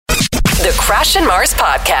The Crash and Mars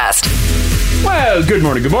Podcast. Well, good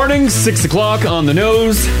morning. 6 o'clock on the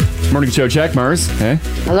nose. Morning show check, Mars. Hey.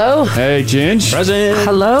 Hello. Hey, Ginge. Present.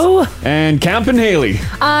 Hello. And Camp and Haley.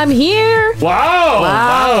 I'm here.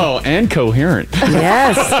 Wow. And coherent.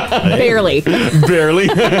 Yes. Barely. Barely.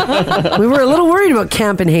 We were a little worried about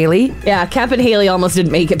Camp and Haley. Yeah, Camp and Haley almost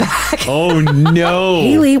didn't make it back. Oh, no.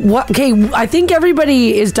 Haley, what? Okay, I think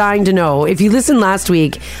everybody is dying to know. If you listened last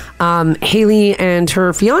week, Haley and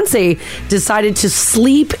her fiance decided to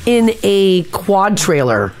sleep in a quad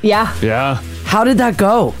trailer. Yeah. Yeah. How did that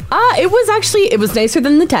go? It was nicer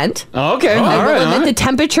than the tent. Oh, okay. I All will right. admit the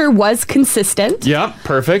temperature was consistent. Yeah,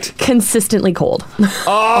 perfect. Consistently cold.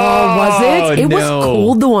 Oh, Was it? It was no.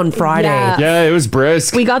 cold though on Friday. Yeah. Yeah, it was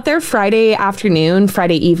brisk. We got there Friday afternoon,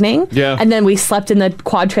 Friday evening. Yeah. And then we slept in the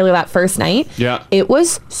quad trailer that first night. Yeah. It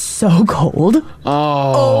was so cold.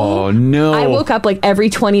 Oh, no. I woke up like every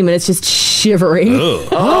 20 minutes just shivering.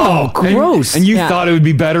 Oh, gross. And you Yeah. thought it would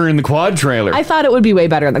be better in the quad trailer. I thought it would be way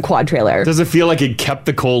better in the quad trailer. Does it feel like it kept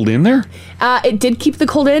the cold in there? It did keep the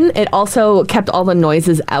cold in. It also kept all the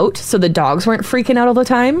noises out, so the dogs weren't freaking out all the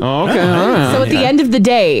time. Oh, okay. All right. So at the end of the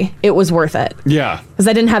day, it was worth it. Yeah. Because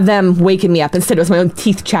I didn't have them waking me up. Instead, it was my own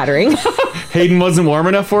teeth chattering. Hayden wasn't warm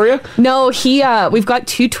enough for you? No, we've got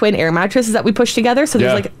 2 twin air mattresses that we pushed together, so there's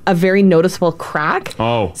Yeah. like a very noticeable crack.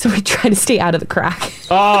 Oh. So we try to stay out of the crack.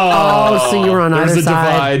 Oh, so you were on there's either a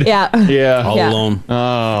side. divide. Yeah. Yeah. All Yeah. alone.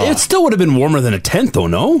 Oh. It still would have been warmer than a tent, though,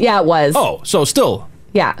 no? Yeah, it was. Oh, so still.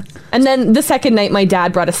 Yeah. And then the second night, my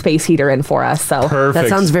dad brought a space heater in for us, so. Perfect. That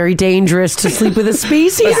sounds very dangerous to sleep with a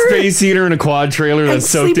space heater. A space heater in a quad trailer that's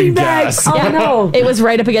soaked sleeping in bags. gas. Oh, no. It was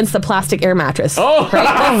right up against the plastic air mattress. Oh,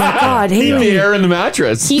 Oh, my God. Keep the Haley. air in the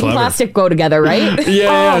mattress. Heat and plastic go together, right?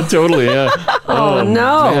 Yeah, totally. Yeah. Oh,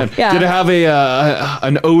 no. Man. Yeah. Did it have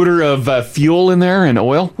an odor of fuel in there and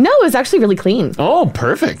oil? No, it was actually really clean. Oh,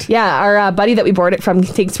 perfect. Yeah, our buddy that we bought it from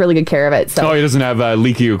takes really good care of it. So Oh, he doesn't have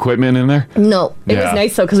leaky equipment in there? no, it Yeah. was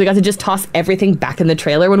nice though because we got to just toss everything back in the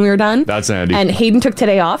trailer when we were done. That's handy. And Hayden took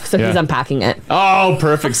today off, so Yeah. he's unpacking it. Oh,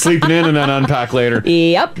 perfect. Sleeping in and then unpack later.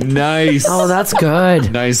 Yep. Nice. Oh, that's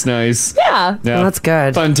good. Nice. Yeah. Yeah. Well, that's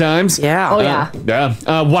good. Fun times. Yeah. Oh yeah.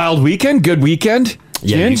 Yeah. Wild weekend. Good weekend.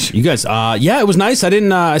 Yeah, Ginge? you guys. Yeah, it was nice.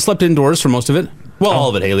 I slept indoors for most of it. Well, all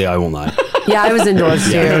of it, Haley. I won't lie. Yeah, I was indoors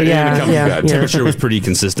too. Yeah, Yeah. come to Yeah. bed. Yeah. Temperature was pretty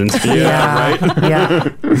consistent. Yeah. Yeah.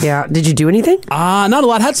 Yeah. Did you do anything? Not a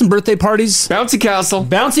lot. Had some birthday parties. Bouncy castle.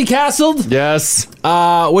 Bouncy castled. Yes.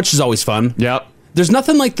 Which is always fun. Yep. There's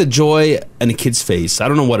nothing like the joy in a kid's face. I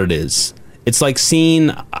don't know what it is. It's like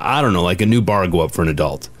seeing, I don't know, like a new bar go up for an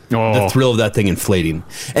adult. Oh. The thrill of that thing inflating.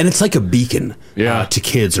 And it's like a beacon Yeah. to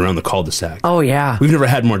kids around the cul-de-sac. Oh, yeah. We've never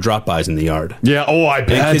had more drop-bys in the yard. Yeah. Oh, I And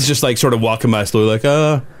bet. kids just like sort of walking by slowly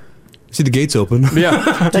like, see the gates open.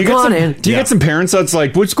 Yeah. Do you Go get on some, in. do you Yeah. get some parents that's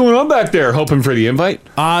like, what's going on back there? Hoping for the invite?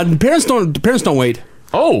 Parents don't wait.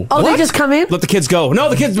 Oh. Oh, what? they just come in? Let the kids go. No,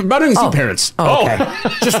 the kids, I don't even see parents. Oh, okay.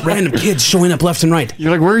 Just random kids showing up left and right.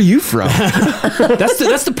 You're like, where are you from?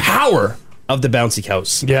 That's the power of the bouncy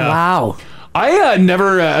house. Yeah. Wow. I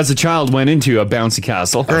never, as a child, went into a bouncy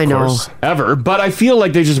castle. I know. Course, ever, but I feel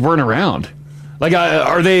like they just weren't around. Like,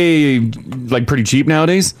 are they like pretty cheap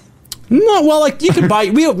nowadays? No, well, like you can buy.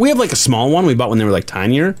 We have like a small one. We bought when they were like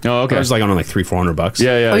tinier. Oh, okay. It was like on like $300-400.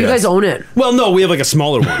 Yeah. Oh, you guys own it? Well, no, we have like a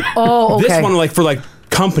smaller one. Oh, okay. This one, like for like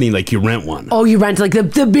company, like you rent one. Oh, you rent like the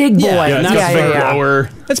big boy. Yeah, Yeah, it's Yeah, got a big yeah. blower.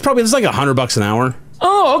 It's like $100 an hour.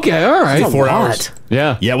 Oh, okay, all right. That's a 4 lot. hours.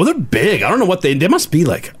 Yeah. Yeah, well, they're big. I don't know what they must be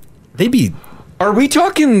like. They'd be Are we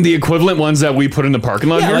talking the equivalent ones that we put in the parking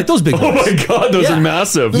lot Yeah, here? like those big Oh ones. my God, those Yeah. are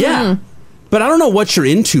massive. yeah. But I don't know what you're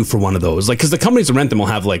into for one of those. Like, because the companies that rent them will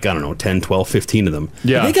have like, I don't know, 10, 12, 15 of them.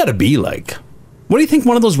 Yeah. But they got to be like, what do you think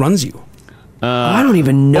one of those runs you? I don't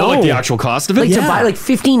even know. Oh, like the actual cost of it? Like to Yeah. buy like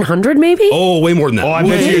 1,500 maybe? Oh, way more than that. Oh, I Way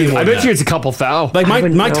bet you. more I than bet you that. it's a couple thou. Like I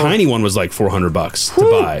wouldn't my know. tiny one was like $400 to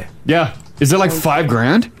buy. Yeah. Is it like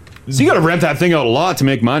 $5,000? So you got to rent that thing out a lot to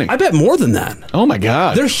make money. I bet more than that. Oh my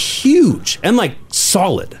God. They're huge and like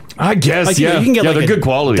solid. I guess. Like, yeah. you can get yeah, like they're good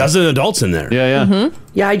quality. dozen adults in there. Yeah, yeah.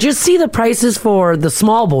 Yeah, I just see the prices for the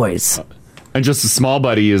small boys. And just a small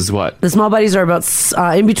buddy is what? The small buddies are about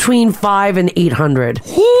in between 500 and 800.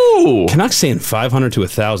 Ooh. Canucks saying 500 to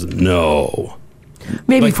 1,000. No.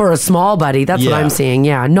 Maybe Like- for a small buddy. That's what Yeah. I'm seeing.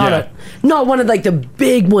 Yeah, not one of like the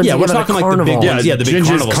big ones. Yeah, you we're get at a talking like the big carnival. ones. Yeah, the big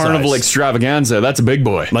Ginger's carnival size. extravaganza. That's a big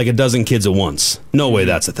boy. Like a dozen kids at once. No way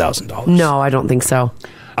that's $1,000. No, I don't think so.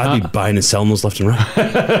 I'd be buying and selling those left and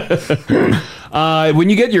right. When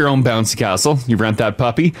you get your own bouncy castle, you rent that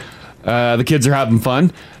puppy. The kids are having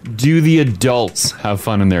fun. Do the adults have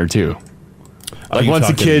fun in there too? Like you once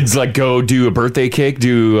the talking- kids like go do a birthday cake,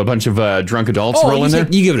 do a bunch of drunk adults Oh, roll you in there.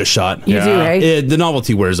 You give it a shot. You do, hey? The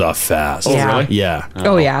novelty wears off fast. Oh, Yeah. really? Yeah.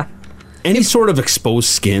 Oh, yeah. Any sort of exposed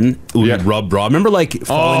skin would Yeah. rub raw. Remember, like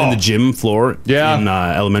falling in the gym floor Yeah. in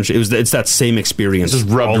elementary. It's that same experience. Just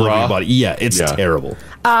rubbed all over raw? your body. Yeah, it's Yeah. terrible.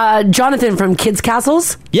 Jonathan from Kids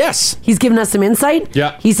Castles, Yes. he's given us some insight.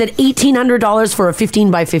 Yeah. He said $1,800 for a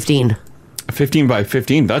 15 by 15. 15 by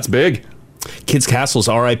 15. That's big. Kids Castles,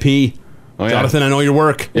 R.I.P. Oh, yeah. Jonathan, I know your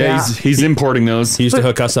work. Yeah, Yeah. he's importing those. He used to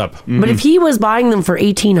hook us up. But if he was buying them for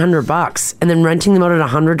 $1,800 and then renting them out at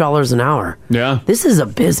 $100 an hour, Yeah. this is a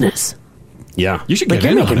business. Yeah. You should Like, get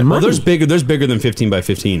you're in on making it. money. Well, there's bigger than 15 by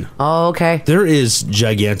 15. Oh, okay. There is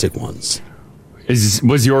gigantic ones.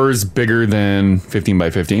 Was yours bigger than 15 by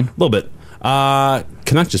 15? A little bit.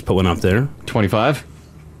 Can I just put one up there? 25?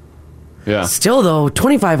 Yeah. Still though,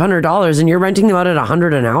 $2,500 and you're renting them out at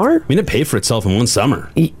 $100 an hour? I mean, it paid for itself in one summer.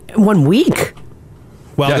 1 week?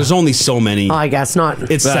 Well, Yeah. there's only so many. Oh, I guess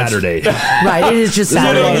not. It's Saturday. Right, it is just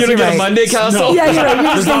Saturday. You don't get a Monday castle? Yeah, you're right.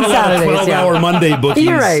 You're just saying Saturdays. 12-hour Monday bookings.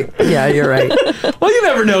 You're right. Yeah, you're right. Well, you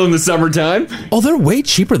never know in the summertime. Oh, they're way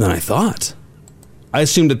cheaper than I thought. I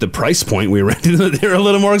assumed at the price point we rented them, they're a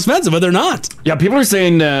little more expensive, but they're not. Yeah, people are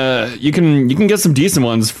saying you can get some decent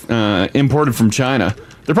ones imported from China.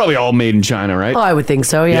 They're probably all made in China, right? Oh, I would think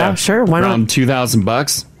so. Yeah, sure. Why Around not?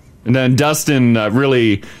 $2,000. And then Dustin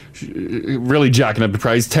really jacking up the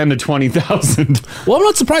price, 10 to 20,000. Well, I'm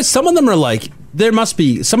not surprised. Some of them are like,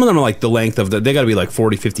 some of them are like the length of they got to be like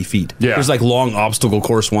 40, 50 feet. Yeah. There's like long obstacle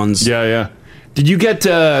course ones. Yeah. Did you get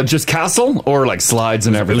just castle or like slides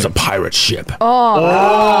and It everything? was a pirate ship.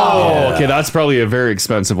 Oh, okay. That's probably a very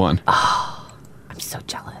expensive one. I'm so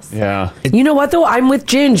jealous. Yeah. You know what though? I'm with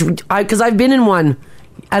Ginge because I've been in one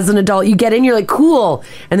as an adult. You get in, you're like cool,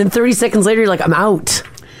 and then 30 seconds later, you're like, I'm out.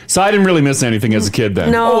 So I didn't really miss anything as a kid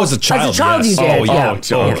then. No, Oh, as a child, as a child, yes. you did.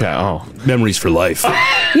 Oh, yeah. Okay. Oh. Memories for life.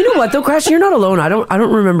 You know what though, Crash? You're not alone. I don't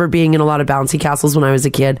remember being in a lot of bouncy castles when I was a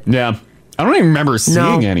kid. Yeah. I don't even remember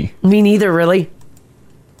seeing any. Me neither, really.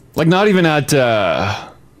 Like not even at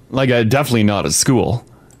definitely not at school.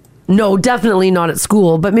 No, definitely not at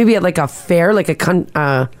school, but maybe at like a fair, like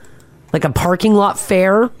a parking lot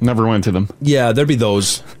fair. Never went to them. Yeah, there'd be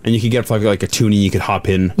those, and you could get like a toonie. You could hop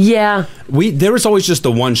in. Yeah, There was always just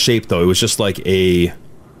the one shape though. It was just like a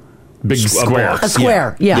Big square. box. a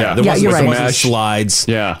square. Yeah, There wasn't, you're there right. wasn't slides.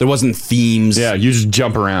 Yeah. There wasn't themes. Yeah, you just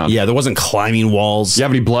jump around. Yeah, there wasn't climbing walls. You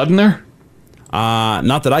have any blood in there?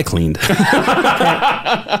 Not that I cleaned.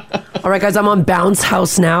 All right, guys, I'm on Bounce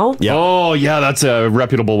House now. Yeah. Oh, yeah, that's a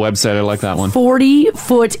reputable website. I like that one.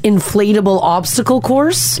 40-foot inflatable obstacle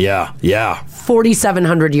course, Yeah.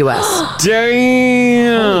 4,700 US.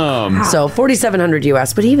 Damn. So 4,700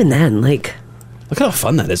 US, but even then, like, Look how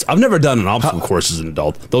fun that is. I've never done an obstacle course as an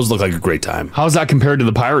adult. Those look like a great time. How's that compared to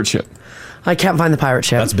the pirate ship? I can't find the pirate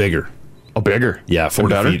ship. That's bigger. Oh, bigger. Yeah, 40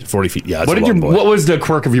 Better? feet. 40 feet. Yeah, that's What a did long boy. What was the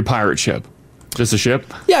quirk of your pirate ship? Just a ship?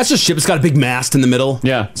 Yeah, it's just a ship. It's got a big mast in the middle.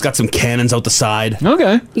 Yeah. It's got some cannons out the side.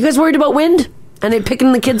 Okay. You guys worried about wind? And they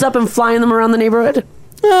picking the kids up and flying them around the neighborhood?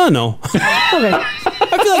 No. Okay.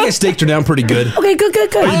 I feel like I staked her down pretty good. Okay, good. You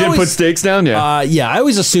did always- put stakes down? Yeah. Yeah, I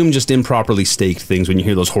always assume just improperly staked things when you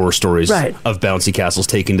hear those horror stories Right. of bouncy castles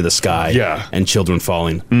taken to the sky Yeah. and children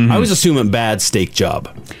falling. I always assume a bad stake job.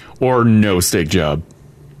 Or no stake job.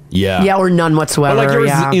 Yeah. Yeah, or none Or whatsoever. like yours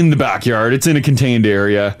yeah. is in the backyard. It's in a contained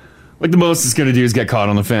area. Like the most it's going to do is get caught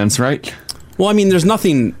on the fence, right? Well, I mean, there's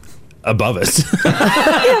nothing above it.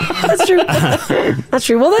 That's true. That's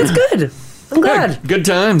true. Well, that's good. I'm glad. Good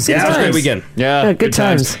times. Yeah, good it was a great times. weekend. Yeah, good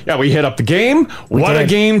times. Yeah, we hit up the game. What a did.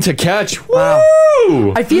 game to catch. Wow.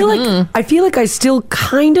 Woo! I feel like I still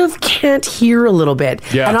kind of can't hear a little bit.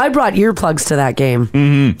 Yeah. And I brought earplugs to that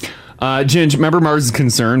game. Ginge, remember Mars'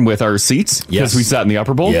 concern with our seats? Yes. Because we sat in the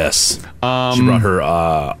upper bowl? Yes. She brought her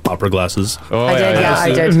opera glasses. Oh, I did, yeah,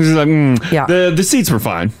 I did. She's like, Yeah. The seats were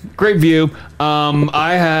fine. Great view.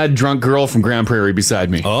 I had drunk girl from Grand Prairie beside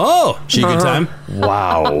me. Oh, she had a good time?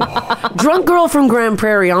 Wow. Drunk girl from Grand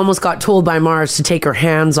Prairie almost got told by Mars to take her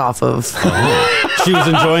hands off of. She was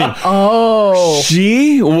enjoying.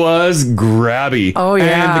 She was grabby. Oh,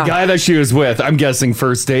 yeah. And the guy that she was with, I'm guessing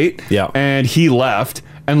first date. Yeah. And he left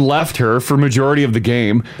her for majority of the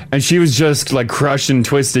game, and she was just like crushing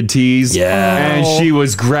twisted teas. Yeah. And she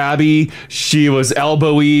was grabby, she was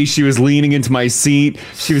elbowy, she was leaning into my seat,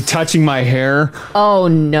 she was touching my hair. Oh,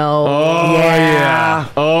 no. Oh yeah.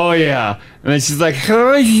 Oh yeah. And then she's like,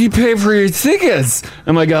 how did you pay for your tickets?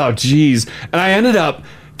 I'm like, oh geez. And I ended up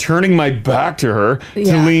turning my back to her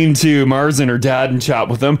to lean to Mars and her dad and chat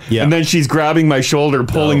with them. Yeah. And then she's grabbing my shoulder,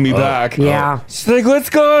 pulling me back. Yeah. She's like, what's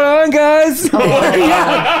going on, guys?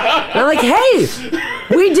 Yeah. And I'm like, hey,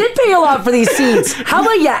 we did pay a lot for these seats. How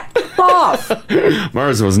about you off?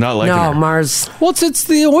 Mars was not like No, her. Mars. Well, it's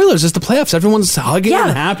the Oilers. It's the playoffs. Everyone's hugging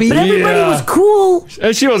and happy. But everybody Yeah. was cool.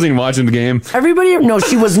 And she wasn't even watching the game. Everybody, no,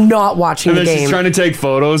 she was not watching And the then game. she's trying to take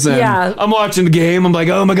photos, and Yeah. I'm watching the game. I'm like,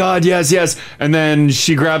 oh my God, yes, yes. And then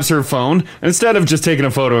she grabs her phone. And instead of just taking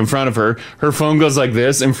a photo in front of her, her phone goes like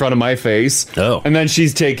this in front of my face. Oh. And then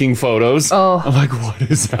she's taking photos. Oh. I'm like, what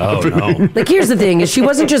is happening? Oh, no. Like, here's the thing: is she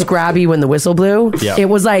wasn't just grabby when the whistle blew. Yeah. It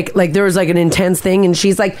was like there was like an intense thing, and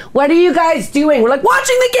she's like, "What are you guys doing?" We're like,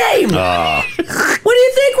 "Watching the game." What do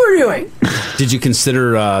you think we're doing? Did you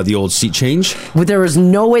consider the old seat change? But there was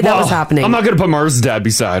no way that was Well, happening. I'm not going to put Mars' dad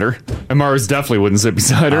beside her. And Mars definitely wouldn't sit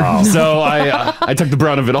beside her. Oh. So I took the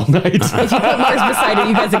brunt of it all night. If you put Mars beside her,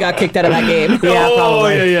 you guys have got kicked out of that game. Yeah, oh,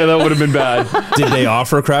 probably. yeah, that would have been bad. Did they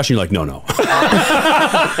offer a crash? And you're like, no.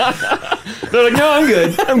 They're like, no, I'm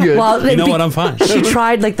good. I'm good. Well, You know what? I'm fine. She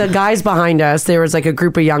tried, like, the guys behind us. There was like a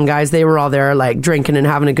group of young guys. They were all there, like, drinking and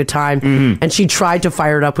having a good time. Mm-hmm. And she tried to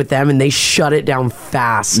fire it up with them, and they shut it down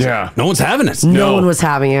fast. yeah. No one's having it. No one was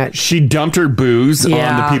having it. She dumped her booze on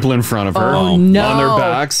Yeah. the people in front of her. Oh, no. On their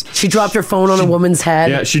backs. She dropped her phone on a woman's head.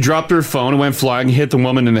 Yeah, she dropped her phone and went flying, hit the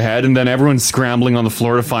woman in the head, and then everyone's scrambling on the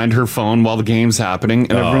floor to find her phone while the game's happening.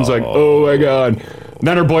 And everyone's like, oh my God.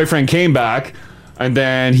 Then her boyfriend came back, and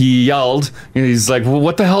then he yelled. And he's like, well,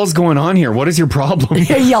 what the hell's going on here? What is your problem?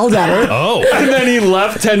 He yelled at her. Oh. And then he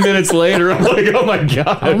left 10 minutes later. I'm like, oh my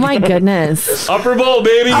God. Oh my goodness. Upper bowl,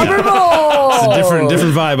 baby. Upper bowl. It's a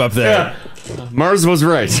different vibe up there. Yeah. Mars was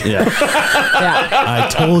right. Yeah. Yeah. I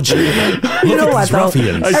told you. Look You know at what, these though?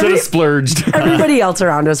 ruffians. I should have splurged. Everybody else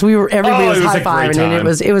around us, everybody Oh, was it was a high great fiving, and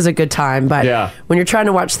time. it was a good time. But Yeah. when you're trying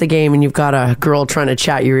to watch the game and you've got a girl trying to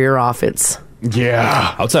chat your ear off, it's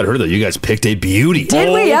Yeah. Outside her, though, you guys picked a beauty.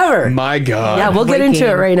 did we ever? My God. Yeah, we'll get Great into it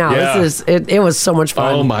game. right now. Yeah. It was so much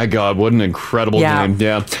fun. Oh my God! What an incredible Yeah. game!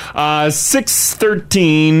 Yeah,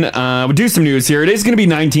 6:13. We'll do some news here. It is going to be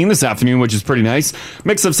 19 this afternoon, which is pretty nice.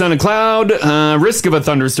 Mix of sun and cloud. Risk of a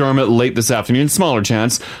thunderstorm late this afternoon. Smaller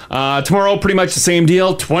chance. Tomorrow, pretty much the same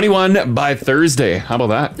deal. 21 by Thursday. How about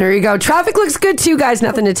that? There you go. Traffic looks good too, guys.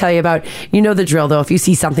 Nothing to tell you about. You know the drill, though. If you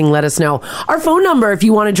see something, let us know. Our phone number, if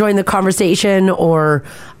you want to join the conversation or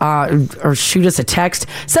shoot us a text,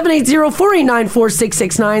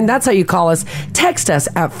 780-489-4669. That's how you call us. Text us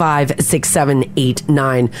at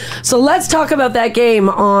 56789. So let's talk about that game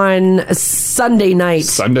on Sunday night.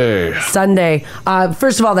 Sunday.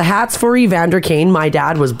 First of all, the hats for Evander Kane. My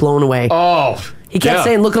dad was blown away. Oh, He kept yeah.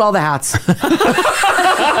 saying, look at all the hats.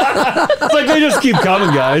 It's like they just keep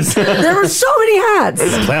coming, guys. There were so many hats.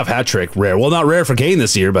 Playoff hat trick, rare. Well, not rare for Kane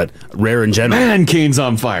this year, but rare in general. Man, Kane's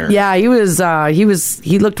on fire. Yeah, he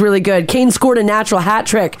looked really good. Kane scored a natural hat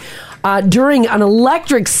trick during an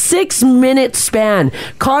electric 6-minute span.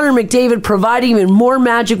 Connor McDavid providing even more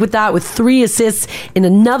magic with that, with 3 assists in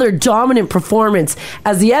another dominant performance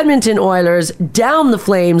as the Edmonton Oilers down the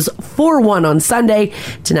Flames 4-1 on Sunday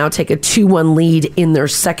to now take a 2-1 lead in their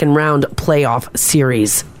second round playoff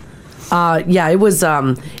series. It was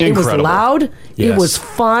Incredible. loud. It Yes. was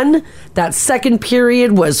fun. That second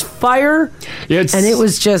period was fire. Yeah, And it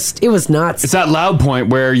was nuts. It's that loud point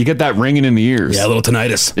where you get that ringing in the ears. Yeah, a little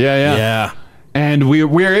tinnitus. Yeah. And we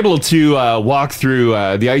were able to walk through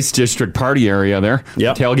the Ice District party area there.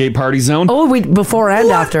 Yep. Tailgate party zone. Before and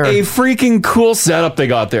What after. a freaking cool setup they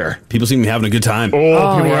got there. People seem to be having a good time. Oh,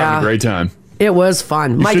 people were yeah. having a great time. It was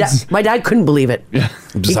fun. My dad couldn't believe it. Yeah.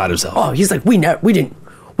 Beside himself. Oh, he's like,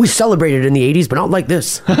 we celebrated in the 80s, but not like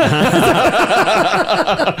this.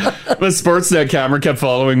 The Sportsnet camera kept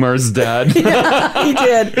following Mars' dad. He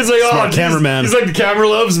did. It's like, Smart cameraman. He's like, the camera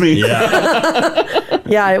loves me. Yeah.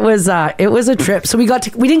 Yeah, it was a trip. So we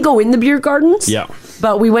didn't go in the beer gardens. Yeah.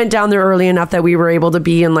 But we went down there early enough that we were able to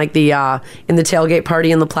be in like the tailgate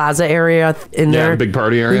party in the plaza area in Yeah, there. big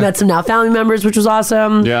party area. We met some now family members, which was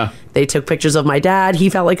awesome. Yeah. They took pictures of my dad. He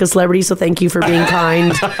felt like a celebrity, so thank you for being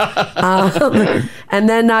kind. And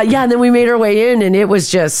then we made our way in, and it was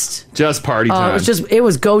just party time. it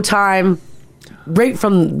was go time. Right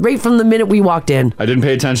from the minute we walked in. I didn't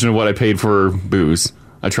pay attention to what I paid for booze.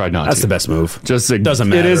 I tried not to. That's the best move. Doesn't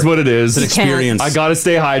matter. It is what it is. It's an experience. I got to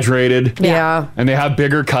stay hydrated. Yeah. And they have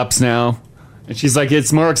bigger cups now. And she's like,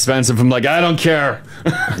 it's more expensive. I'm like, I don't care.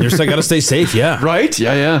 You're still got to stay safe, yeah. Right?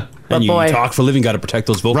 Yeah. And you boy. talk for a living, got to protect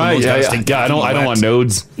those vocal Right, cords. yeah. gotta stay I don't wet. want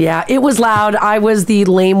nodes. Yeah, it was loud. I was the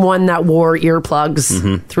lame one that wore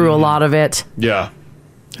earplugs through a lot of it. Yeah.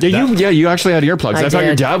 Yeah, you actually had earplugs. I thought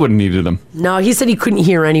your dad would have needed them. No, he said he couldn't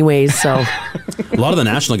hear anyways, so. A lot of the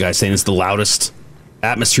national guys saying it's the loudest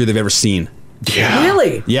atmosphere they've ever seen. Yeah.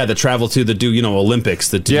 Really? Yeah, that travel to the Olympics,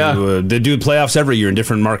 that do they do playoffs every year in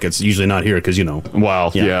different markets. Usually not here because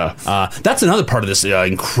Wow. Yeah. That's another part of this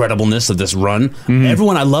incredibleness of this run. Mm-hmm.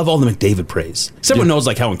 Everyone, I love all the McDavid praise. Everyone knows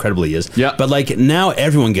like how incredible he is. Yeah. But like now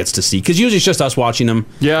everyone gets to see, because usually it's just us watching him.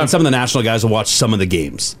 Yeah. And some of the national guys will watch some of the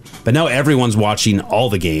games, but now everyone's watching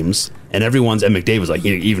all the games, and and McDavid's like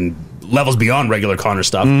even levels beyond regular Connor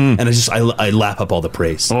stuff, and I lap up all the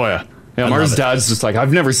praise. Oh yeah. Yeah, Mars' dad's just like,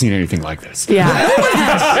 I've never seen anything like this. Yeah.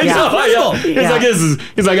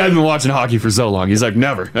 He's like, I've been watching hockey for so long. He's like,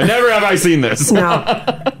 never have I seen this. No.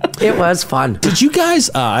 It was fun. Did you guys,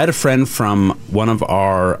 I had a friend from one of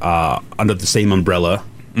our, under the same umbrella,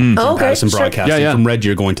 Patterson Broadcasting, from Red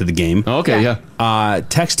Deer going to the game. Okay, yeah.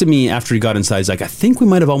 Texted me after he got inside. He's like, I think we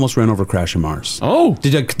might have almost ran over Crash and Mars. Oh.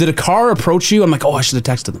 Did a car approach you? I'm like, I should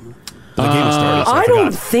have texted them. The game had started, so I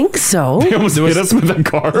don't think so. They almost hit us with a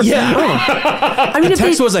car. Yeah. I mean, the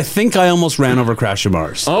text was, I think I almost ran over Crash and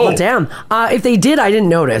Mars. Oh. Well, damn. If they did, I didn't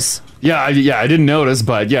notice. Yeah, I didn't notice,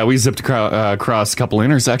 but yeah, we zipped across a couple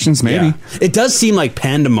intersections, maybe. Yeah. It does seem like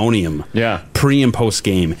pandemonium. Yeah. Pre and post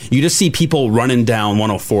game. You just see people running down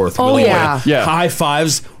 104th. Oh, yeah. Yeah. High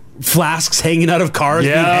fives. Flasks hanging out of cars.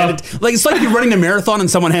 Yeah. Being handed. Like, it's like you're running a marathon and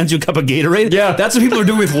someone hands you a cup of Gatorade. Yeah. That's what people are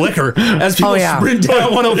doing with liquor as people sprint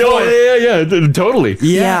down 104. Yeah, totally. Yes.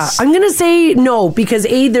 Yeah. I'm going to say no, because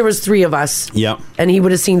A, there was 3 of us. Yeah. And he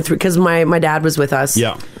would have seen 3, because my dad was with us.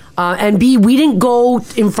 Yeah. And B, we didn't go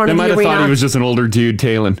in front They of might the have arena. thought he was just an older dude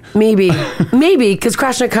tailing. Maybe, because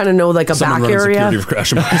Crash and I kind of know like a Someone back running area. security for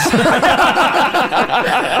Crash and Mars.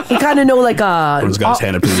 We kind of know like a Everyone's got his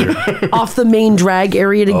hand up his ear. off the main drag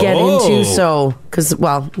area to get Oh. into. So, because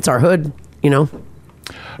it's our hood,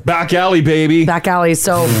 Back alley, baby. back alley.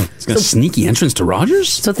 So, It's got a sneaky entrance to Rogers?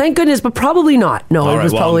 so thank goodness, but probably not. No, All it right,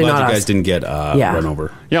 was well, probably I'm glad not you us. guys didn't get run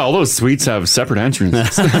over. Yeah, all those suites have separate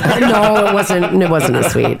entrances. No, it wasn't. It wasn't a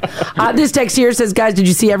suite. This text here says, "Guys, did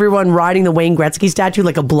you see everyone riding the Wayne Gretzky statue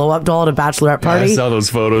like a blow-up doll at a bachelorette I party?" saw those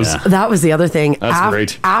photos. Yeah. That was the other thing. That's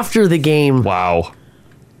great. After the game, Wow.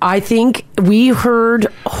 I think we heard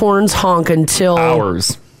horns honk until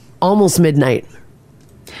Hours. almost midnight.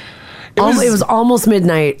 It was almost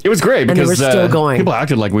midnight. It was great because and they were still going. people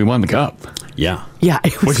acted like we won the cup, Yeah. Yeah,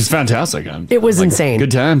 it which was, is fantastic. it was insane.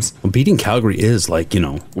 Good times. Well, beating Calgary is like,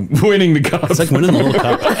 Winning the cup. it's like winning the World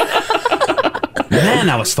Cup. Man,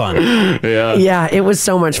 that was fun. Yeah. Yeah, it was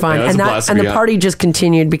so much fun, Yeah, it was and a blast to the be at. party just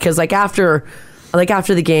continued because after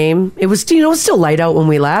the game, it was it was still light out when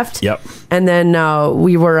we left. Yep. And then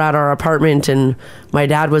we were at our apartment, and my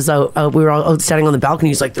dad was out. We were out standing on the balcony.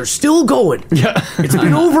 He's like, "They're still going. Yeah. It's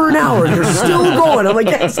been over an hour. They're still going." I'm like,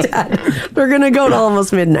 "Yes, Dad. They're gonna go to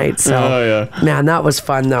almost midnight." So, Oh, yeah. man, that was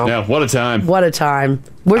fun though. Yeah, what a time. What a time.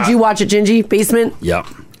 Where'd you watch it, Gingy? Basement? Yep.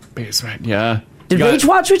 Basement, yeah. Did You got- Rach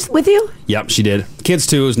watch it with you? Yep, she did. Kids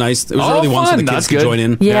too. It was nice. It was Oh, early one, so fun. the kids That's could good. join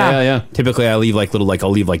in. Yeah. Yeah. Typically, I leave I'll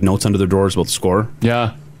leave notes under their doors about the score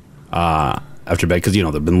Yeah. after bed because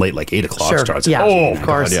they've been late, like 8 o'clock Sure. starts. Yeah. Oh, of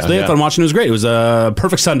course. God, yeah. So they had fun watching. It was great. It was a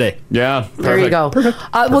perfect Sunday. Yeah. There you go.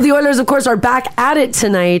 Well, the Oilers, of course, are back at it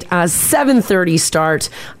tonight. 7:30 start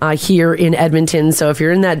here in Edmonton. So if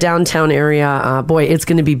you're in that downtown area, boy, it's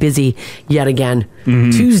going to be busy yet again.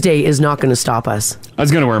 Tuesday is not going to stop us. I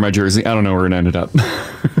was going to wear my jersey. I don't know where it ended up.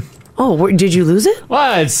 Oh, did you lose it?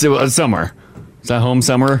 Well, it was somewhere. Is that home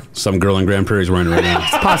somewhere? Some girl in Grand Prairie is wearing it right now.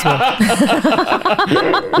 It's possible.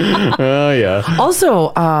 Oh, yeah.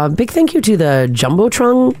 Also, big thank you to the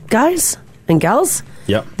Jumbotron guys and gals.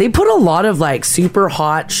 Yep. They put a lot of super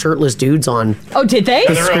hot shirtless dudes on Oh, did they?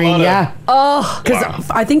 the There are a screen. lot of- Yeah. Oh, Because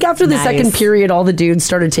I think after the Nice. second period, all the dudes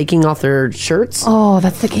started taking off their shirts. oh,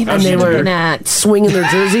 that's the game And I'm they were looking at. swinging their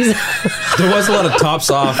jerseys. There was a lot of tops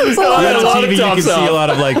off. lot on of TV, you can tops see off. a lot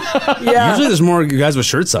of Yeah. Usually there's more guys with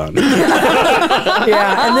shirts on.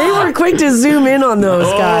 Yeah, and they were quick to zoom in on those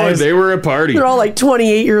Oh, guys. they were a party. They're all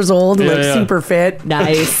 28 years old, and Yeah. super fit.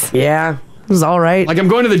 Nice. Yeah, it was all right. Like, I'm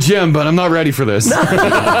going to the gym, but I'm not ready for this.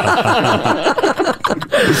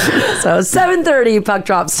 So 7:30 puck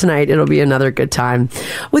drops tonight. It'll be another good time.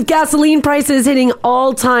 With gasoline prices hitting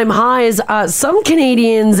all-time highs, some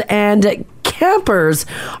Canadians and campers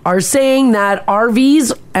are saying that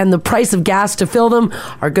RVs and the price of gas to fill them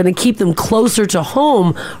are going to keep them closer to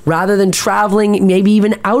home rather than traveling maybe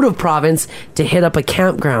even out of province to hit up a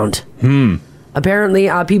campground. Apparently,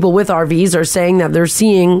 people with RVs are saying that they're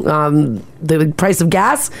seeing the price of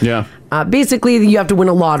gas. Yeah. Basically, you have to win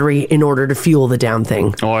a lottery in order to fuel the damn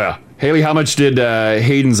thing. Oh, yeah. Haley, how much did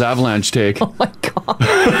Hayden's Avalanche take? Oh my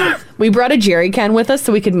god. We brought a jerry can with us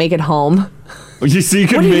so we could make it home. You see, you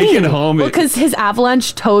could make it home. Well, because his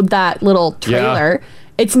Avalanche towed that little trailer.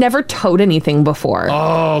 It's never towed anything before.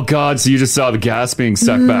 Oh, God. So you just saw the gas being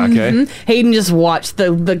sucked back, eh? Hayden just watched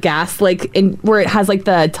the gas, like, where it has, like,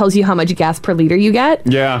 tells you how much gas per liter you get.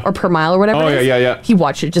 Yeah. Or per mile or whatever it is. Yeah. He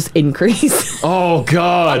watched it just increase. Oh,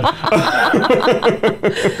 God.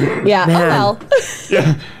 Yeah. Man. Oh, well.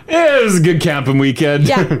 Yeah. It was a good camping weekend.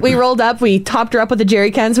 Yeah. We rolled up. We topped her up with a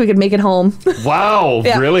jerry can so we could make it home. Wow.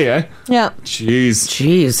 Yeah. Really, eh? Yeah.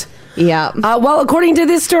 Jeez. Yeah. Well, according to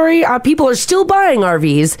this story, people are still buying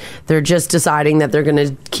RVs. They're just deciding that they're going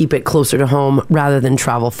to keep it closer to home rather than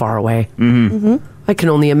travel far away. I can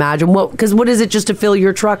only imagine. Because what is it just to fill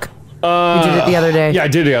your truck? You did it the other day. Yeah, I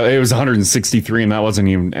did. It was 163, and that wasn't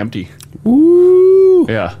even empty. Ooh.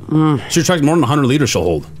 Yeah. So your truck's more than 100 liters she'll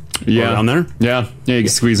hold. Yeah. Down there? Yeah. Yeah, you can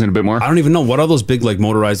squeeze in a bit more. I don't even know. What are those big, like,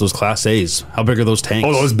 motorized, those Class A's? How big are those tanks?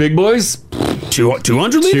 Oh, those big boys?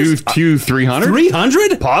 200 liters? 300?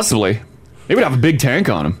 300? Possibly. They would have a big tank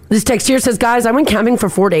on them. This text here says, guys, I went camping for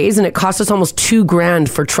 4 days and it cost us almost $2,000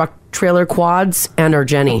 for truck, trailer, quads, and our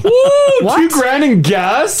Jenny. Ooh, What? $2,000 in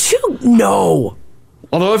gas? No.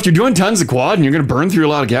 Although if you're doing tons of quad and you're going to burn through a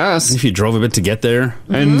lot of gas. If you drove a bit to get there.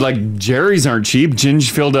 And like Jerry's aren't cheap.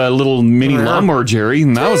 Ginge filled a little mini lawnmower Jerry,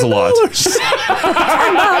 and that was a lot.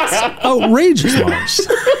 $10. Outrageous, Mars.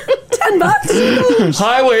 $10.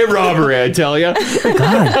 Highway robbery, I tell you.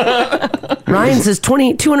 God. Ryan says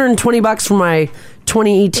 $220 for my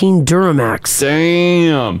 2018 Duramax.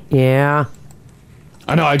 Damn. Yeah.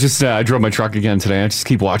 I know. I just I drove my truck again today. I just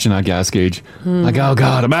keep watching that gas gauge. Like, oh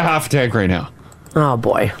God, I'm at half a tank right now. Oh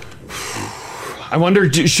boy. I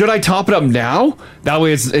wonder, should I top it up now? That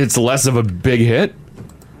way it's less of a big hit,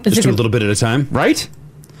 Just do a little bit at a time. right?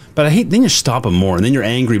 But I hate, then you're stopping more, and then you're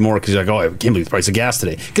angry more because you're like, oh, I can't believe the price of gas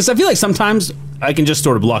today. Because I feel like sometimes I can just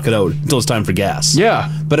sort of block it out until it's time for gas.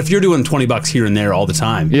 Yeah. But if you're doing $20 here and there all the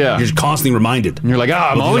time, Yeah. you're constantly reminded. And you're like,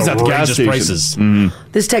 I'm of always these at the gas outrageous station.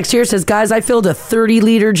 prices. This text here says, guys, I filled a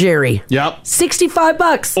 30-liter Jerry. Yep.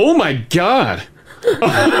 $65. Oh my God. Well,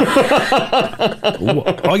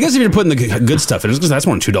 I guess if you're putting the good stuff in, it's because that's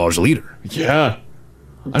more than $2 a liter. Yeah.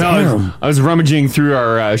 I know. I was rummaging through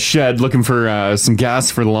our shed looking for some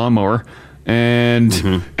gas for the lawnmower. And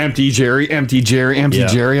empty Jerry. Yeah.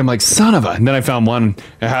 I'm like, son of a. And then I found one.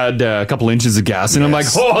 It had a couple inches of gas. And I'm like,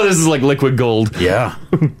 oh, this is like liquid gold. Yeah.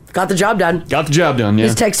 Got the job done. Got the job done, yeah.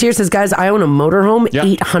 This text here says, guys, I own a motorhome. Yeah.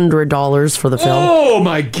 $800 for the fill. Oh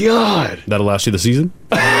my God. That'll last you the season?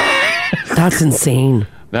 That's insane.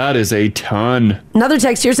 That is a ton. Another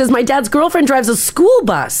text here says, my dad's girlfriend drives a school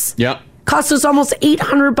bus. Yep. Cost us almost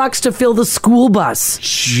 $800 to fill the school bus.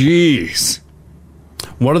 Jeez.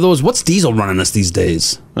 What are those? What's diesel running us these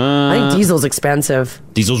days? I think diesel's expensive.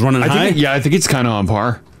 Diesel's running high? I think it's kind of on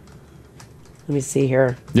par. Let me see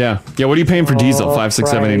here. Yeah. Yeah, what are you paying for diesel? 5, 6,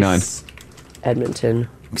 7, 8, 9. Price, Edmonton.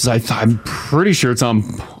 Because I'm pretty sure it's on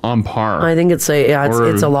par. I think it's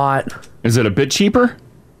it's a lot. Is it a bit cheaper?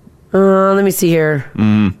 Let me see here.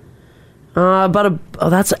 I don't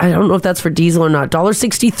know if that's for diesel or not.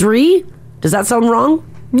 $1.63? Does that sound wrong?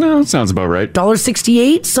 No, it sounds about right.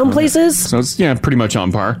 $1.68 some places? So it's, pretty much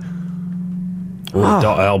on par.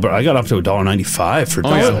 Albert, I got up to $1.95 for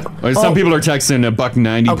diesel. Yeah. Some people are texting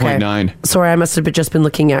 $1.90.9. Sorry, I must have just been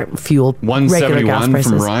looking at fuel. Regular gas 171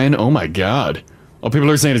 prices. from Ryan. Oh my God. Oh, people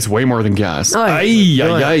are saying it's way more than gas.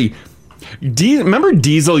 Oh, Remember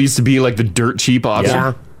diesel used to be like the dirt cheap option?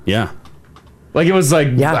 Yeah. Yeah. Like it was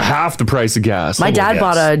like half the price of gas. My dad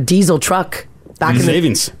bought a diesel truck back in the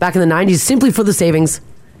 90s simply for the savings.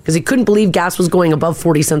 Because he couldn't believe gas was going above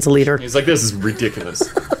 40 cents a liter. He's like, this is ridiculous.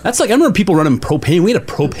 That's like, I remember people running propane. We had a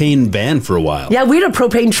propane van for a while. Yeah, we had a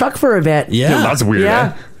propane truck for a bit. Yeah. That's weird.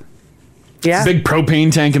 Yeah. Eh? Yeah. Big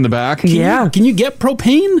propane tank in the back. Can you get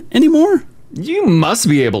propane anymore? You must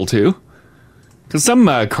be able to. Because some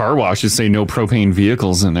car washes say no propane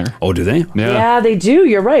vehicles in there. Oh, do they? Yeah, they do.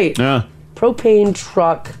 You're right. Yeah. Propane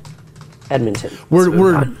truck, Edmonton.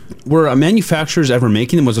 Were manufacturers ever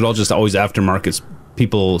making them? Was it all just always aftermarkets?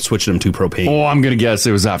 People switching them to propane. Oh, I'm going to guess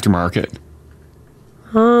it was aftermarket.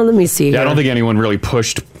 Let me see. Yeah, I don't think anyone really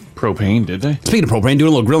pushed propane, did they? Speaking of propane, doing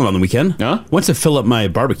a little grilling on the weekend. Yeah. Went to fill up my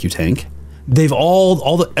barbecue tank. They've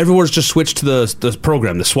everywhere's just switched to the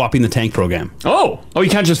program, the swapping the tank program. Oh, you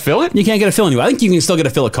can't just fill it? You can't get a fill anyway. I think you can still get a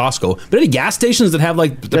fill at Costco. But any gas stations that have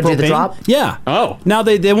like the You have to propane, do the drop? yeah. Oh. Now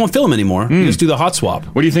they won't fill them anymore. You just do the hot swap.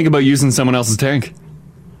 What do you think about using someone else's tank?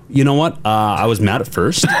 You know what? I was mad at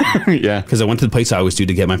first. Yeah. Because I went to the place I always do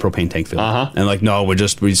to get my propane tank filled. And like, no,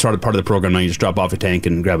 we started part of the program. Now you just drop off your tank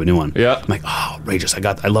and grab a new one. Yeah. I'm like, oh, outrageous.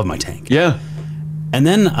 I love my tank. Yeah. And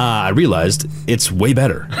then I realized it's way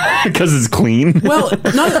better. Because it's clean. Well,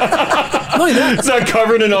 not only that. It's not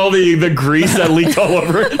covered in all the grease that leaked all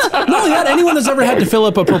over it. Not only that, anyone that's ever had to fill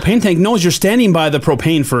up a propane tank knows you're standing by the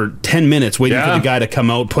propane for 10 minutes waiting for the guy to come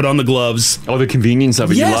out, put on the gloves. Oh, the convenience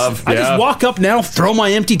of it you love. I just walk up now, throw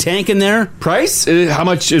my empty tank in there. Price? How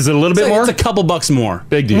much? Is it a little bit more? It's a couple bucks more.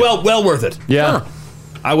 Big deal. Well worth it. Yeah. Huh.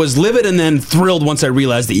 I was livid and then thrilled once I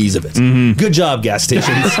realized the ease of it. Good job, gas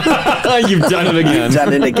stations. You've done it again. You've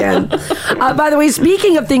done it again. By the way,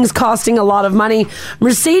 speaking of things costing a lot of money,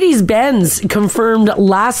 Mercedes-Benz confirmed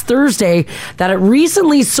last Thursday that it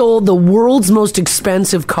recently sold the world's most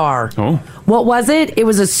expensive car. Oh. What was it? It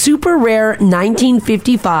was a super rare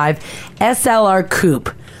 1955 SLR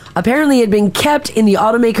coupe. Apparently, it had been kept in the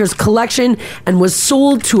automaker's collection and was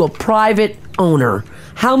sold to a private owner.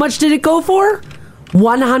 How much did it go for?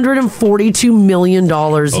 $142 million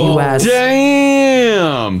US.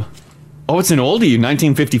 Damn. Oh, it's an oldie,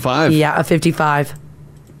 1955. Yeah, a 55.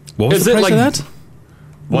 What was the price of that?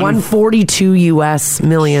 142 US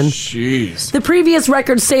million. Jeez. The previous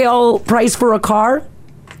record sale price for a car,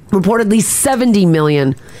 reportedly 70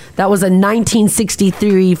 million. That was a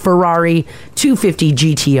 1963 Ferrari 250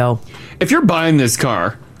 GTO. If you're buying this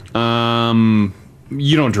car,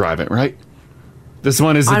 you don't drive it, right? This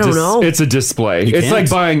one is I don't know. It's a display. It's can't. like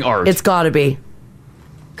buying art. It's got to be.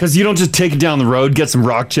 Because you don't just take it down the road, get some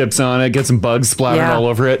rock chips on it, get some bugs splattered all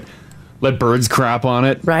over it, let birds crap on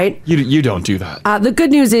it. Right. You don't do that. The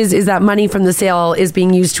good news is that money from the sale is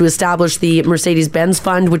being used to establish the Mercedes-Benz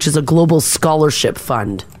Fund, which is a global scholarship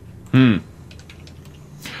fund.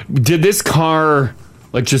 Did this car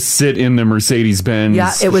just sit in the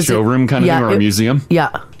Mercedes-Benz showroom kind of thing, or a museum?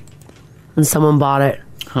 Yeah. And someone bought it.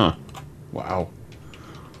 Huh. Wow.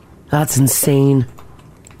 That's insane.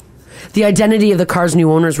 The identity of the car's new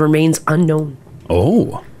owners remains unknown.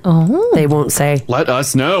 Oh. They won't say. Let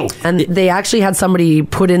us know. And they actually had somebody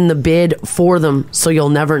put in the bid for them, so you'll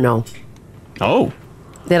never know. Oh.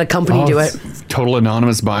 They had a company do it. Total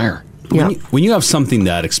anonymous buyer. Yeah. When you have something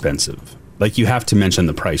that expensive, you have to mention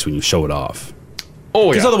the price when you show it off. Oh,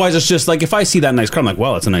 yeah. Because otherwise it's just if I see that nice car, I'm like,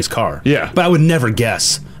 well, it's a nice car. Yeah. But I would never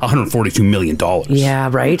guess $142 million. Yeah,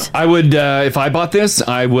 right? I would, if I bought this,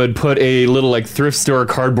 I would put a little thrift store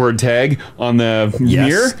cardboard tag on the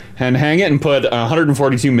mirror and hang it and put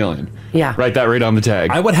 142 million. Yeah. Write that right on the tag.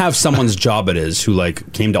 I would have someone's job it is who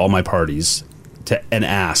came to all my parties and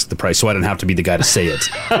asked the price, so I didn't have to be the guy to say it.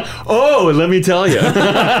 Oh, let me tell you.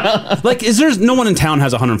 Is there no one in town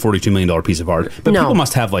has a $142 million piece of art, but No. people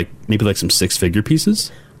must have maybe some 6-figure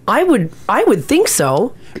pieces. I would think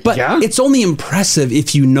so. But it's only impressive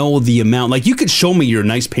if you know the amount. You could show me your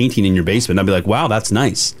nice painting in your basement, and I'd be like, wow, that's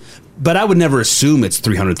nice. But I would never assume it's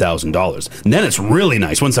 $300,000. And then it's really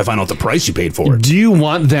nice once I find out the price you paid for it. Do you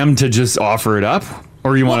want them to just offer it up?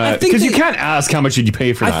 Or you want to... Because you can't ask how much did you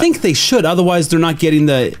pay for that. I think they should. Otherwise, they're not getting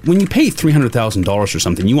the... When you pay $300,000 for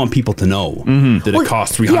something, you want people to know that it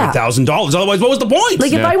cost $300,000. Otherwise, what was the point?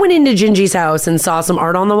 If I went into Gingy's house and saw some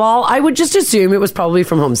art on the wall, I would just assume it was probably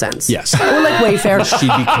from HomeSense. Yes. Or Wayfair. She'd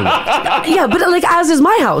be correct. Yeah, but as is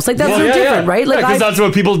my house. That's no different, right? Because that's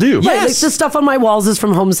what people do. Right, the stuff on my walls is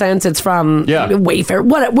from HomeSense. It's from Wayfair,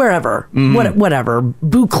 wherever, whatever,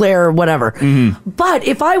 Bouclair, whatever. But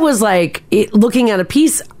if I was looking at a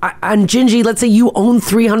piece, and Gingy, let's say you own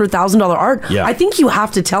 $300,000 art, I think you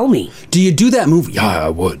have to tell me. Do you do that move? Yeah, I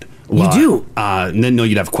would. You do? And then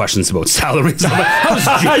you'd have questions about salaries. I'm like, I'm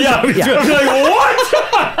like, what?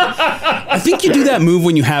 I think you do that move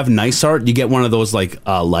when you have nice art. You get one of those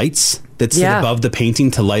lights that sit above the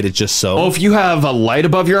painting to light it just so. Oh, if you have a light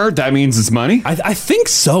above your art, that means it's money? I think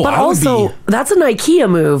so. But also, that's an IKEA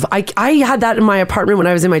move. I had that in my apartment when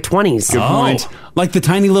I was in my 20s. Good point. Like the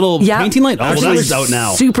tiny little painting light? Oh, well, that's out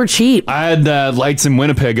now. Super cheap. I had lights in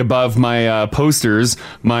Winnipeg above my posters,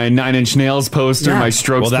 my 9 Inch Nails poster, my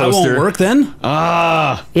Strokes poster. Well, that won't work then?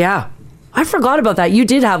 Yeah. I forgot about that. You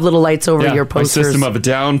did have little lights over your posters. My System of a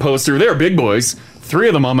Down poster. They're big boys. 3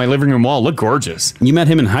 of them on my living room wall. Look gorgeous. You met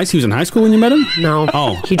him in high school? He was in high school when you met him? No.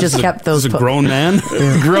 Oh. He just kept those. He's a grown man?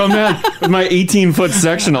 Grown man with my 18-foot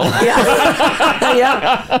sectional.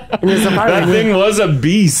 Yeah. In his apartment. That thing was a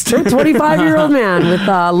beast. 25-year-old man with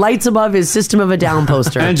lights above his System of a Down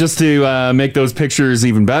poster. And just to make those pictures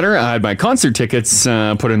even better, I had my concert tickets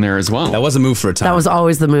put in there as well. That was a move for a time. That was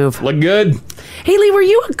always the move. Look good. Haley,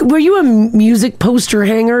 were you a music poster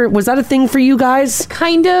hanger? Was that a thing for you guys?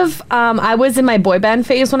 Kind of. I was in my boy band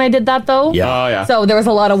phase when I did that, though. Yeah. Oh, yeah. So there was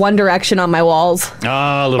a lot of One Direction on my walls.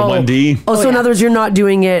 Ah, little 1D. Oh, so in other words, you're not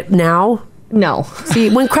doing it now? No. See,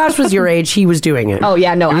 when Crash was your age, he was doing it. Oh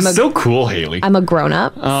yeah, no. It was so cool, Haley. I'm a grown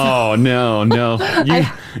up. Oh no,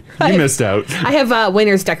 you missed out. I have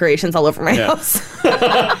winter's decorations all over my house.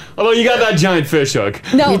 Although you got that giant fish hook.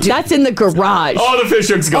 No, that's in the garage. Oh, the fish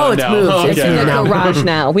hook's gone it's now. moved. Oh, It's okay. in the garage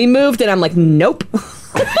now. We moved, and I'm like, nope,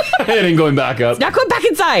 It ain't going back up. not going back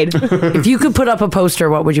inside. If you could put up a poster,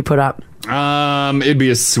 what would you put up? It'd be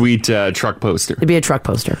a sweet truck poster. It'd be a truck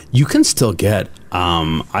poster. You can still get.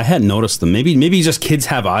 I hadn't noticed them. Maybe just kids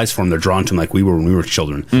have eyes for them. They're drawn to them like we were when we were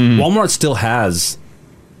children. Walmart still has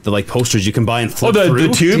the like posters you can buy and flip through.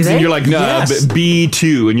 The tubes, and you're like, no, Yes.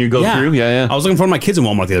 B2, and you go through. Yeah. I was looking for my kids in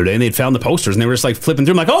Walmart the other day, and they'd found the posters, and they were just like flipping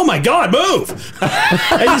through. I'm like, oh my god, move!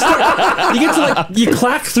 And you get to like you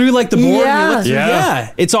clack through like the board. And you look through,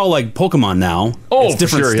 Yeah. It's all like Pokemon now. Oh, it's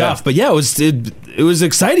different for sure, stuff. yeah. But yeah, it was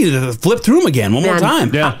exciting to flip through them again one more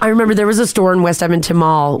time. Yeah. I remember there was a store in West Edmonton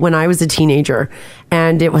Mall when I was a teenager,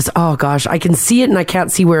 and it was, oh gosh, I can see it and I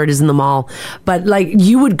can't see where it is in the mall, but like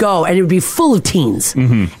you would go and it would be full of teens,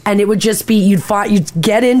 and it would just be you'd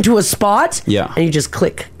get into a spot, Yeah. and you just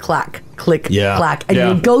click, clack, click, Yeah. clack, and Yeah.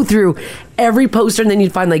 you'd go through every poster, and then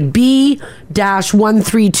you'd find like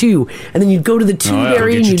B-132, and then you'd go to the tube yeah,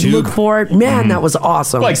 area get and your you'd tube. look for it. Man, that was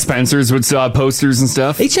awesome. Like Spencer's would posters and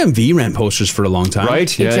stuff. HMV ran posters for a long time.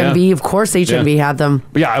 Right? Yeah. HMV, of course, HMV had them.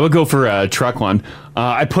 But yeah, I would go for a truck one.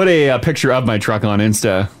 I put a picture of my truck on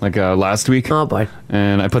Insta like last week. Oh boy.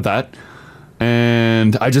 And I put that.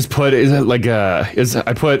 And I just put, is it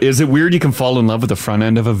weird you can fall in love with the front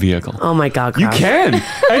end of a vehicle? Oh my God, You Crash. can. And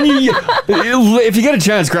if you get a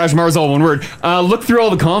chance, Crash Mars, all one word, look through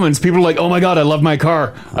all the comments. People are like, oh my God, I love my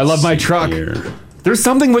car. I love my truck. There's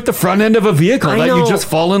something with the front end of a vehicle I that you know. just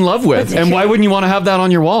fall in love with. But- And why wouldn't you want to have that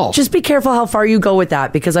on your wall? Just be careful how far you go with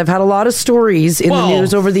that, because I've had a lot of stories in Well- the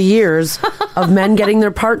news over the years of men getting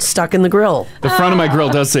their parts stuck in the grill. The front of my grill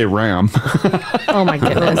does say Ram. Oh my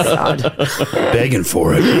goodness. Begging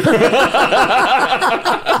for it.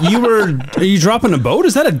 Are you dropping a boat?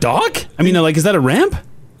 Is that a dock? I mean, like, is that a ramp?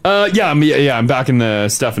 Yeah, I'm backing the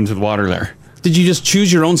stuff into the water there. Did you just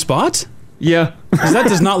choose your own spot? Yeah. Because that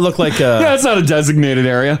does not look like a... Yeah, it's not a designated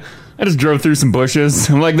area. I just drove through some bushes.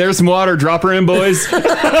 I'm like, there's some water. Drop her in, boys. Are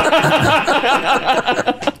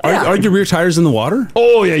your rear tires in the water?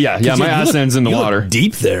 Oh, yeah. My You ass look- end's in the you look water.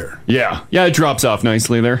 deep there. Yeah, it drops off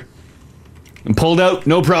nicely there. And pulled out,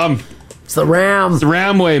 no problem. It's the Ram. It's the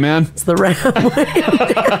Ram way, man. It's the Ram.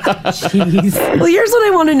 Jeez. Well, here's what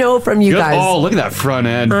I want to know from you guys. Oh, look at that front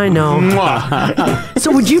end. I know. Mwah.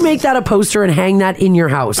 So would you make that a poster and hang that in your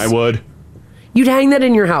house? I would. You'd hang that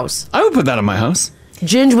in your house. I would put that in my house.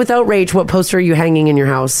 Ginge, without rage, what poster are you hanging in your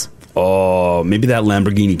house? Oh, maybe that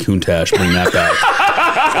Lamborghini Countach. Bring that back.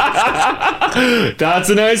 That's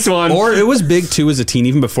a nice one. Or it was big too as a teen,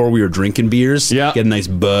 even before we were drinking beers. Yeah. Get a nice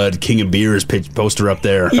Bud King of Beers poster up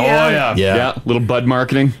there. Yeah. Oh, yeah. Little bud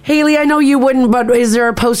marketing. Haley, I know you wouldn't, but is there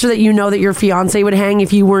a poster that you know that your fiance would hang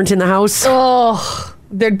if you weren't in the house? Oh,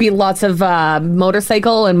 there'd be lots of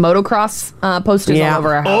motorcycle and motocross posters all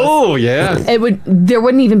over our house. Oh, yeah. There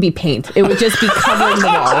wouldn't even be paint. It would just be covering the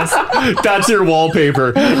walls. That's your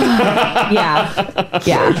wallpaper. Yeah.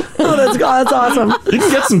 Oh, that's awesome. You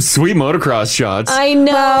can get some sweet motocross shots. I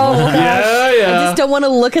know. Yeah. I just don't want to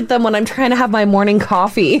look at them when I'm trying to have my morning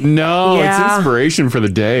coffee. No, Yeah. it's inspiration for the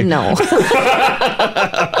day. No.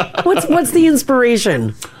 What's the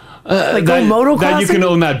inspiration? Like go That you motocrossing? can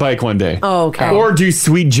own that bike one day. Oh, okay. Or do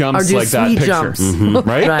sweet jumps Or do like that sweet picture. jumps.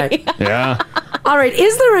 Right? Right. Yeah. All right.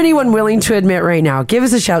 Is there anyone willing to admit right now? Give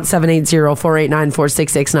us a shout,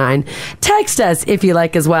 780-489-4669. Text us if you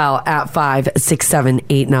like as well at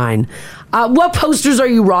 56789. What posters are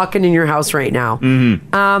you rocking in your house right now?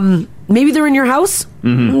 Maybe they're in your house.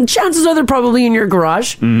 Chances are they're probably in your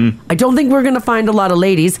garage. I don't think we're going to find a lot of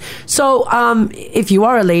ladies. So if you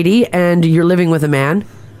are a lady and you're living with a man,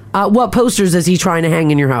 what posters is he trying to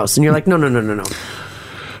hang in your house? And you're like, no.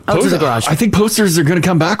 Out to the garage. I think posters are going to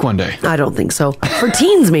come back one day. I don't think so. For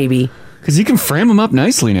teens, maybe. Because you can frame them up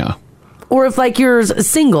nicely now. Or if like you're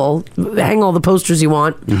single, hang all the posters you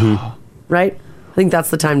want. Right? I think that's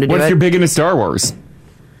the time to do What it. if you're big into Star Wars?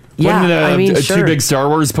 Yeah, Wouldn't I mean, sure. two big Star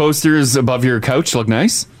Wars posters above your couch look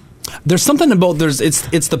nice? There's something about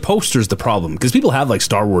it's the posters the problem because people have like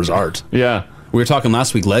Star Wars art. Yeah. We were talking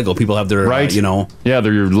last week, Lego. People have their, Right. Yeah,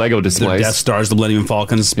 they're your Lego their displays. Death Stars, the Millennium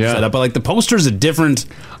Falcons set up. But like the poster's a different.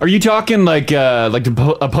 Are you talking like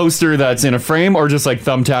a poster that's in a frame or just like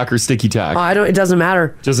thumbtack or sticky tack? It doesn't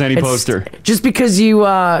matter. Just any poster. Just because you,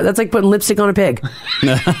 that's like putting lipstick on a pig.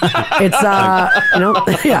 It's,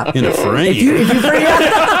 yeah. In a frame. If you frame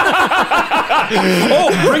Oh,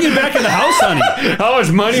 bring it back in the house, honey. How much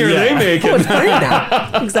money are they making? Oh, it's frame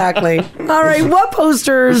now. Exactly. All right. What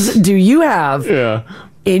posters do you have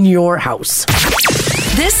in your house?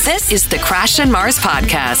 This is the Crash and Mars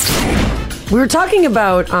podcast. We were talking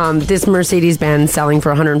about this Mercedes-Benz selling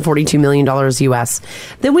for $142 million US.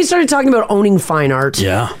 Then we started talking about owning fine art.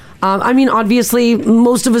 Yeah. I mean, obviously,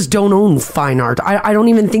 most of us don't own fine art. I don't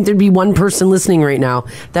even think there'd be one person listening right now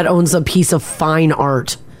that owns a piece of fine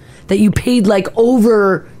art that you paid like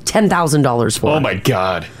over $10,000 for. Oh my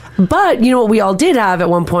God. But you know what we all did have at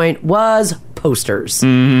one point was posters.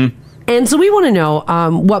 Mm-hmm. And so we want to know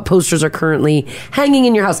what posters are currently hanging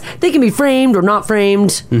in your house. They can be framed or not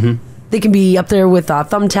framed. Mm-hmm. They can be up there with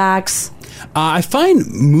thumbtacks. I find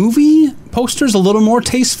movie posters a little more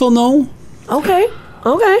tasteful, no? Okay.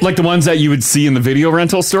 Like the ones that you would see in the video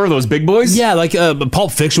rental store, those big boys? Yeah, like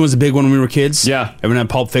Pulp Fiction was a big one when we were kids. Yeah. Everyone had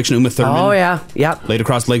Pulp Fiction, Uma Thurman. Oh, yeah. Yep. Laid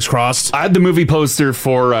across, legs crossed. I had the movie poster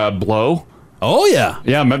for Blow. Oh, yeah.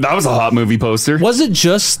 Yeah, that was a hot movie poster. Was it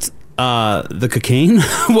just the cocaine?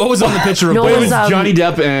 What was on the picture of No, Blow? It was Johnny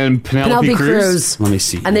Depp and Penelope Cruz. Let me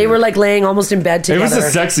see. And they were like laying almost in bed together. It was a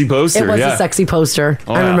sexy poster. It was a sexy poster.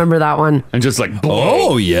 Oh, I remember that one. And just like,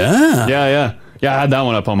 Blow. Oh, yeah. Yeah. Yeah, I had that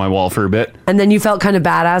one up on my wall for a bit. And then you felt kind of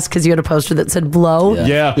badass because you had a poster that said blow.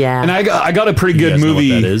 Yeah. Yeah. And I got a pretty good movie.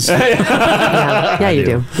 Know what that is? Yeah, you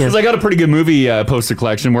do. Yeah. Because I got a pretty good movie poster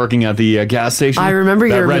collection working at the gas station. I remember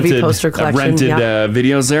that your movie poster collection. Rented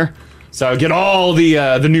videos there. So I would get all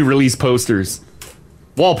the new release posters.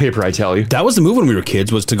 Wallpaper, I tell you. That was the move when we were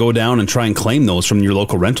kids, was to go down and try and claim those from your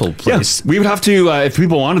local rental place. Yeah, we would have to, if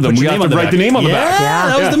people wanted them, we have to write the name on the back. Yeah,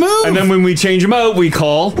 that was the move. And then when we change them out, we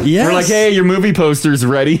call. Yes. We're like, hey, your movie poster's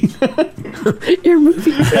ready. Your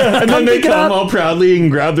movie. And then they come all proudly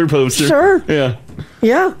and grab their poster. Sure. Yeah.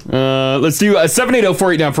 Yeah. Let's do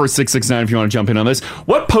 780-489-4669 if you want to jump in on this.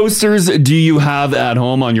 What posters do you have at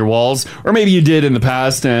home on your walls? Or maybe you did in the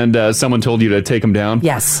past and someone told you to take them down.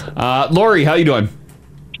 Yes. Lori, how you doing?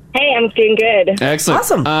 Hey, I'm doing good. Excellent.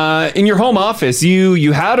 Awesome. In your home office,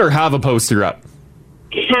 you had or have a poster up?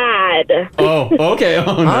 Had. Oh, okay. Oh,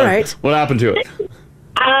 no. All right. What happened to it?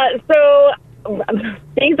 So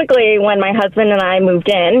basically, when my husband and I moved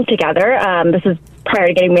in together, this is prior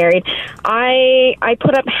to getting married, I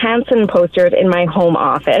put up Hanson posters in my home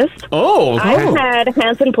office. Oh, okay. I've had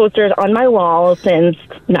Hanson posters on my wall since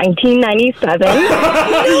 1997.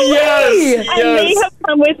 Yes. And they have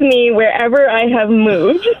come with me wherever I have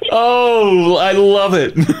moved. Oh, I love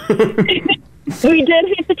it. We did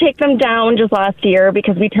have to take them down just last year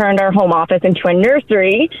because we turned our home office into a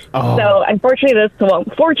nursery. Oh. So unfortunately,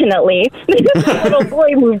 fortunately, this little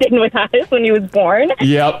boy moved in with us when he was born.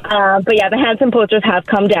 Yep. But yeah, the Hanson posters have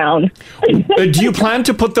come down. Do you plan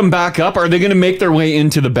to put them back up? Are they going to make their way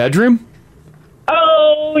into the bedroom?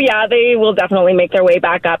 Oh, yeah, they will definitely make their way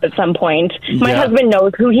back up at some point. My husband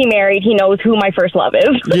knows who he married. He knows who my first love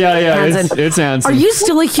is. Yeah, Hanson. it's Hanson. Are you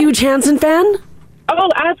still a huge Hanson fan? Oh,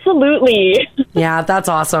 absolutely. Yeah, that's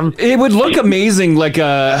awesome. It would look amazing, like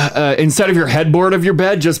instead of your headboard of your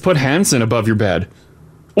bed, just put Hanson above your bed.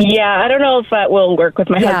 Yeah, I don't know if that will work with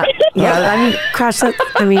my husband. Yeah, I mean, Crash, I'm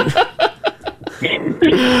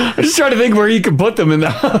just trying to think where you could put them in the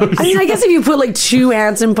house. I mean, I guess if you put like two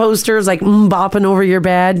Hanson posters like bopping over your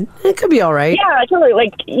bed, it could be all right. Yeah, totally.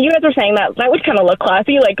 Like you guys were saying that would kind of look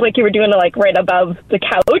classy. Like you were doing it like right above the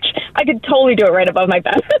couch. I could totally do it right above my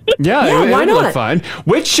bed. Yeah, it why would not? look fine.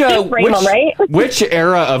 Which them, right? which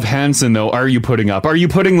era of Hanson though are you putting up? Are you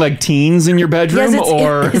putting like teens in your bedroom,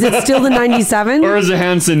 or is it still the 97? or is it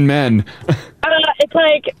Hanson men? It's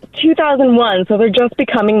like 2001, so they're just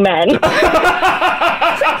becoming men.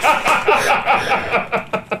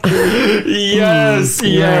 Yes.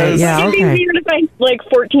 Yeah, It'd be okay. weird if I like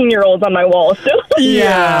 14-year-olds on my wall still.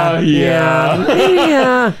 Yeah.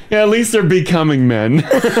 At least they're becoming men.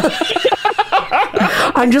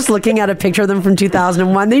 I'm just looking at a picture of them from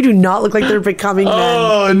 2001. They do not look like they're becoming men.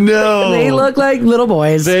 Oh no. They look like little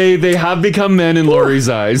boys. They have become men in Lori's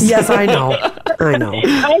eyes. Yes, I know.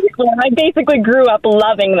 I basically grew up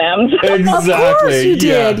loving them. Exactly. Of course you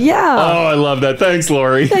did. Yeah. Oh, I love that. Thanks,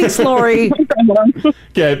 Lori. Thanks, Lori.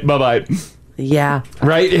 Okay, bye-bye. Yeah.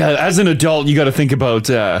 Right? Yeah, as an adult, you got to think about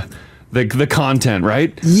the content,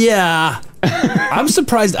 right? Yeah. I'm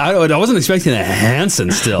surprised. I wasn't expecting a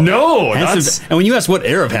Hansen still. No, Hansen, and when you ask what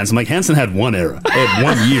era of Hansen, like Hansen had one era. They had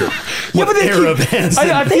 1 year. What era of Hansen?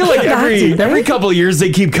 I feel like every couple of years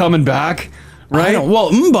they keep coming back. Right.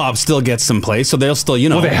 Well, Mbob still gets some play, so they'll still,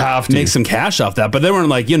 they have to make some cash off that. But they weren't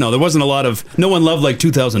like, there wasn't a lot of. No one loved like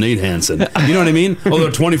 2008 Hansen. You know what I mean? Although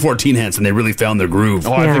 2014 Hansen, they really found their groove.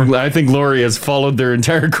 Oh, I think Lori has followed their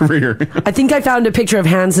entire career. I think I found a picture of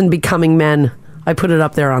Hansen becoming men. I put it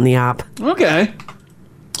up there on the app. Okay.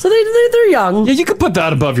 So they're young. Yeah, you could put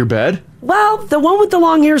that above your bed. Well, the one with the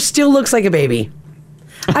long hair still looks like a baby.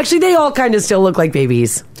 Actually, they all kind of still look like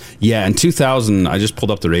babies. Yeah, in 2000, I just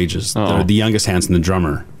pulled up their ages. The youngest Hansen, the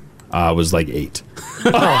drummer, was like 8.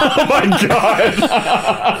 Oh my God.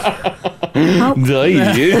 You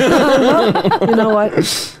know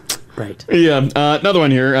what? Right. Yeah. Another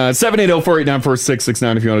one here.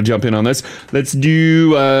 780-489-4669 if you want to jump in on this. Let's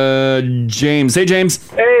do James. Hey,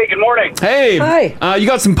 James. Hey, good morning. Hey. Hi. You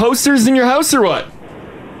got some posters in your house or what?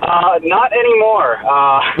 Not anymore.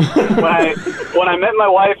 When I met my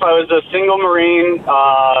wife, I was a single Marine,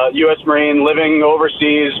 U.S. Marine, living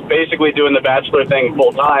overseas, basically doing the bachelor thing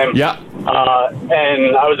full time. Yeah.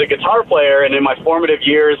 And I was a guitar player, and in my formative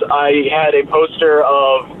years, I had a poster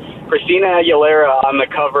of Christina Aguilera on the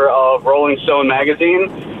cover of Rolling Stone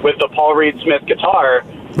magazine with the Paul Reed Smith guitar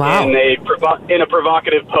in a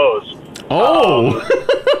provocative pose. Oh.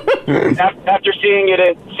 After seeing it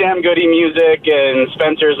at Sam Goody Music and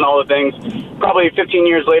Spencer's and all the things, probably 15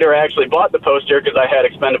 years later, I actually bought the poster because I had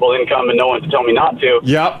expendable income and no one to tell me not to.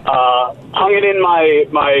 Yep. Hung it in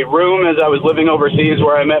my room as I was living overseas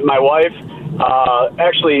where I met my wife.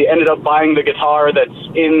 Actually ended up buying the guitar that's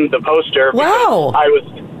in the poster. Wow. I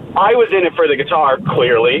was in it for the guitar,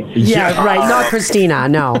 clearly. Yeah, right. Not Christina,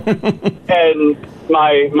 no. And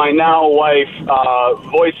my now wife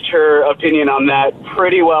voiced her opinion on that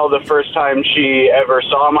pretty well the first time she ever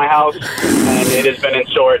saw my house, and it has been in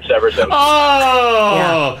storage ever since.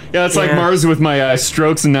 Oh! Yeah, it's like Mars with my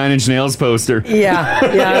Strokes and Nine Inch Nails poster. Yeah,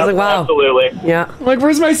 I was like, wow. Absolutely. Yeah. Like,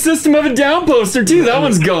 where's my System of a Down poster, too? That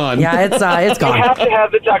one's gone. Yeah, it's gone. You have to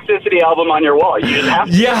have the Toxicity album on your wall. You just have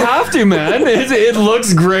to. You have to, man. It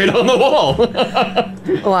looks great on the wall.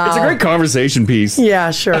 Wow. It's a great conversation piece.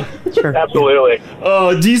 Yeah, sure. Absolutely.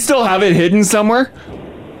 Do you still have it hidden somewhere?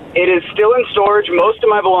 It is still in storage. Most of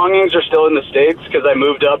my belongings are still in the States because I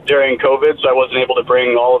moved up during COVID, so I wasn't able to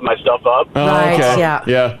bring all of my stuff up. Oh, Right, okay.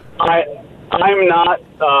 yeah. I'm not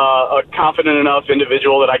a confident enough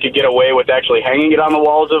individual that I could get away with actually hanging it on the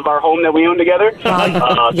walls of our home that we own together.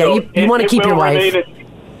 You want to keep your wife.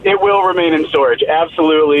 It will remain in storage.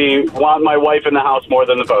 Absolutely want my wife in the house more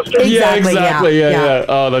than the poster. Exactly, Yeah.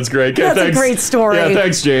 Oh, that's great. Okay, That's thanks. a great story. Yeah,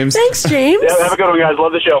 thanks, James. Thanks, James. Yeah, have a good one, guys.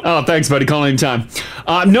 Love the show. Oh, thanks, buddy. Call anytime.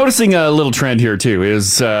 I'm noticing a little trend here, too,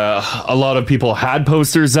 is a lot of people had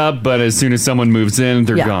posters up, but as soon as someone moves in,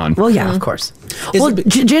 they're gone. Well, yeah, of course.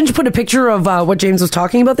 Ginge put a picture of what James was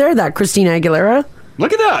talking about there, that Christina Aguilera.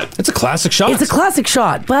 Look at that. It's a classic shot. It's a classic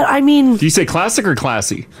shot, but I mean... Do you say classic or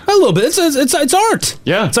classy? A little bit. It's art.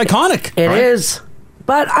 Yeah. It's iconic. It is.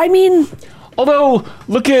 But I mean... Although,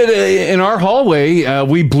 look at in our hallway,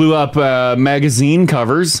 we blew up magazine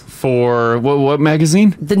covers for what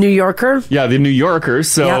magazine? The New Yorker. Yeah, the New Yorker.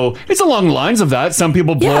 So it's along the lines of that. Some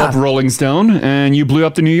people blow up Rolling Stone, and you blew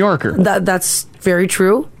up the New Yorker. That's very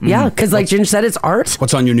true. Yeah, because like Ginge said, it's art.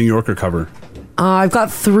 What's on your New Yorker cover? I've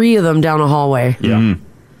got 3 of them down a hallway. Yeah.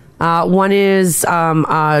 One is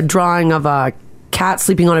a drawing of a cat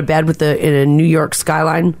sleeping on a bed in a New York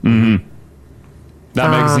skyline. Mm-hmm. That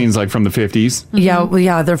magazine's like from the 50s.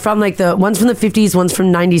 Yeah, they're from one's from the 50s, one's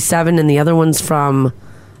from 97, and the other one's from,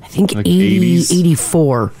 I think, like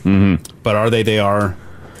 84. Mm-hmm. But are they? They are.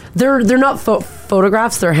 They're not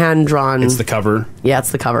photographs, they're hand drawn. It's the cover. Yeah,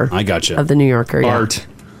 it's the cover. I gotcha. Of the New Yorker. Yeah. Art.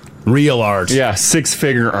 Real art. Yeah,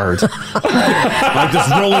 6-figure art. Like this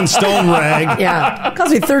Rolling Stone rag. Yeah. It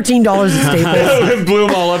cost me $13 at Staples. Blew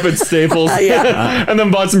them all up at Staples. And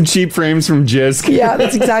then bought some cheap frames from Jisk. Yeah,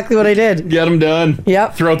 that's exactly what I did. Get them done.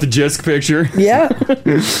 Yep. Throw out the Jisk picture. Yeah.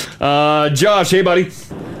 Josh, hey, buddy.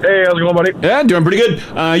 Hey, how's it going, buddy? Yeah, doing pretty good.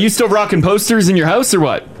 You still rocking posters in your house or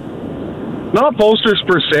what? Not posters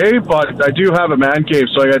per se, but I do have a man cave,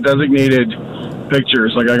 so I got designated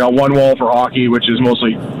pictures. Like I got one wall for hockey, which is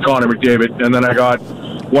mostly Connor McDavid, and then I got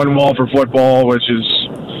one wall for football, which is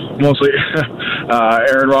mostly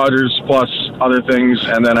Aaron Rodgers plus other things,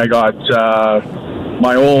 and then I got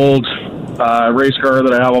my old race car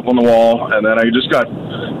that I have up on the wall, and then I just got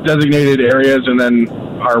designated areas, and then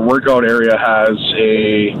our workout area has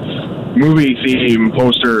a movie theme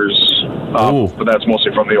posters But that's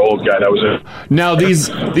mostly from the old guy. That was it. Now these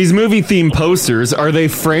movie themed posters, are they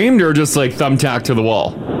framed or just like thumbtacked to the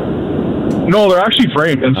wall? No, they're actually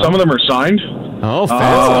framed, and some of them are signed. Oh,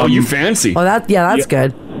 fancy! You fancy? Oh, that's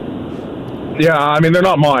good. Yeah, I mean they're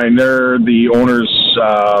not mine. They're the owner's.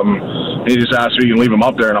 He just asked me to leave them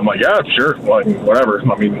up there, and I'm like, yeah, sure, like, whatever.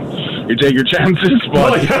 I mean, you take your chances,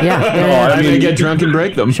 but yeah. I mean, get drunk and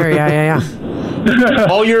break them. Sure, yeah.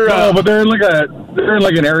 All your no, but they're in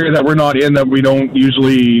like an area that we're not in, that we don't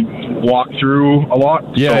usually walk through a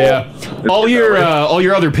lot. Yeah. All your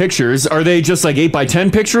other pictures, are they just like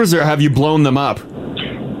 8x10 pictures, or have you blown them up?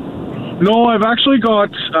 No, I've actually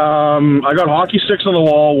got I got hockey sticks on the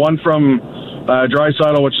wall. One from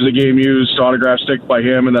Draisaitl, which is a game used autograph stick by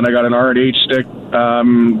him, and then I got an R&H stick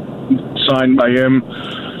signed by him.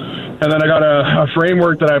 And then I got a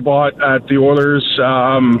framework that I bought at the Oilers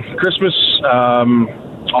Christmas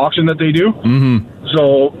auction that they do. Mm-hmm.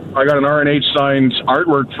 So I got an R&H signed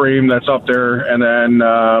artwork frame that's up there, and then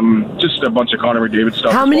just a bunch of Connor McDavid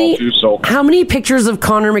stuff. How many pictures of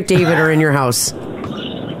Connor McDavid are in your house?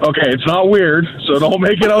 Okay, it's not weird, so don't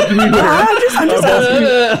make it out to me weird.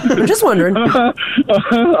 I'm just wondering.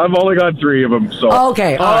 I've only got 3 of them. So.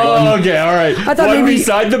 Okay, all right. Okay, all right. I thought one maybe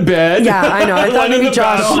beside the bed. Yeah, I know. I thought maybe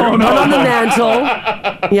Josh. One on the mantle.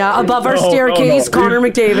 Yeah, above our staircase, Connor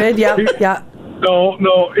McDavid. Yeah.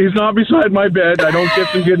 No, he's not beside my bed. I don't kiss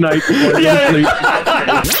him goodnight before I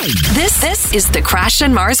go to sleep. This is the Crash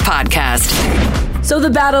and Mars podcast. So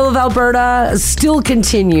the Battle of Alberta still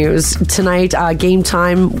continues tonight. Game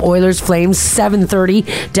time, Oilers Flames, 7:30.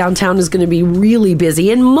 Downtown is going to be really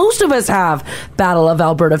busy, and most of us have Battle of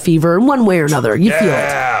Alberta fever in one way or another. You feel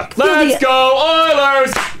it. Let's go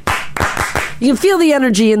Oilers! You can feel the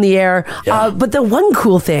energy in the air. But the one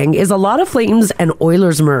cool thing is a lot of Flames and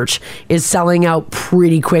Oilers merch is selling out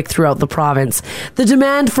pretty quick throughout the province. The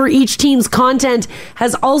demand for each team's content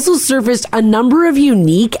has also surfaced a number of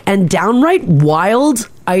unique and downright wild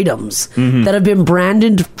items that have been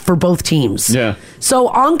branded for both teams. Yeah. So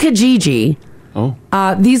on Kijiji,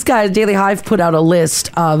 these guys, Daily Hive, put out a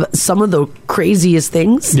list of some of the craziest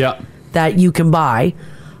things that you can buy.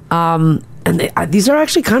 And these are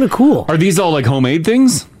actually kind of cool. Are these all like homemade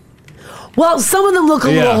things? Well, some of them look a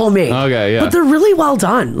little homemade. Okay, yeah. But they're really well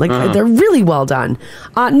done. They're really well done.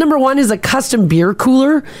 Number 1 is a custom beer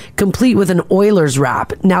cooler, complete with an Oilers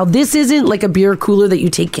wrap. Now, this isn't like a beer cooler that you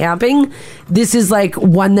take camping. This is like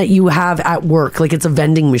one that you have at work. Like it's a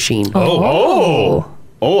vending machine. I and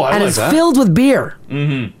like it's that. filled with beer.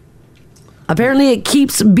 Mm-hmm. Apparently, it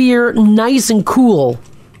keeps beer nice and cool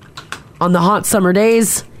on the hot summer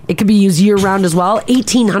days. It could be used year-round as well.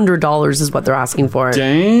 $1,800 is what they're asking for it.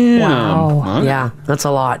 Damn. Wow. Okay. Yeah, that's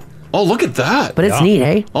a lot. Oh, look at that. But it's neat,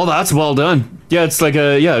 eh? Oh, that's well done. Yeah, it's like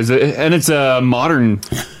it's a modern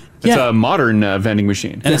vending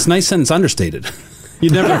machine. And it's nice and it's understated.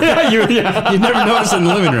 You'd never notice it in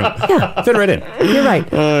the living room. Yeah. Fit right in. You're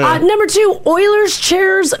right. Number 2, Oilers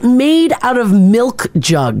chairs made out of milk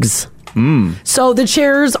jugs. So the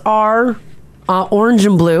chairs are orange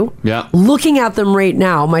and blue. Yeah. Looking at them right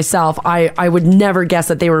now, myself, I would never guess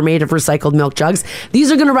that they were made of recycled milk jugs. These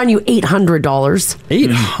are going to run you $800.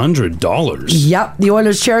 $800? Yep. The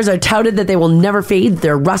Oilers chairs are touted that they will never fade.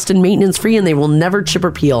 They're rust and maintenance free, and they will never chip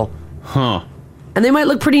or peel. Huh. And they might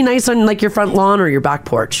look pretty nice on like your front lawn or your back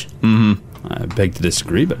porch. Mm-hmm. I beg to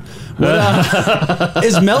disagree, but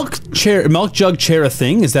is milk jug chair a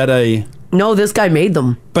thing? Is that a... No, this guy made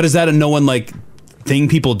them. But is that a no one like thing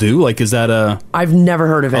people do? Like, is that a... I've never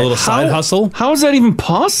heard of it. A little side hustle? How is that even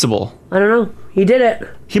possible? I don't know. He did it.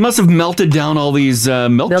 He must have melted down all these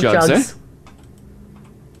milk jugs, eh?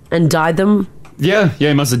 And dyed them. Yeah,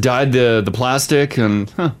 he must have dyed the plastic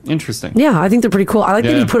and interesting. Yeah, I think they're pretty cool. I like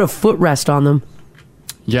that he put a footrest on them.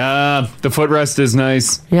 Yeah, the footrest is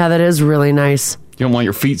nice. Yeah, that is really nice. You don't want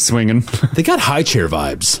your feet swinging. They got high chair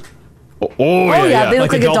vibes. Oh yeah, they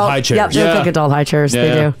look like adult high chairs. Yep, they look like adult high chairs.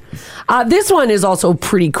 They do. This one is also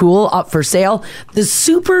pretty cool, up for sale. The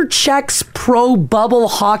Super Chex Pro Bubble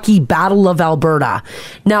Hockey Battle of Alberta.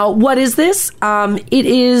 Now, what is this?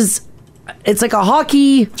 It's like a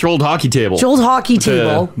hockey... It's your old hockey table. It's your old hockey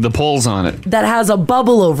table. The poles on it. That has a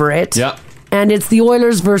bubble over it. Yeah. And it's the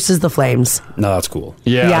Oilers versus the Flames. No, that's cool.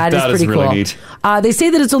 Yeah, it is pretty really cool. Neat. They say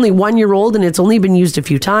that it's only 1 year old and it's only been used a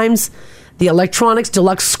few times. The Electronics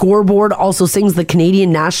Deluxe Scoreboard also sings the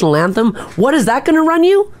Canadian National Anthem. What is that going to run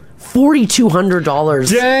you? $4,200.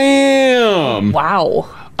 Damn. Wow.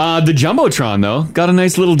 The Jumbotron, though, got a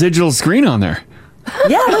nice little digital screen on there.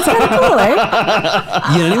 Yeah, that's kind of cool, eh?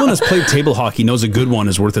 Yeah, anyone that's played table hockey knows a good one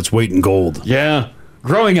is worth its weight in gold. Yeah.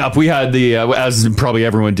 Growing up, we had the, as probably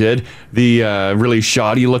everyone did, the really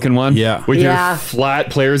shoddy looking one. Yeah. With your flat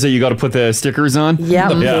players that you got to put the stickers on. Yeah.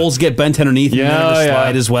 The poles get bent underneath and then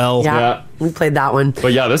slide as well. Yeah. We played that one.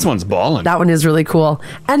 But yeah, this one's balling. That one is really cool.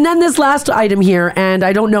 And then this last item here, and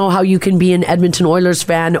I don't know how you can be an Edmonton Oilers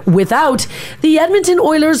fan without the Edmonton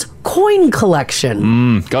Oilers coin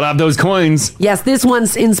collection. Gotta have those coins. Yes, this one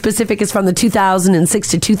in specific is from the 2006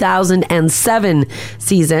 to 2007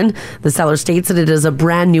 season. The seller states that it is a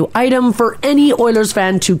brand new item for any Oilers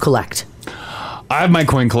fan to collect. I have my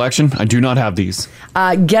coin collection. I do not have these.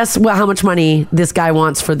 Guess how much money this guy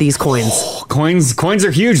wants for these coins? Coins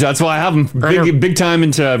are huge. That's why I have them big time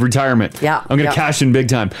into retirement. Yeah. I'm gonna cash in big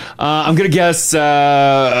time. I'm gonna guess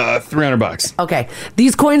 $300. Okay.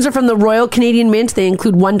 These coins are from the Royal Canadian Mint. They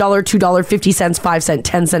include $1, $2, 50 cents, 5 cent,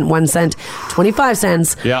 10 cent, 1 cent, 25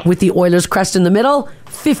 cents. Yeah. With the Oilers crest in the middle,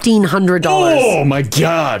 $1,500. Oh my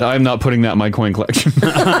God. I'm not putting that in my coin collection.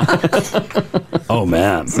 Oh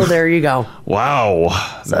man. So there you go. Wow.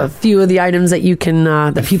 So a few of the items that you can,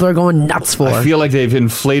 that people are going nuts for. I feel like they've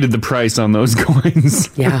inflated the price on those coins.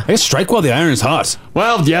 Yeah. Hey, strike while the iron is hot.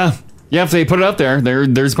 Well, yeah. Yeah, if they put it out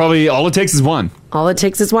there's probably, all it takes is one. All it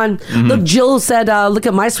takes is one. Look, Jill said, look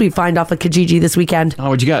at my sweet find off of Kijiji this weekend. Oh,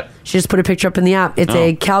 what'd you get? She just put a picture up in the app. It's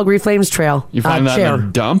a Calgary Flames trail. You find that chair. in a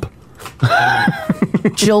dump?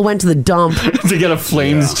 Jill went to the dump. To get a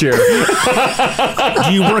Flames chair.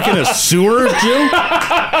 Do you work in a sewer, Jill?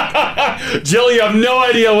 Jill, you have no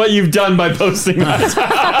idea what you've done by posting that.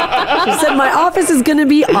 She said, my office is going to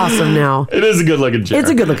be awesome now. It is a good looking chair. It's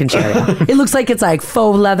a good looking chair. Yeah. It looks like it's like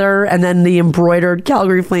faux leather and then the embroidered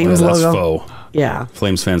Calgary Flames That's logo. faux. Yeah.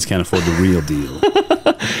 Flames fans can't afford the real deal.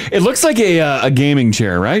 It looks like a gaming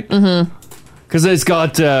chair, right? Mm-hmm. Because it's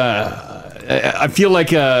got... I feel like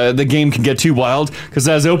the game can get too wild because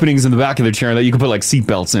it has openings in the back of the chair that you can put like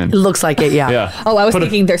seatbelts in. It looks like it, yeah. Yeah. Oh, I was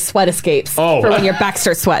thinking they're sweat escapes for when your back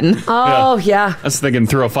starts sweating. Oh, yeah. I was thinking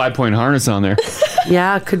throw a 5-point harness on there.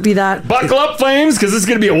 Yeah, could be that. Buckle up, Flames, because this is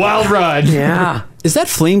going to be a wild ride. Yeah. Is that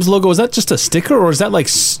Flames logo, is that just a sticker or is that like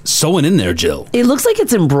sewn in there, Jill? It looks like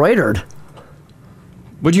it's embroidered.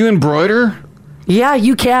 Would you embroider? Yeah,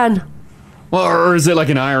 you can. Well, or is it like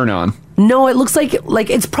an iron-on? No, it looks like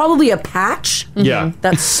it's probably a patch. Yeah.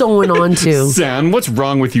 That's sewn onto. Sam, what's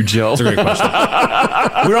wrong with you, Jill? That's a great question.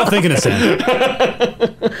 We're all thinking of Sam.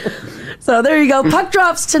 So there you go. Puck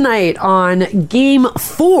drops tonight on Game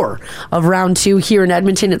 4 of Round 2 here in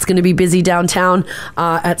Edmonton. It's going to be busy downtown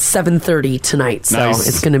at 7:30 tonight. So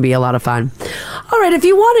it's going to be a lot of fun. All right, if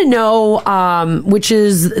you want to know which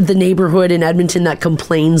is the neighborhood in Edmonton that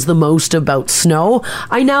complains the most about snow,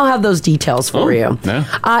 I now have those details for you. Yeah.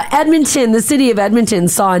 Edmonton, the city of Edmonton,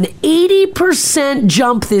 saw an 80%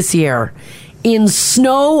 jump this year in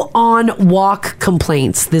snow on walk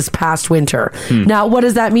complaints this past winter. Now, what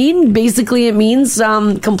does that mean? Basically, it means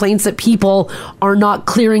complaints that people are not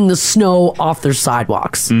clearing the snow off their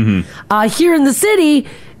sidewalks. Here in the city,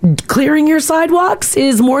 clearing your sidewalks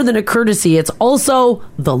is more than a courtesy. It's also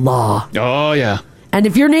the law. Oh, yeah. And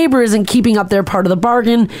if your neighbor isn't keeping up their part of the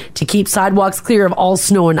bargain to keep sidewalks clear of all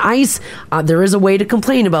snow and ice, there is a way to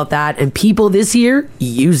complain about that, and people this year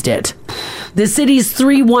used it. The city's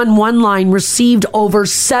 311 line received over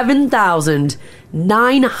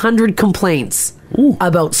 7,900 complaints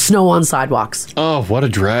about snow on sidewalks. Oh, what a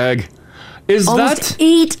drag. Is Almost that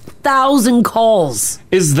 8,000 calls?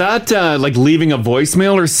 Is that like leaving a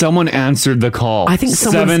voicemail or someone answered the call? I think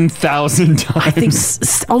 7,000 times. I think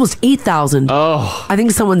almost 8,000. Oh, I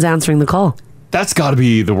think someone's answering the call. that's got to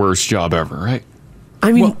be the worst job ever, right?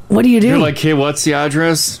 I mean, what do you do? You're like, hey, what's the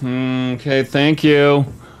address? Okay, thank you.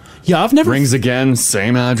 Yeah, I've never Rings again,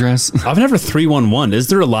 same address. I've never 311. Is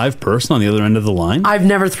there a live person on the other end of the line? I've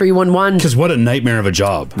never 311. Because what a nightmare of a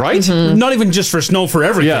job, Right? Not even just for snow, for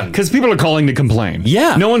everything. Yeah, because people are calling to complain.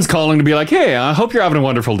 Yeah. No one's calling to be like, hey, I hope you're having a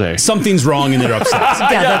wonderful day. Something's wrong and they're upset.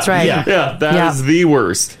 Yeah, that's right. Yeah, that is the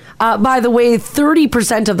worst. By the way,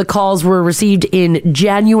 30% of the calls were received in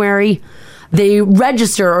January. They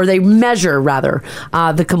measure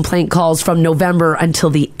the complaint calls from November until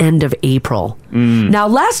the end of April. Now,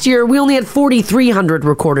 last year, we only had 4,300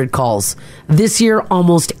 recorded calls. This year,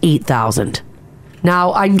 almost 8,000.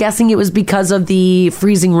 Now, I'm guessing it was because of the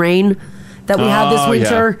freezing rain that we had this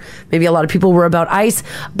winter. Yeah. Maybe a lot of people were about ice.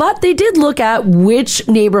 But they did look at which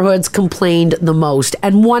neighborhoods complained the most,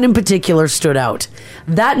 and one in particular stood out.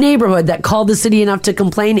 That neighborhood that called the city enough to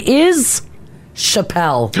complain is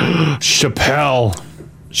Chappelle. Chappelle.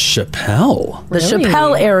 The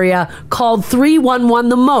Chappelle area called 311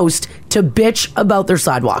 the most to bitch about their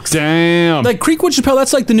sidewalks. Damn. Like Creekwood Chappelle,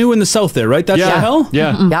 that's like the new in the south there, right? That's Chappelle?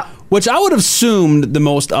 Yeah. Yep. Which I would have assumed the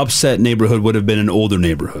most upset neighborhood would have been an older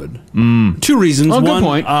neighborhood. 2 reasons. Oh, good One,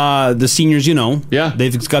 point. the seniors,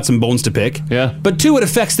 they've got some bones to pick. Yeah. But 2, it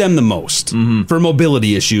affects them the most. For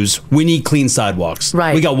mobility issues, we need clean sidewalks.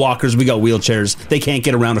 Right. We got walkers, we got wheelchairs. They can't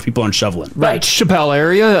get around if people aren't shoveling. Right. Chappelle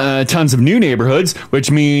area, tons of new neighborhoods, which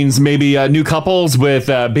means maybe new couples with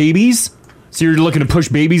babies. So you're looking to push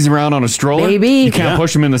babies around on a stroller. Baby. You can't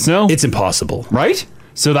push them in the snow. It's impossible. Right?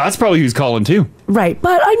 So that's probably who's calling too. Right.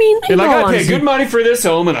 But I mean, You're like, I pay good money for this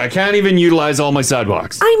home and I can't even utilize all my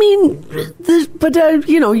sidewalks. I mean,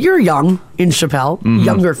 you're young in Chappelle,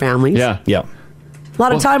 younger families. Yeah. Yeah. A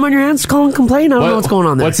lot of time on your hands to call and complain. I don't know what's going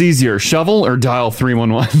on there. What's easier, shovel or dial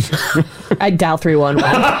 311? I'd dial 311.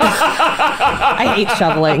 I hate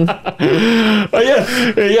shoveling.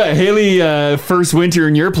 Yeah. Haley, first winter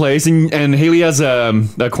in your place, and Haley has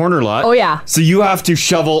a corner lot. Oh, yeah. So you have to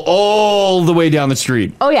shovel all the way down the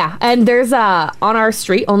street. Oh, yeah. And there's on our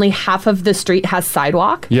street, only half of the street has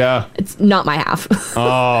sidewalk. Yeah. It's not my half.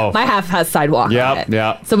 Oh. My half has sidewalk. Yeah, on it.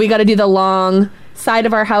 yeah. So we got to do the long side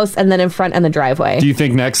of our house and then in front and the driveway. Do you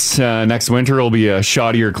think next winter will be a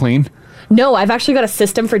shoddy or clean? No, I've actually got a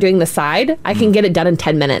system for doing the side. I can get it done in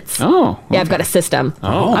 10 minutes. Oh. Okay. Yeah, I've got a system.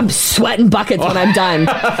 Oh. I'm sweating buckets when I'm done.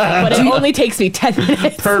 But it only takes me 10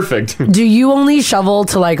 minutes. Perfect. Do you only shovel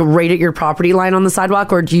to like right at your property line on the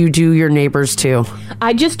sidewalk, or do you do your neighbors too?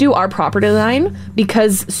 I just do our property line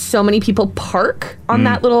because so many people park on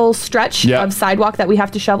that little stretch of sidewalk that we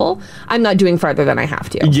have to shovel. I'm not doing farther than I have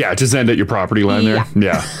to. Yeah, just end at your property line there.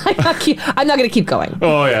 Yeah. I'm not going to keep going.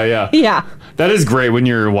 Oh, yeah. Yeah. That is great when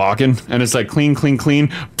you're walking and it's like clean,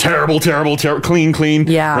 terrible, clean.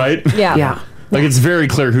 Yeah. Right? Yeah. Like it's very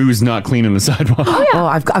clear who's not cleaning the sidewalk. Oh,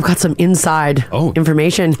 I've got some inside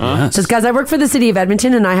information. Yes. Says, guys, I work for the city of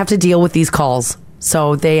Edmonton and I have to deal with these calls.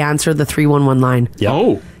 So they answer the 311 line. Yeah.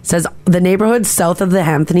 Oh. Says the neighborhoods south of the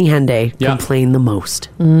Anthony Henday complain the most.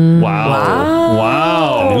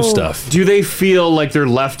 Wow. New stuff. Do they feel like they're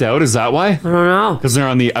left out? Is that why? I don't know. Because they're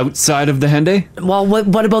on the outside of the Henday? Well,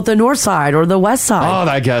 what about the north side or the west side? Oh,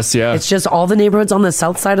 I guess, yeah. It's just all the neighborhoods on the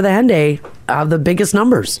south side of the Henday have the biggest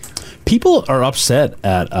numbers. People are upset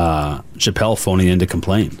at Chappelle phoning in to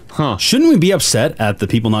complain. Huh. Shouldn't we be upset at the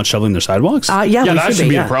people not shoveling their sidewalks? Yeah, Yeah, we that should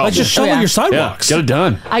be a problem. Like, just shovel your sidewalks. Get it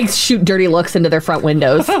done. I shoot dirty looks into their front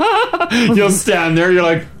windows, You'll stand there, you're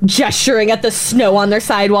like, gesturing at the snow on their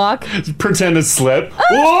sidewalk. pretend to slip.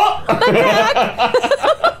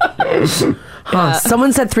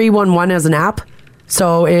 Someone said 311 as an app,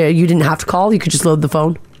 so you didn't have to call. You could just load the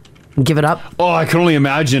phone and give it up. Oh, I can only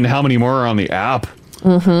imagine how many more are on the app.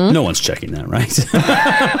 No one's checking that, right?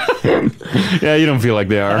 Yeah, you don't feel like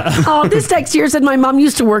they are. Oh, this text here said my mom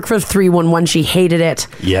used to work for 311. She hated it.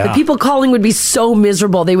 Yeah. The people calling would be so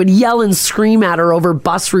miserable. They would yell and scream at her over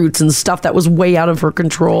bus routes and stuff that was way out of her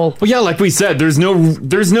control. Well, yeah, like we said, there's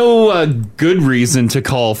no good reason to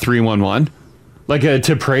call 311. Like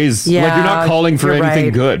to praise. Yeah, like you're not calling for you're anything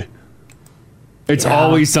right. good. It's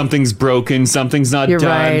always something's broken, something's not You're done.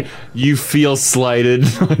 right. You feel slighted.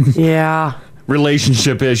 Yeah.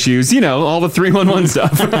 Relationship issues, all the 311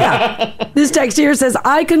 stuff. This text here says,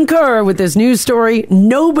 I concur with this news story.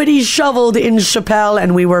 Nobody shoveled in Chappelle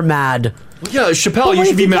and we were mad. Yeah, Chappelle, But you what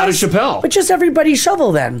should if be you mad at guys- Chappelle. But just everybody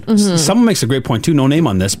shovel then. Someone makes a great point too. No name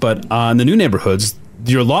on this, but in the new neighborhoods,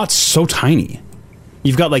 your lot's so tiny.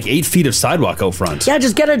 You've got like 8 feet of sidewalk out front. Yeah,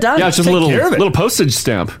 just get it done. Yeah, it's just a Take little care of it. little postage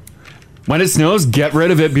stamp. When it snows, get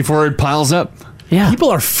rid of it before it piles up. Yeah. People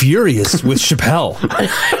are furious with Chappelle.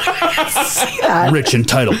 Rich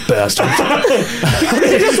entitled bastards.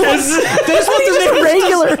 They just want the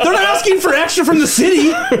regular. They're not asking for extra from the city.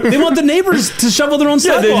 They want the neighbors to shovel their own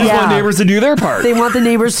Yeah, sidewalk. they just Yeah. want neighbors to do their part. They want the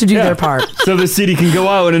neighbors to do their part. So the city can go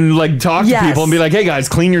out and like talk Yes. to people and be like, "Hey guys,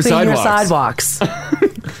 clean your Clean your sidewalks." sidewalks.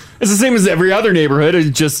 It's the same as every other neighborhood.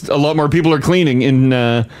 It's just a lot more people are cleaning in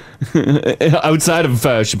outside of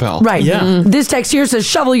Chappelle. Right. This text here says,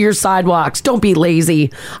 shovel your sidewalks. Don't be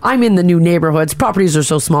lazy. I'm in the new neighborhoods. Properties are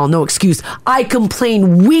so small. No excuse. I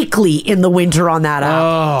complain weekly in the winter on that app.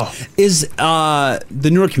 Oh, Is the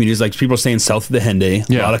newer communities, like people are saying south of the Henday,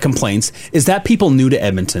 a Yeah. lot of complaints. Is that people new to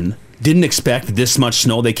Edmonton? Didn't expect this much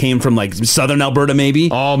snow. They came from like southern Alberta, maybe.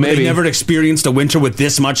 Oh, Where maybe. They never experienced a winter with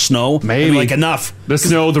this much snow. Maybe. And like enough. the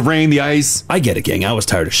snow, the rain, the ice. I get it, gang. I was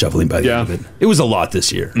tired of shoveling by the Yeah. end of it. It was a lot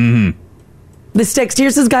this year. This text here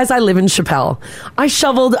says, guys, I live in Chappelle. I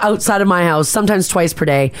shoveled outside of my house sometimes twice per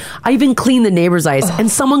day. I even cleaned the neighbor's ice, and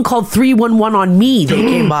someone called 311 on me. They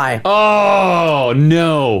came by. Oh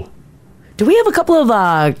no! Do we have a couple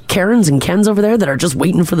of Karens and Kens over there that are just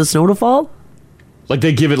waiting for the snow to fall? Like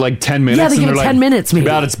they give it like 10 minutes. Yeah, they and give it they're 10 like, minutes, "Too maybe."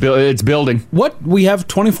 bad it's building. What? We have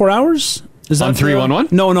 24 hours? Is that on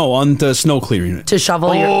 311? No, on the snow clearing unit. To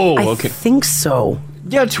shovel I think so.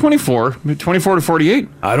 Yeah, 24 to 48.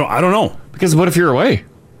 I don't know. Because what if you're away?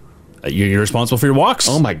 You're responsible for your walks.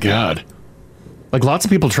 Oh my God. Like lots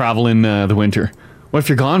of people travel in the winter. What if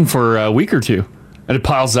you're gone for a week or two and it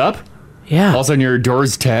piles up? Yeah. All of a sudden your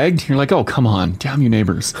door's tagged. You're like, oh, come on. Damn you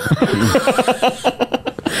neighbors.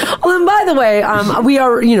 Well, and by the way, we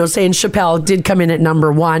are, saying Chappelle did come in at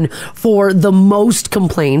number 1 for the most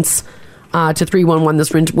complaints to 311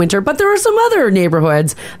 this winter. But there are some other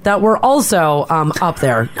neighborhoods that were also up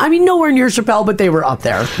there. I mean, nowhere near Chappelle, but they were up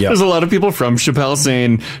there. Yep. There's a lot of people from Chappelle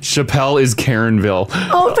saying Chappelle is Karenville.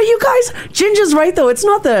 Oh, but you guys, Ginger's right, though. It's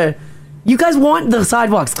not the... You guys want the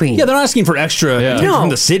sidewalks clean. Yeah, they're not asking for extra from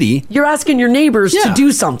the city. You're asking your neighbors to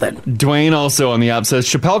do something. Dwayne also on the app says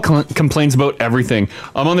Chappelle complains about everything.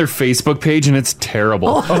 I'm on their Facebook page and it's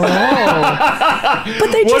terrible. But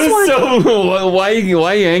they just why are you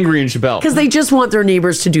angry in Chappelle? Because they just want their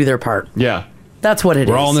neighbors to do their part. Yeah. That's what it is.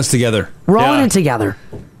 We're all in this together. We're all in it together.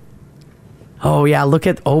 Oh, yeah.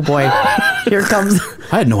 Oh, boy. Here comes...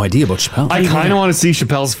 I had no idea about Chappelle. I kind of want to see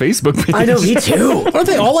Chappelle's Facebook page. I know, me too. Aren't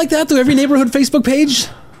they all like that, though? Every neighborhood Facebook page?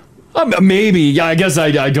 Maybe. Yeah, I guess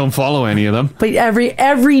I don't follow any of them. But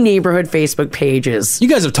every neighborhood Facebook page is... You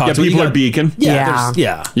guys have talked to people are beacon. Yeah.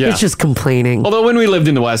 It's just complaining. Although when we lived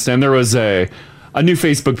in the West End, there was a new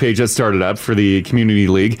Facebook page that started up for the community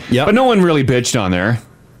league. Yep. But no one really bitched on there.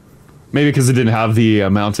 Maybe because it didn't have the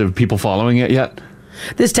amount of people following it yet.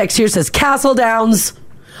 This text here says, Castle Downs.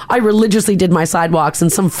 I religiously did my sidewalks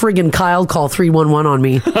and some friggin' Kyle called 311 on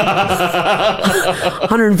me.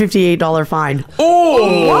 $158 fine.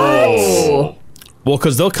 Oh! What? Well,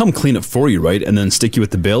 because they'll come clean it for you, right? And then stick you with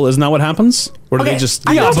the bill. Isn't that what happens? Or do they just...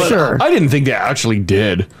 I'm not sure. I didn't think they actually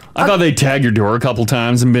did. I thought they tagged your door a couple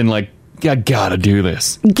times and been like, I gotta do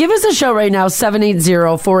this. Give us a show right now,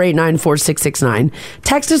 780-489-4669.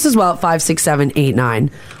 Text us as well at 56789.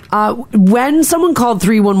 When someone called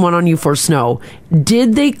 311 on you for snow,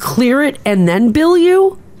 did they clear it and then bill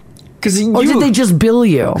you? Or did they just bill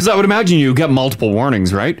you? Because I would imagine you get multiple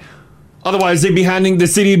warnings, right? Otherwise, the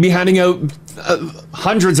city would be handing out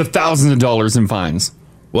hundreds of thousands of dollars in fines.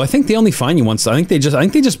 Well, I think they only fine you once. I think they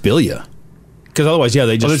just bill you. Because otherwise,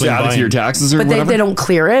 they just add it to your taxes or whatever. But they don't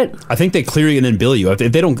clear it. I think they clear you and then bill you. If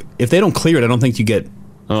they don't clear it, I don't think you get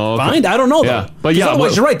fined. I don't know though. But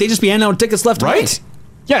otherwise, you're right. They just be handing out tickets left, right?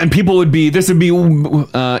 Yeah, and people would be in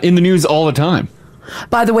the news all the time.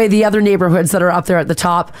 By the way, the other neighborhoods that are up there at the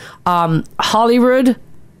top, Hollywood,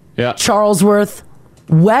 Charlesworth,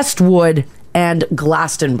 Westwood, and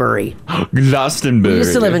Glastonbury. Glastonbury. We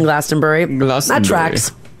used to live in Glastonbury. That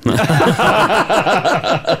tracks.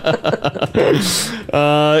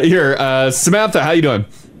 Samantha, how you doing?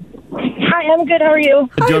 Hi, I'm good. How are you?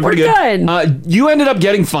 Doing pretty good. You ended up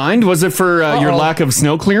getting fined. Was it for your lack of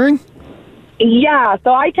snow clearing? Yeah,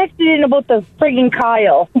 so I texted in about the friggin'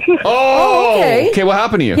 Kyle. Okay. Okay, what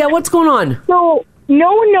happened to you? Yeah, what's going on? So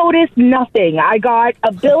no one noticed nothing. I got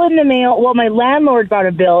a bill in the mail. Well, my landlord got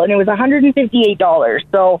a bill, and it was $158.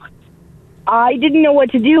 So I didn't know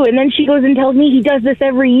what to do. And then she goes and tells me he does this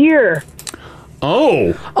every year.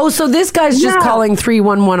 Oh, so this guy's just calling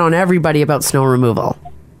 311 on everybody about snow removal.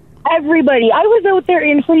 Everybody. I was out there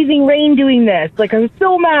in freezing rain doing this. Like, I was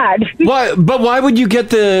so mad. Why? But why would you get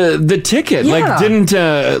the ticket? Yeah. Like, didn't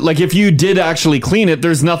if you did actually clean it,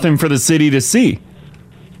 there's nothing for the city to see.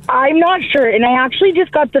 I'm not sure, and I actually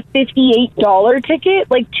just got the $58 ticket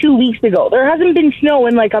like 2 weeks ago. There hasn't been snow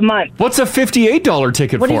in like a month. What's a $58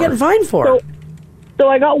 ticket for? What are you getting fined for? So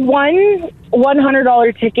I got one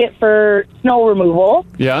 $100 ticket for snow removal.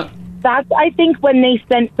 Yeah. That's, I think, when they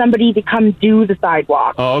sent somebody to come do the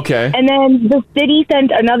sidewalk. Oh, okay. And then the city sent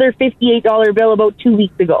another $58 bill about 2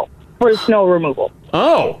 weeks ago for snow removal.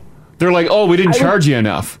 Oh. They're like, we didn't charge you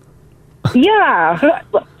enough. Yeah.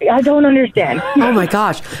 I don't understand. Oh, my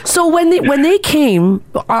gosh. So when they came,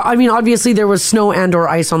 I mean, obviously there was snow and or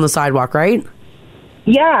ice on the sidewalk, right?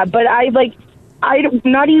 Yeah, but I'm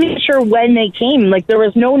not even sure when they came. Like, there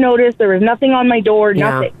was no notice. There was nothing on my door,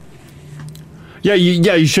 nothing. Yeah,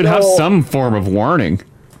 you should have some form of warning.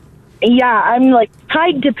 Yeah, I'm like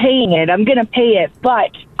tied to paying it. I'm gonna pay it, but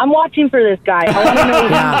I'm watching for this guy. I want to know.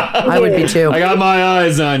 I would be too. I got my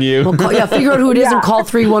eyes on you. Well, figure out who it is and call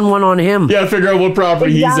 311 on him. Yeah, figure out what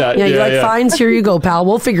property he's at. Yeah, you're like, fines, here you go, pal.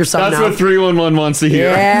 We'll figure something out. That's what 311 wants to hear.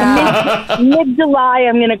 Yeah. Mid-July,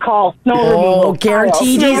 I'm gonna call snow removal.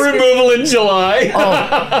 Guaranteed. Snow removal in July.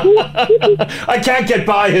 I can't get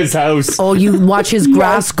by his house. Oh, you watch his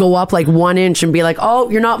grass go up like 1 inch and be like, oh,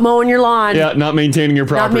 you're not mowing your lawn. Yeah, not maintaining your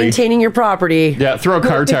property. Not maintaining your property. Yeah, throw a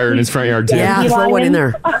car tire in his front yard too. Yeah, throw one in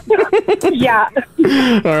there. Yeah.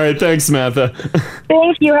 All right, thanks, Samantha.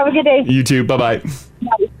 Thank you. Have a good day. You too. Bye-bye.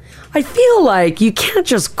 I feel like you can't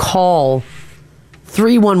just call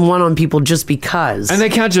 311 on people just because. And they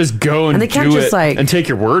can't just go and they can't do just, it like- and take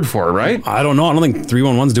your word for it, right? I don't know. I don't think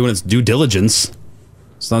 311's doing its due diligence.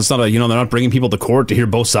 It's not a, they're not bringing people to court to hear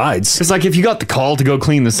both sides. It's like if you got the call to go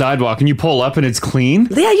clean the sidewalk and you pull up and it's clean.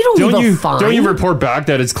 Yeah, you don't leave a fine. Don't you report back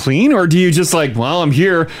that it's clean? Or do you just like, well, I'm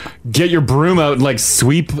here, get your broom out and like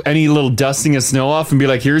sweep any little dusting of snow off and be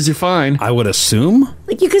like, here's your fine? I would assume.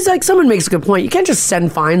 Because someone makes a good point. You can't just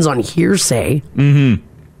send fines on hearsay. Mm-hmm.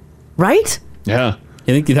 Right? Yeah. I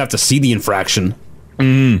think you'd have to see the infraction.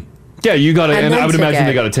 Mm-hmm. Yeah, you got to, and I would imagine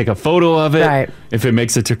they got to take a photo of it. Right. If it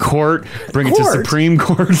makes it to court, bring it to Supreme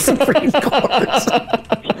Court.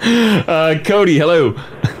 Cody, hello.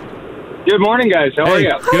 Good morning, guys. How are you?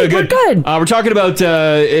 Good. We're talking about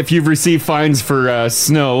if you've received fines for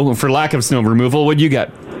for lack of snow removal. What'd you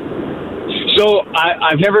get? So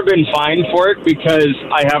I've never been fined for it because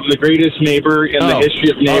I have the greatest neighbor in the history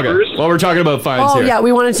of neighbors. Okay. Well, we're talking about fines here. Oh, yeah,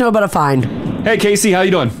 we wanted to know about a fine. Hey, Casey, how you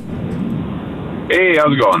doing? Hey,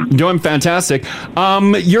 how's it going? Doing fantastic.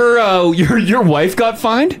 Your wife got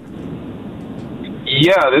fined?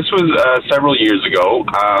 Yeah, this was several years ago.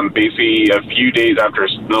 Basically, a few days after a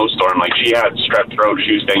snowstorm, like she had strep throat.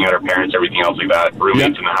 She was staying at her parents', everything else like that.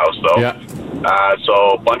 Roommates in the house, though. Yeah.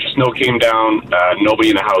 So a bunch of snow came down. Nobody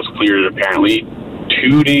in the house cleared it, apparently.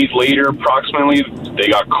 2 days later, approximately, they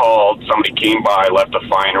got called. Somebody came by, left a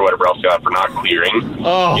fine or whatever else they got for not clearing.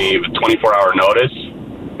 Gave a 24-hour notice.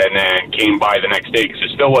 And then came by the next day because it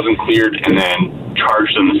still wasn't cleared, and then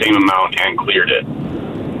charged them the same amount and cleared it. So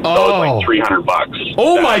it was like $300.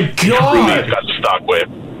 Oh my God! Roommates got stuck with.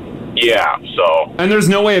 Yeah. So. And there's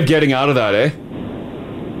no way of getting out of that, eh?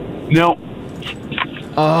 No.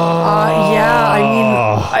 Yeah,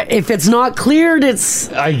 I mean, if it's not cleared, it's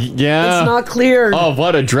not cleared. Oh,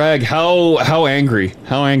 what a drag! How angry?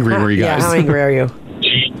 How angry were you guys? Yeah, how angry are you?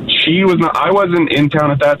 She was not. I wasn't in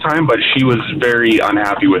town at that time, but she was very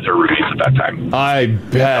unhappy with her roommates at that time. I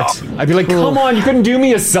bet. I'd be like, come on, you couldn't do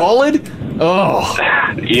me a solid? Oh.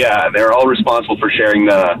 Yeah, they're all responsible for sharing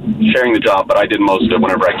the job, but I did most of it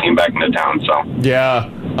whenever I came back into town. So.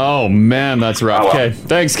 Yeah. Oh man, that's rough. Okay,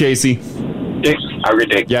 thanks, Casey. Thanks. Have a great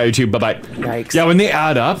day. Yeah, you too. Bye bye. Yikes. Yeah, when they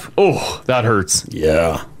add up, that hurts.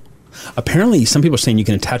 Yeah. Apparently, some people are saying you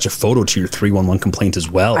can attach a photo to your 311 complaint as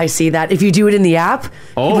well. I see that. If you do it in the app,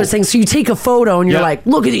 people are saying, so you take a photo and you're like,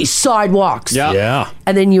 look at these sidewalks. Yeah.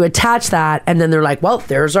 And then you attach that, and then they're like, well,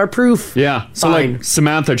 there's our proof. Yeah. So like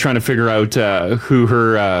Samantha trying to figure out who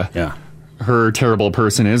her terrible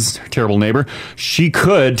person is, terrible neighbor. She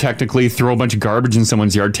could technically throw a bunch of garbage in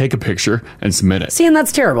someone's yard, take a picture, and submit it. See, and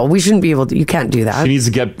that's terrible. We shouldn't be able to. You can't do that. She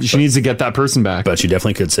needs to get that person back. But she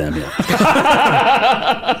definitely could, Sam. Yeah.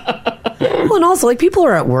 Well, and also, like, people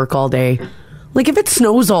are at work all day. Like, if it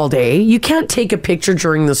snows all day, you can't take a picture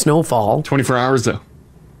during the snowfall. 24 hours, though.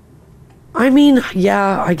 I mean,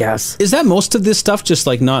 yeah, I guess. Is that most of this stuff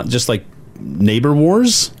not just like neighbor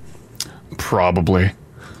wars? Probably.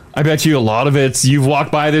 I bet you a lot of it's you've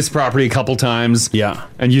walked by this property a couple times. Yeah.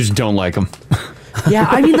 And you just don't like them. Yeah,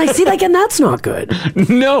 I mean, like, see, like, and that's not good.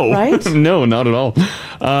 No. Right? No, not at all.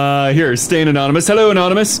 Here, staying anonymous. Hello,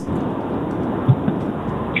 anonymous.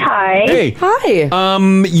 Hi. Hey. Hi.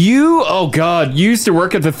 You used to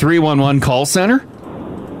work at the 311 call center?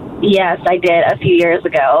 Yes, I did a few years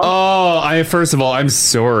ago. Oh, first of all, I'm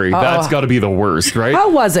sorry. That's got to be the worst, right? How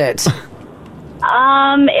was it?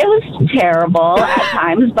 It was terrible at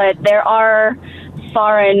times, but there are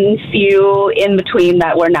far and few in between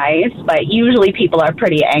that were nice, but usually people are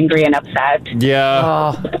pretty angry and upset.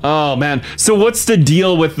 Yeah. Oh man. So what's the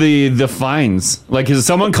deal with the fines? Like, if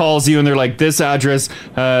someone calls you and they're like, this address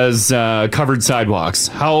has covered sidewalks,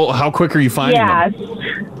 how quick are you finding them?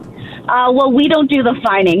 Well, we don't do the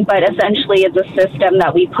fining, but essentially it's a system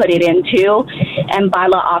that we put it into, and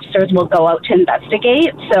bylaw officers will go out to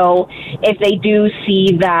investigate. So if they do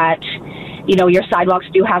see that, you know, your sidewalks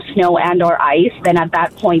do have snow and or ice, then at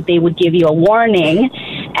that point they would give you a warning.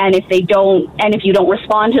 And if they don't, and if you don't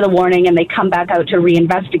respond to the warning and they come back out to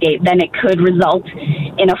reinvestigate, then it could result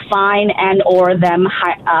in a fine and or them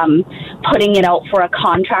putting it out for a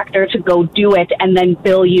contractor to go do it and then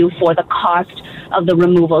bill you for the cost of the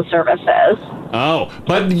removal services. Oh,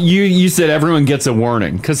 but you said everyone gets a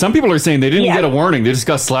warning, because some people are saying they didn't get a warning, they just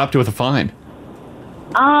got slapped with a fine.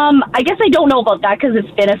 I guess I don't know about that because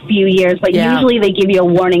it's been a few years, but usually they give you a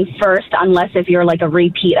warning first, unless if you're like a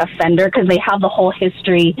repeat offender, because they have the whole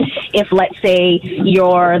history. If, let's say,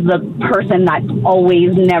 you're the person that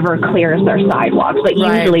always never clears their sidewalks, but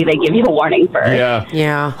usually they give you a warning first.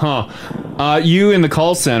 Yeah. Huh. You in the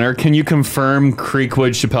call center, can you confirm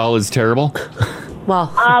Creekwood Chappelle is terrible?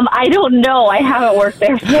 Well, I don't know. I haven't worked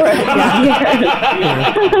there for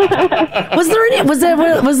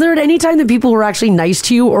was there at any time that people were actually nice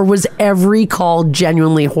to you, or was every call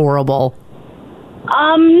genuinely horrible?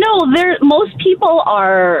 No, most people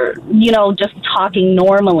are, just talking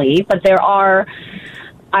normally, but there are,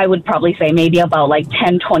 I would probably say maybe about like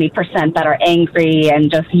 10-20% that are angry and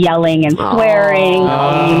just yelling and swearing,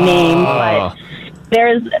 calling you names, but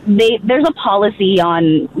there's a policy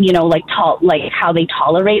on, like how they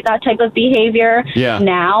tolerate that type of behavior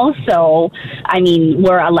now. So, I mean,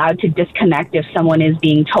 we're allowed to disconnect if someone is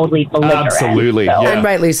being totally belligerent. Absolutely. So. And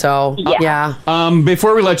rightly so. Yeah.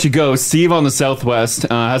 Before we let you go, Steve on the Southwest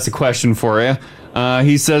has a question for you.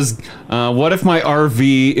 He says, what if my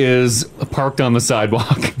RV is parked on the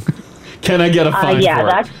sidewalk? Can I get a fine for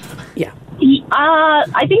it?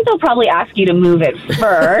 I think they'll probably ask you to move it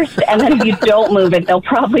first, and then if you don't move it, they'll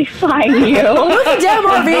probably fine you. Look at damn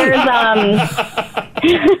RV.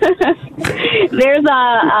 There's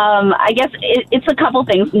I guess it's a couple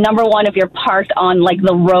things. Number one, if you're parked on like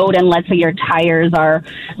the road and let's say your tires are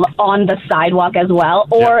on the sidewalk as well,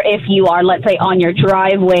 or if you are, let's say, on your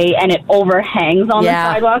driveway and it overhangs on the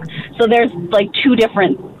sidewalk. So there's like two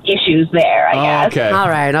different issues there, I guess. Okay. All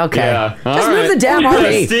right. Okay. Yeah. Just move the damn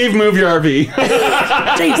RV. Steve, move your RV.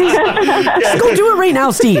 Jesus. Just go do it right now,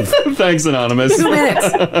 Steve. Thanks, Anonymous. 2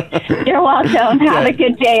 minutes. You're welcome. Have a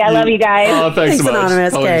good day. I love you guys. Oh, thanks so much.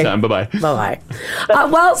 Anonymous. All Okay. your time. Bye-bye. Bye-bye.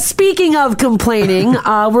 Well, speaking of complaining,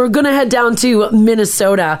 we're going to head down to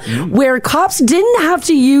Minnesota, where cops didn't have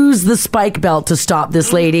to use the spike belt to stop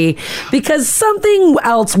this lady because something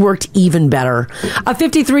else worked even better. A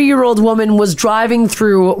 53-year-old woman was driving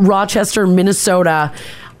through Rochester, Minnesota,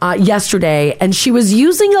 yesterday, and she was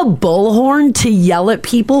using a bullhorn to yell at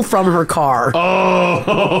people from her car.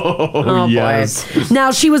 Oh yes. Boy.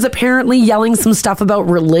 Now, she was apparently yelling some stuff about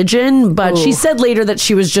religion, but she said later that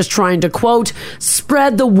she was just trying to, quote,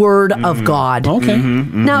 spread the word of God. Okay.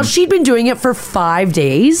 Now, she'd been doing it for 5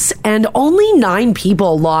 days, and only 9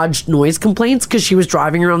 people lodged noise complaints because she was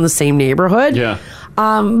driving around the same neighborhood. Yeah.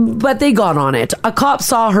 But they got on it. A cop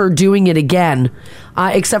saw her doing it again,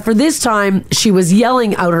 except for this time she was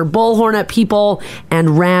yelling out her bullhorn at people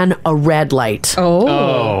and ran a red light.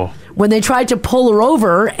 Oh. When they tried to pull her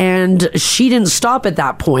over and she didn't stop at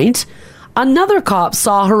that point, another cop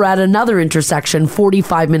saw her at another intersection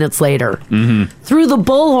 45 minutes later. Through the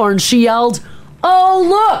bullhorn, she yelled, "Oh,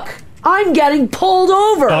 look, I'm getting pulled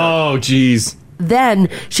over." Oh, geez. Then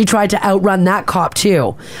she tried to outrun that cop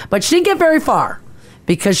too, but she didn't get very far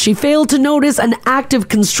because she failed to notice an active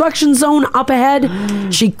construction zone up ahead.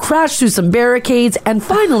 She crashed through some barricades and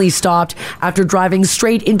finally stopped after driving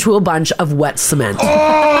straight into a bunch of wet cement.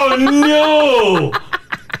 Oh, no.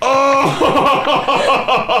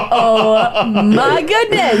 Oh my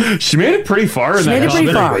goodness. She made it pretty far in She that. made it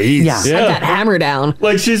pretty far. Yeah. Got that hammer down.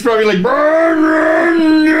 Like she's probably like,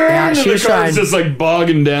 burn, Yeah, she the was car's trying. just like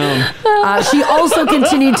bogging down. She also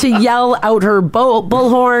continued to yell out her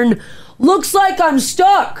bullhorn, "Looks like I'm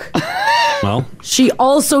stuck." Well, She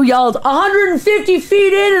also yelled, 150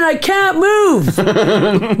 feet in and I can't move.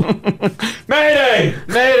 Mayday!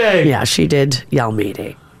 Mayday! Yeah, she did yell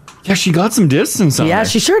mayday. Yeah, she got some distance on Yeah, her.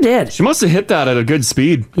 she sure did. She must have hit that at a good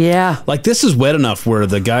speed. Yeah. like this is wet enough where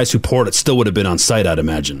the guys who poured it still would have been on site, I'd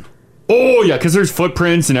imagine. Oh, yeah, because there's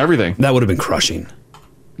footprints and everything. That would have been crushing.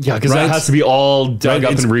 Yeah, because Right? that has to be all dug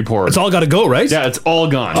up It's- and repoured. It's all got to go, right? Yeah, it's all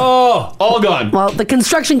gone. Oh, All gone. Well, the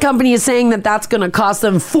construction company is saying that that's going to cost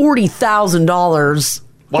them $40,000.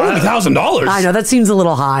 $40,000. I know, that seems a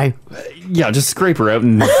little high. Yeah, just scrape her out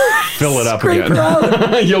and fill it up Scrape again. her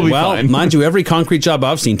out. You'll be Well, fine. mind you, every concrete job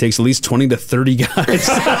I've seen takes at least 20 to 30 guys.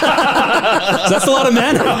 So that's a lot of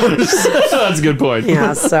man hours. That's a good point.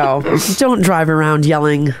 Yeah, so don't drive around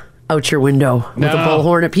yelling out your window with a No.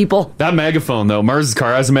 bullhorn at people. That megaphone, though, Mars's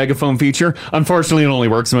car has a megaphone feature. Unfortunately, it only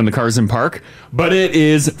works when the car's in park, but it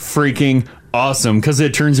is freaking awesome because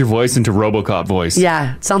it turns your voice into RoboCop voice.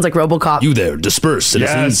 Yeah, it sounds like RoboCop. You there, disperse,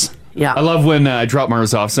 citizens. Yes. Yeah. I love when I drop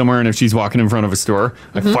Mars off somewhere, and if she's walking in front of a store,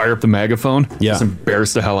 I fire up the megaphone. Yeah. Just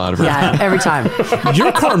embarrass the hell out of her. Yeah, every time.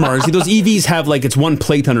 Your car, Mars, those EVs have like it's one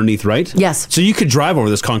plate underneath, right? Yes. So you could drive over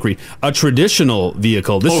this concrete. A traditional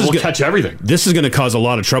vehicle, this Oh, is we'll go- catch everything. This is going to cause a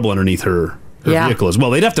lot of trouble underneath her Yeah. vehicle as well.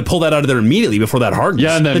 They'd have to pull that out of there immediately before that hardens.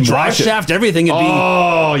 Yeah, and then the drive wash it. shaft, everything. It'd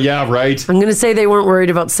Oh, yeah, right. I'm going to say they weren't worried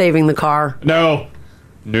about saving the car. No.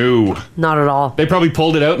 Not at all. They probably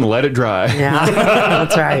pulled it out and let it dry. Yeah,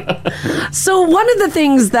 that's right. So one of the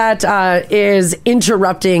things that is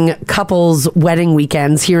interrupting couples' wedding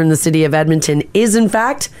weekends here in the city of Edmonton is, in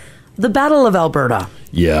fact, the Battle of Alberta.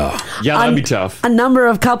 Yeah, that'd be tough. A number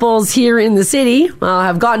of couples here in the city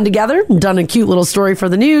have gotten together and done a cute little story for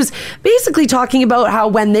the news, basically talking about how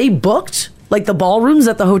when they booked like the ballrooms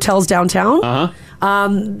at the hotels downtown,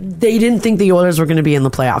 they didn't think the Oilers were going to be in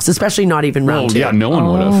the playoffs, especially not even round 2. Yeah, no one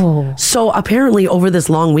would have. So apparently over this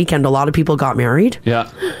long weekend, a lot of people got married.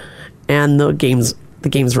 Yeah. And the games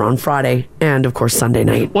were on Friday and, of course, Sunday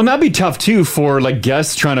night. Well, that'd be tough, too, for like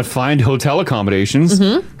guests trying to find hotel accommodations.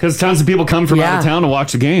 Because tons of people come from out of town to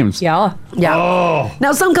watch the games. Yeah. Oh.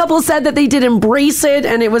 Now, some couples said that they did embrace it,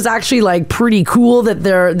 and it was actually like pretty cool that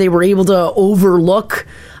they were able to overlook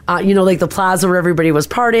like the plaza where everybody was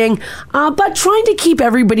partying. But trying to keep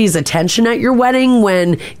everybody's attention at your wedding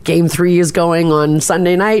when Game 3 is going on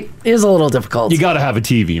Sunday night is a little difficult. You got to have a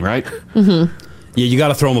TV, right? Yeah, you got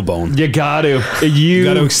to throw them a bone. You got to. You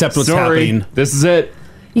got to accept what's happening. This is it.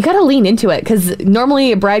 You got to lean into it because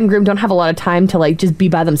normally a bride and groom don't have a lot of time to like just be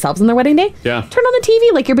by themselves on their wedding day. Yeah. Turn on the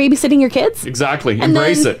TV like you're babysitting your kids. Exactly. And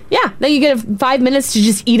Embrace then, it. Yeah. Then you get 5 minutes to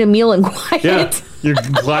just eat a meal in quiet. Yeah. You're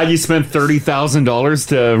glad you spent $30,000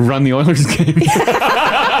 to run the Oilers game.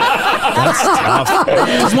 That's tough.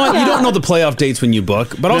 You don't know the playoff dates when you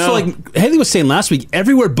book, but also like Haley was saying last week,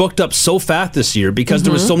 everywhere booked up so fast this year because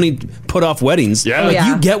there was so many put off weddings. Yeah. Like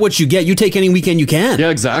you get what you get. You take any weekend you can. Yeah,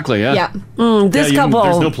 exactly. Yeah. This couple.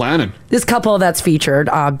 There's no planning. This couple that's featured,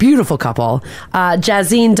 beautiful couple,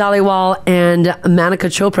 Jazeen Dhaliwal and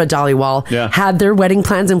Manika Chopra Dhaliwal, had their wedding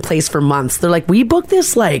plans in place for months. They're like, we booked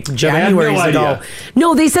this like January ago.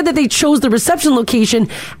 No, they said that they chose the reception location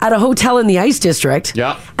at a hotel in the Ice District.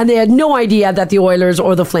 Yeah. And they had no idea that the Oilers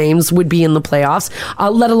or the Flames would be in the playoffs,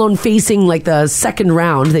 let alone facing like the second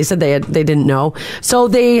round. They said they didn't know. So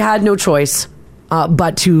they had no choice.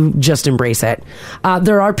 But to just embrace it.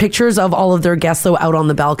 There are pictures of all of their guests, though, out on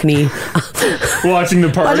the balcony. Watching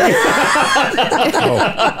the party.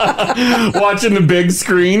 Watching the big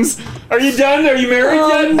screens. Are you done? Are you married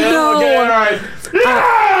yet? No. Okay, all right.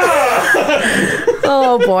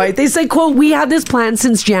 Oh, boy. They say, quote, we had this plan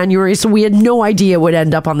since January, so we had no idea it would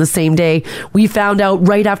end up on the same day. We found out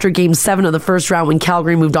right after Game 7 of the first round when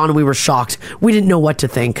Calgary moved on, and we were shocked. We didn't know what to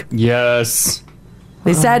think. Yes.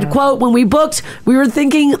 They said, quote, when we booked, we were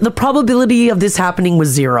thinking the probability of this happening was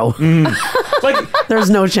 0. Like, there's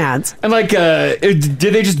no chance. And like, did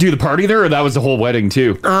they just do the party there, or that was the whole wedding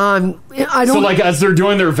too? I don't. So like, as they're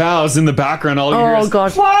doing their vows in the background, all you hear is,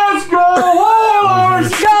 gosh, let's go,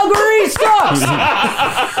 Oilers! Calgary sucks.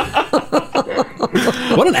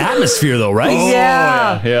 What an atmosphere, though, right?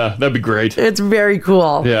 Yeah, that'd be great. It's very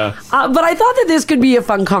cool. Yeah. But I thought that this could be a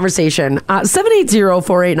fun conversation.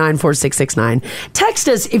 780-489-4669. Text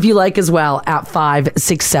us if you like as well at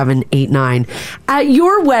 56789. At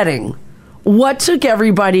your wedding, what took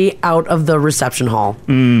everybody out of the reception hall?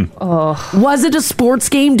 Was it a sports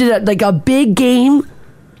game? Did like a big game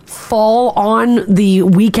fall on the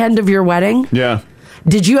weekend of your wedding? Yeah.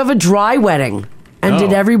 Did you have a dry wedding? And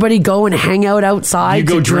did everybody go and hang out outside? You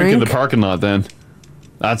go to drink in the parking lot then.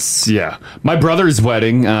 That's, my brother's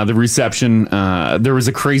wedding, the reception, there was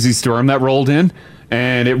a crazy storm that rolled in,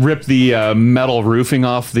 and it ripped the metal roofing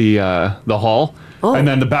off the hall. And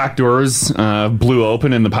then the back doors blew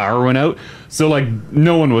open and the power went out. So, like,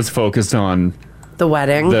 no one was focused on the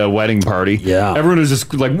wedding party. Yeah. Everyone was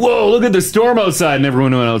just like, whoa, look at the storm outside. And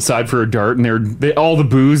everyone went outside for a dart, and all the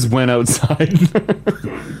booze went outside.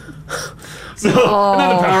 And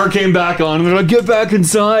then the power came back on, and they're like, get back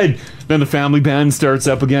inside. Then the family band starts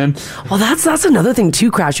up again. Well, that's another thing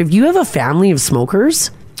too, Crash. If you have a family of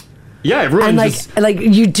smokers, everyone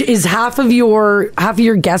and is half of your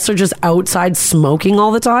guests are just outside smoking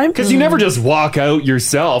all the time. Because you never just walk out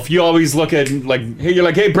yourself. You always look at you're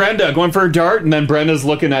like, hey Brenda, going for a dart, and then Brenda's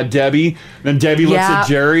looking at Debbie, then Debbie looks at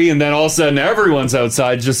Jerry, and then all of a sudden everyone's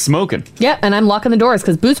outside just smoking. Yeah, and I'm locking the doors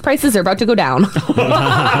because booze prices are about to go down.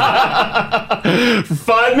 For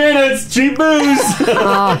 5 minutes, cheap booze.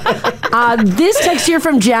 This text here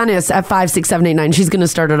from Janice at 56789. She's going to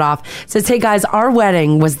start it off. Says, hey guys, our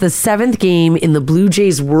wedding was the 7th game in the Blue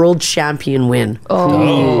Jays World Champion win.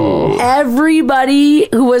 Everybody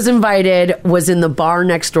who was invited was in the bar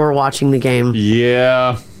next door watching the game.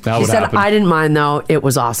 Yeah, that she would said, happen. I didn't mind though. It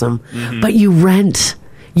was awesome. But you rent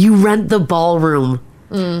the ballroom.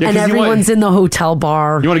 And everyone's in the hotel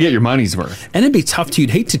bar. You want to get your money's worth. And it'd be tough too.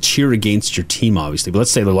 You'd hate to cheer against your team, obviously. But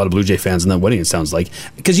let's say there are a lot of Blue Jay fans in that wedding, it sounds like.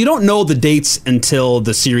 Because you don't know the dates until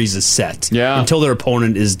the series is set. Yeah. Until their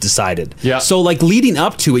opponent is decided. Yeah. So, like, leading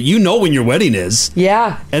up to it, you know when your wedding is.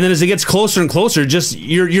 Yeah. And then as it gets closer and closer, just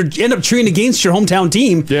you end up cheering against your hometown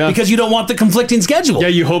team. Yeah. Because you don't want the conflicting schedule. Yeah,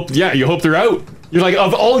 you hope they're out. You're like,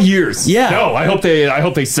 of all years. Yeah. No, I hope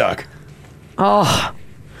they suck. Oh.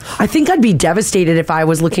 I think I'd be devastated if I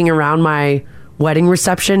was looking around my wedding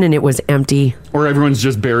reception and it was empty. Or everyone's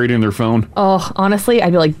just buried in their phone. Oh, honestly,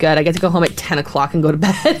 I'd be like, good. I get to go home at 10 o'clock and go to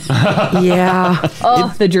bed. Yeah.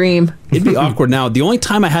 Oh, the dream. It'd be awkward now. The only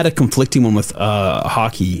time I had a conflicting one with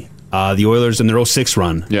hockey, the Oilers in their 06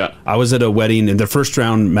 run. Yeah. I was at a wedding, and the first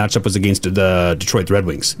round matchup was against the Detroit Red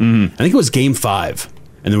Wings. I think it was Game 5,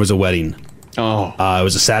 and there was a wedding. Oh. It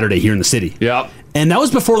was a Saturday here in the city. Yeah. And that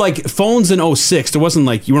was before, like, phones in 06. There wasn't,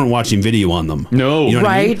 like, you weren't watching video on them. No. You know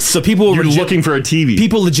what I mean? Right. So people were You're looking for a TV.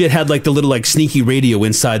 People legit had, like, the little, like, sneaky radio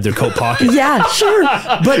inside their coat pocket. Yeah, sure.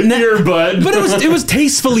 But Earbud. But it was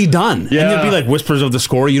tastefully done. Yeah. And there'd be, like, whispers of the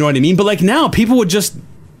score, you know what I mean? But, like, now people would just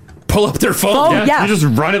pull up their phone. Oh, yeah. You just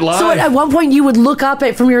run it live. So at one point you would look up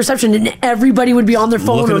from your reception and everybody would be on their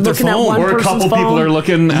phone Looking or at their looking at phone. one or a person's couple phone. people are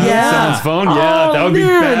looking at Yeah. someone's phone. Oh, Yeah, that would be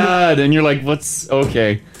man. bad. And you're like, what's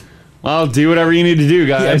okay? Well, do whatever you need to do,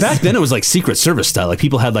 Yeah, guys. back then it was like Secret Service style. Like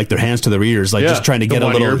people had like their hands to their ears, like Yeah, just trying to the get a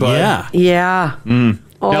one little. earbud. Yeah. Yeah. Now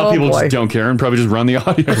Oh, people boy. just don't care and probably just run the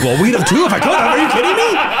audio. Well, we'd have too if I could. Are you kidding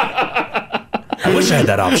me? I wish I had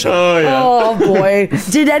that option. Oh, yeah. Oh boy!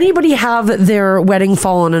 Did anybody have their wedding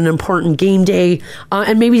fall on an important game day,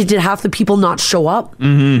 and maybe did half the people not show up?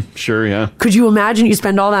 Sure, yeah. Could you imagine you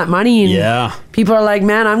spend all that money and Yeah. people are like,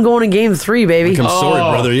 "Man, I'm going to game 3, baby." I'm sorry,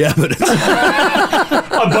 brother. Yeah, but it's,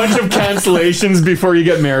 A bunch of cancellations before you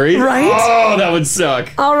get married. Right? Oh, that would suck.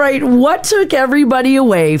 All right, what took everybody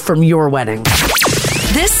away from your wedding?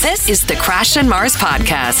 This is the Crash and Mars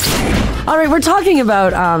Podcast. All right, we're talking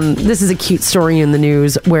about this is a cute story in the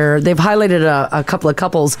news where they've highlighted a couple of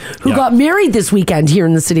couples who got married this weekend here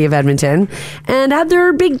in the city of Edmonton and had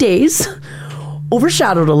their big days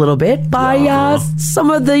overshadowed a little bit by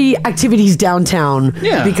some of the activities downtown.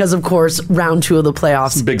 Yeah. Because, of course, round 2 of the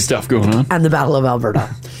playoffs Big stuff going on. and the Battle of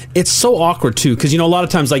Alberta. it's so awkward too, because you know a lot of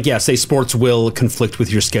times, like say sports will conflict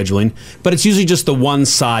with your scheduling, but it's usually just the one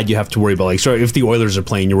side you have to worry about. Like, sorry, if the Oilers are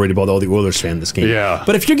playing, you're worried about all the Oilers fans this game. Yeah.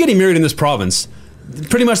 But if you're getting married in this province,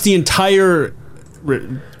 pretty much the entire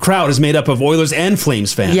crowd is made up of Oilers and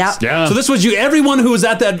Flames fans. Yeah. So this was everyone who was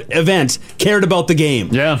at that event cared about the game.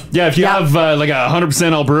 Yeah. Yeah, if you have like a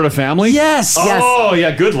 100% Alberta family. Yes. Oh,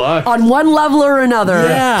 yeah, good luck. On one level or another,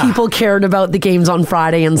 Yeah. people cared about the games on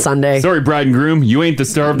Friday and Sunday. Sorry, bride and groom, you ain't the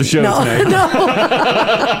star of the show tonight.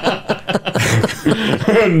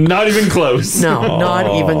 Not even close. No,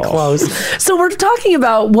 not even close. So we're talking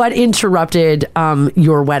about what interrupted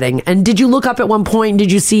your wedding. And did you look up at one point?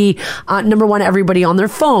 Did you see, number one, everybody on their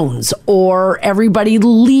phones or everybody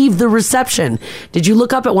leave the reception? Did you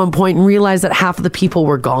look up at one point and realize that half of the people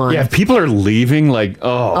were gone? Yeah, if people are leaving, like,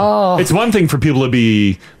 it's one thing for people to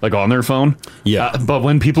be like on their phone. Yeah. But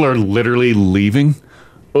when people are literally leaving,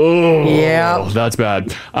 Yeah. that's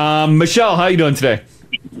bad. Michelle, how you doing today?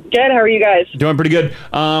 Good. How are you guys? Doing pretty good.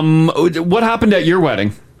 What happened at your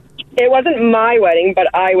wedding? It wasn't my wedding, but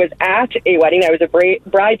I was at a wedding. I was a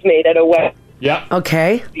bridesmaid at a wedding. Yeah.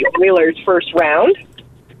 Okay. The Oilers' first round.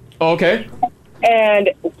 Okay. And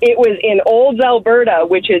it was in Olds, Alberta,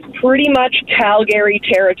 which is pretty much Calgary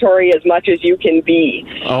territory as much as you can be.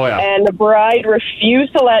 Oh, yeah. And the bride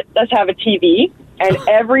refused to let us have a TV, and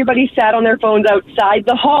everybody sat on their phones outside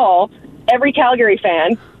the hall, every Calgary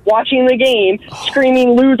fan, watching the game,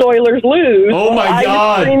 screaming, "Lose, Oilers, lose." Oh, my I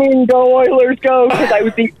God. was screaming, "Go, Oilers, go," because I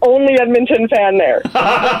was the only Edmonton fan there.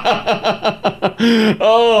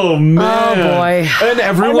 Oh, man. Oh, boy. And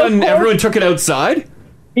everyone took it outside?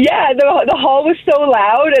 Yeah, the hall was so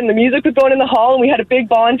loud, and the music was going in the hall, and we had a big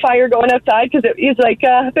bonfire going outside because it was like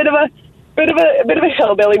a bit of a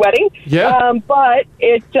hillbilly wedding. Yeah. But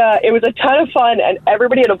it was a ton of fun, and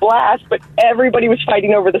everybody had a blast. But everybody was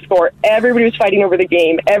fighting over the score. Everybody was fighting over the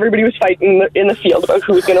game. Everybody was fighting in the field about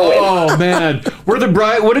who was going to win. Oh, man. What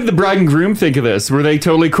did the bride and groom think of this? Were they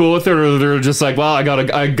totally cool with it, or they're just like, well, I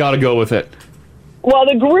gotta go with it? Well,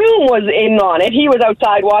 the groom was in on it. He was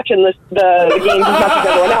outside watching the games as much as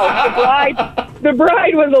everyone else. The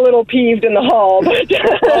bride was a little peeved in the hall. But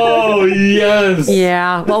Oh, yes.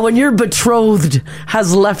 Yeah. Well, when your betrothed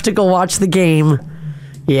has left to go watch the game,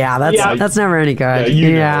 that's never any good.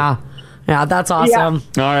 Yeah, Yeah, that's awesome.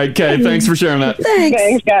 All right, okay. Thanks for sharing that.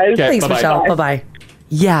 Thanks, guys. Okay, Thanks, bye-bye. Michelle. Bye-bye.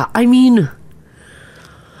 Yeah, I mean,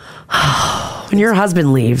 when your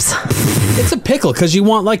husband leaves. It's a pickle because you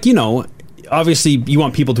want, like, you know, obviously you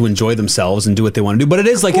want people to enjoy themselves and do what they want to do, but it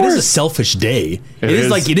is like, it is a selfish day. It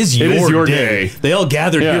is your day. They all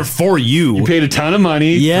gathered here for you. You paid a ton of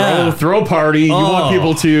money. Yeah. Throw a party. You want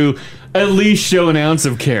people to at least show an ounce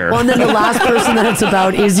of care. Well, and then the last person that it's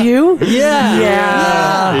about is you.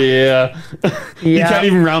 Yeah. You can't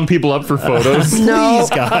even round people up for photos. No. Please,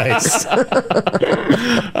 guys.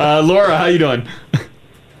 Laura, how you doing?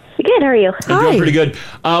 Good, how are you? I'm doing pretty good.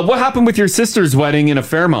 What happened with your sister's wedding in a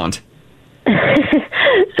Fairmont?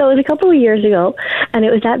 So it was a couple of years ago, and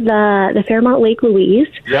it was at the Fairmont Lake Louise.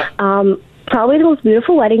 Yeah. Probably the most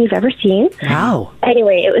beautiful wedding you've ever seen. Wow.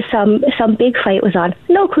 Anyway, it was some big fight was on.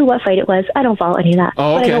 No clue what fight it was. I don't follow any of that.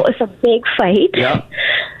 Oh, okay. But I know it was some big fight. Yeah.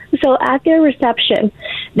 So at their reception,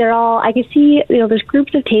 I can see, there's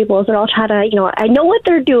groups of tables. They're all trying to, I know what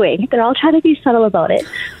they're doing. They're all trying to be subtle about it.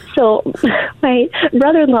 So my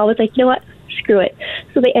brother-in-law was like, you know what? Screw it.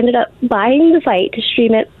 So they ended up buying the fight to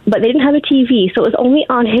stream it, but they didn't have a TV, so it was only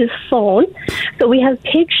on his phone. So we have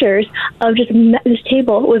pictures of just this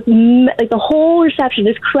table with like the whole reception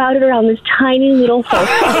is crowded around this tiny little phone.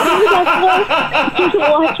 Just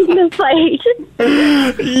watching the fight.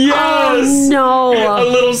 Yes. Oh, no. A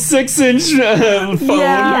little 6-inch phone.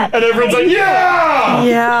 Yeah. And everyone's like, yeah.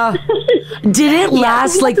 Yeah. Did it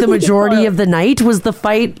last like the majority of the night? Was the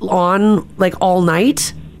fight on like all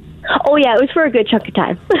night? Oh, yeah, it was for a good chunk of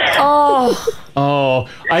time. Oh,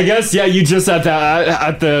 I guess, yeah, you just at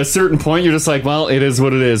the certain point, you're just like, well, it is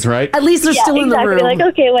what it is, right? At least they're still in the room. Like,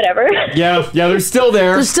 okay, whatever. Yeah, they're still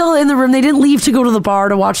there. They're still in the room. They didn't leave to go to the bar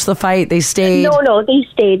to watch the fight. They stayed. No, they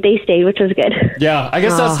stayed, which was good. Yeah, I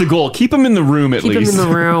guess that's the goal. Keep them in the room at least. Keep them in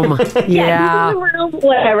the room. Yeah. Keep them in the room,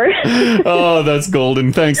 whatever. Oh, that's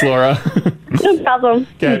golden. Thanks, Laura. No problem.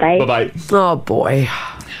 Okay, Bye. bye-bye. Oh, boy.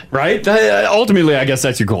 Right? Ultimately, I guess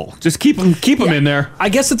that's your goal. Just keep them in there. I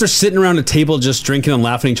guess if they're sitting around a table just drinking and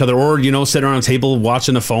laughing at each other, or, sitting around a table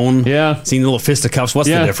watching a phone, seeing little fisticuffs, what's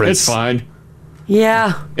the difference? It's fine.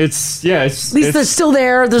 Yeah. At least they're still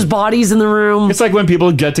there. There's bodies in the room. It's like when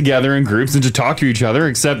people get together in groups and to talk to each other,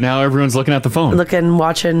 except now everyone's looking at the phone.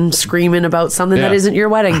 Watching, screaming about something that isn't your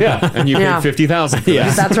wedding. Yeah, and you paid $50,000 for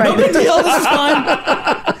this. That's right. No big deal. This is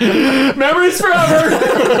fine. Memories forever.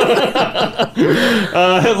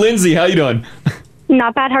 Lindsay, how you doing?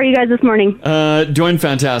 Not bad. How are you guys this morning? Doing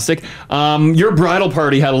fantastic. Your bridal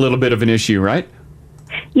party had a little bit of an issue, right?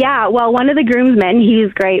 Yeah, well, one of the groomsmen,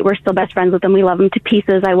 he's great. We're still best friends with him. We love him to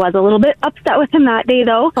pieces. I was a little bit upset with him that day,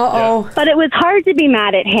 though. Uh-oh. But it was hard to be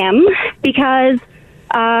mad at him because,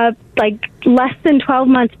 less than 12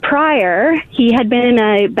 months prior, he had been in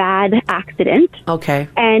a bad accident. Okay.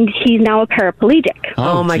 And he's now a paraplegic.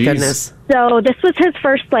 Oh my goodness. So this was his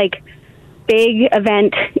first, big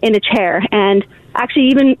event in a chair. And actually,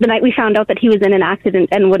 even the night we found out that he was in an accident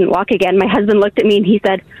and wouldn't walk again, my husband looked at me and he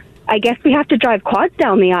said, I guess we have to drive quads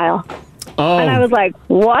down the aisle. Oh. And I was like,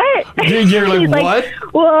 what? You're like,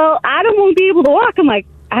 what? Well, Adam won't be able to walk. I'm like,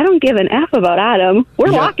 I don't give an F about Adam.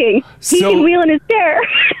 We're walking. He can wheel in his chair.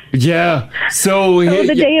 Yeah. So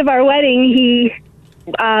the day of our wedding, he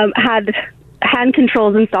had hand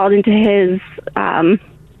controls installed into his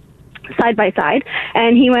side-by-side,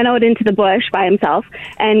 and he went out into the bush by himself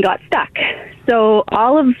and got stuck. So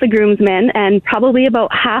all of the groomsmen and probably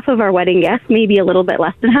about half of our wedding guests, maybe a little bit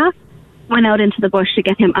less than half, went out into the bush to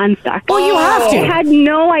get him unstuck. Oh, you have to. I had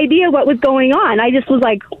no idea what was going on. I just was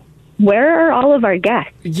like, where are all of our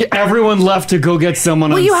guests? Yeah, everyone left to go get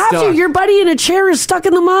someone unstuck. You have to. Your buddy in a chair is stuck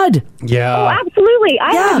in the mud. Yeah. Oh, absolutely.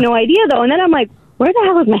 I had no idea, though. And then I'm like, where the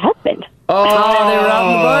hell is my husband? Oh, they were out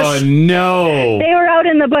in the bush. No. They were out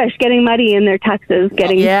in the bush getting muddy in their tuxes.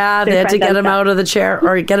 They had to get him out of the chair,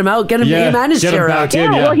 or get him out, him and his chair out.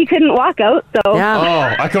 Well, he couldn't walk out, so. Yeah.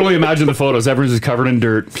 Oh, I can only imagine the photos. Everyone's just covered in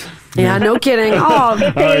dirt. Yeah, no kidding. Oh,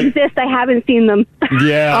 if they exist, I haven't seen them.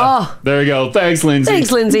 Yeah. Oh. There you go. Thanks, Lindsay.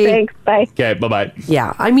 Thanks, Lindsay. Thanks. Bye. Okay, bye-bye.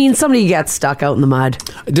 Yeah, I mean, somebody gets stuck out in the mud.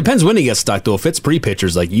 It depends when he gets stuck, though. If it's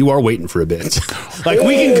pre-pictures, you are waiting for a bit.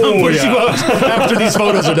 We can come push you out after these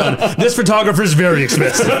photos are done. This photographer's very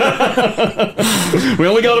expensive. We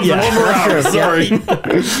only got him for one more hour. Sorry.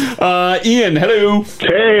 Ian, hello.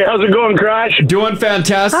 Hey, how's it going, Crash? Doing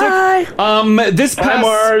fantastic. Hi. This past Hi,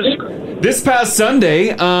 Mars. This past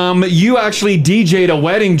Sunday, you actually DJ'd a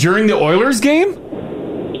wedding during the Oilers game?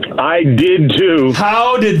 I did too.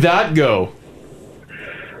 How did that go?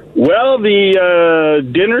 Well, the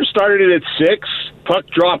dinner started at 6. Puck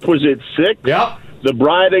drop was at 6. Yeah. The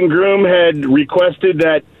bride and groom had requested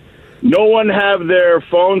that no one have their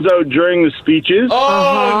phones out during the speeches.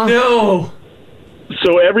 Oh, no.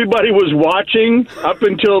 So everybody was watching up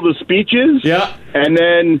until the speeches. Yeah. And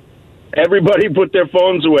then everybody put their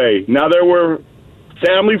phones away. Now, there were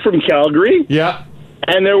family from Calgary. Yeah.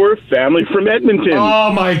 And there were family from Edmonton.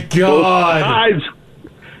 Oh, my God. Both sides.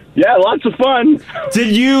 Yeah, lots of fun.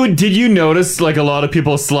 Did you notice, a lot of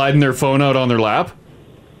people sliding their phone out on their lap?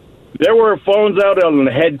 There were phones out on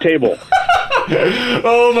the head table.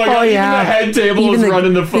 Oh my god! Even the head table was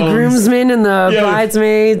running the phones. The groomsmen and the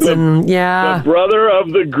bridesmaids, and The brother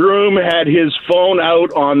of the groom had his phone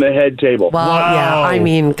out on the head table. Well, yeah. I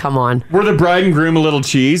mean, come on. Were the bride and groom a little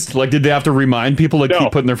cheesed? Like, did they have to remind people to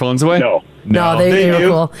keep putting their phones away? No, they were knew.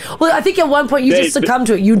 cool. Well, I think at one point you just succumb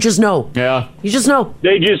to it. You just know. Yeah. You just know.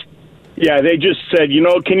 They just said,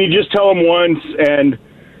 can you just tell them once and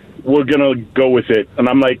we're going to go with it? And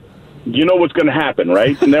I'm like, you know what's going to happen,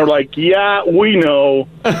 right? And they're like, yeah, we know.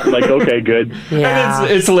 I'm like, okay, good. Yeah.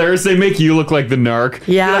 And it's hilarious. They make you look like the narc.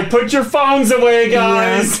 Yeah. You're like, put your phones away,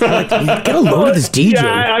 guys. Get a load of this DJ.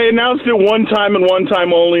 Yeah, I announced it one time and one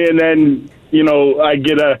time only, and then, I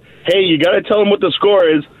get hey, you got to tell them what the score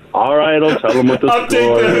is. All right, I'll tell them what the score is.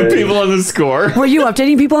 Update the people on the score. Were you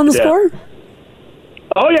updating people on the score?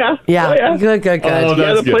 Oh, yeah. Yeah. Oh, yeah. Good. Oh,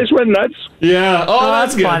 the place went nuts. Yeah. Oh,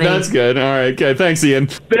 that's good. funny. That's good. All right. Okay. Thanks, Ian.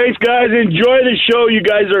 Thanks, guys. Enjoy the show. You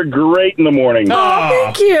guys are great in the morning. Oh,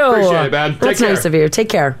 thank you. Appreciate it, man. That's nice of you. Take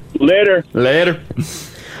care. Later.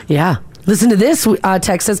 Yeah. Listen to this.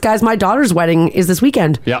 Text says, guys, my daughter's wedding is this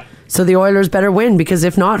weekend. Yeah. So the Oilers better win, because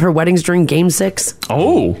if not, her wedding's during Game 6.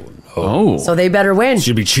 Oh. So they better win.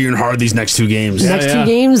 Should be cheering hard these next two games. Next two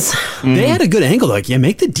games. They had a good angle. Like,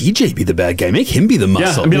 make the DJ be the bad guy. Make him be the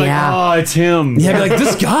muscle. And be like, it's him. Yeah, be like,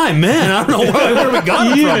 this guy, man, I don't know where we got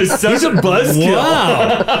him He from. is such a buzzkill.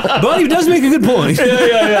 Wow. But he does make a good point.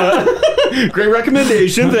 Yeah. Great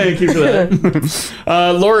recommendation. Thank you for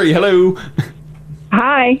that. Lori, hello.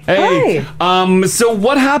 Hi. Hey. So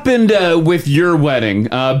what happened with your wedding?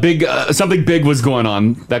 Something big was going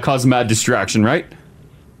on that caused mad distraction, right?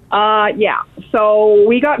 Yeah. So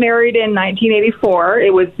we got married in 1984.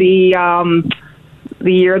 It was the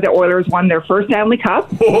year the Oilers won their first Stanley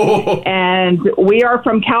Cup. And we are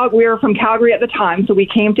from Calgary at the time, so we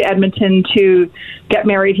came to Edmonton to get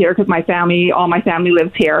married here because all my family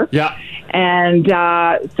lives here. Yeah. And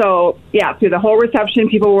through the whole reception,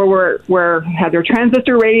 people had their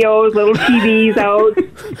transistor radios, little TVs out.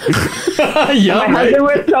 My husband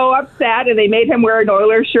was so upset, and they made him wear an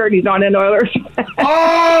Oilers shirt. He's not an Oilers fan.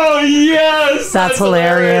 Oh, yes! That's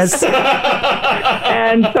hilarious.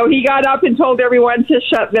 And so he got up and told everyone to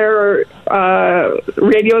shut their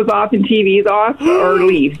radios off and TVs off or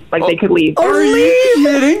leave. They could leave. Or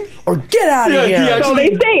leave! Or get out of here. So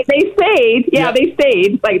they stayed. Yeah, they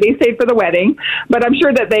stayed. They stayed for the wedding. But I'm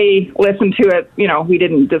sure that they listened to it.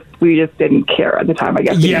 We just didn't care at the time, I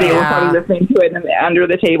guess. Yeah. They were probably listening to it under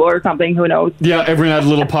the table or something. Who knows? Yeah, everyone had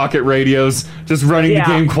little pocket radios just running the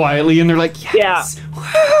game quietly, and they're like, yes.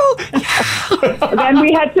 Then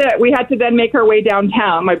we had to then make our way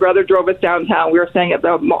downtown. My brother drove us downtown. We were staying at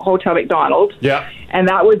the Hotel McDonald. Yeah. And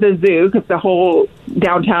that was a zoo because the whole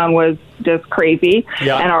downtown was just crazy.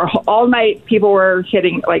 Yeah. And all night people were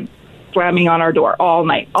slamming on our door all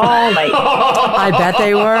night. I bet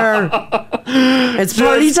they were. It's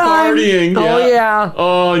party Just time. partying. Oh, yeah.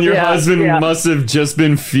 Oh, and your husband must have just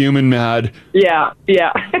been fuming mad. Yeah.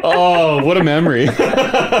 Oh, what a memory.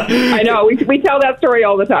 I know. We tell that story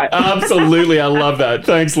all the time. Absolutely. I love that.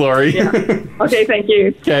 Thanks, Lori. Okay, thank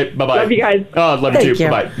you. Okay, bye-bye. Love you guys. Oh, love you too.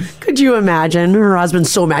 Bye-bye. Could you imagine? Her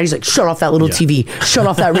husband's so mad. He's like, shut off that little TV. Shut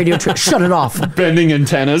off that radio trick. Shut it off. Bending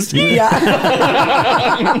antennas. Yeah.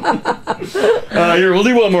 Here, we'll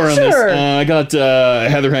do one more on this. Sure. I got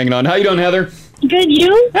Heather hanging on. How you doing, Heather? Good,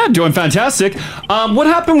 you? Yeah, doing fantastic. What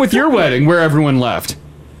happened with your wedding where everyone left?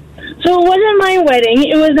 So it wasn't my wedding.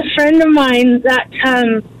 It was a friend of mine that,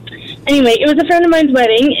 it was a friend of mine's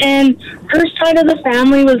wedding, and her side of the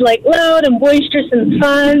family was loud and boisterous and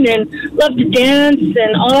fun and loved to dance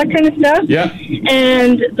and all that kind of stuff. Yeah.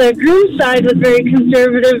 And the groom's side was very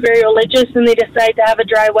conservative, very religious, and they decided to have a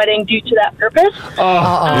dry wedding due to that purpose.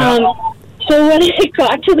 So when it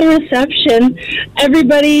got to the reception,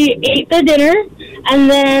 everybody ate the dinner, and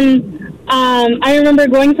then I remember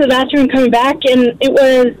going to the bathroom and coming back, and it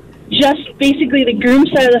was just basically the groom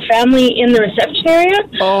side of the family in the reception area.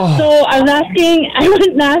 So I went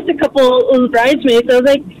and asked a couple of the bridesmaids. I was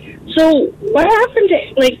like, so what happened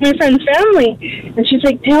to my friend's family? And she's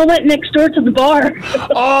like, they all went next door to the bar.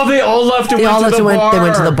 Oh, they all left and went to the bar. They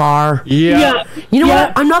went to the bar. Yeah. You know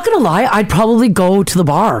what? I'm not going to lie. I'd probably go to the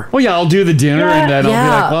bar. Well, yeah, I'll do the dinner and then I'll be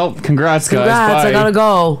like, well, congrats, guys. Bye. I got to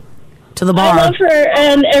go to the bar. I love her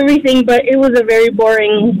and everything, but it was a very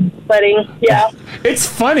boring wedding. Yeah. It's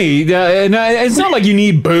funny. And it's not like you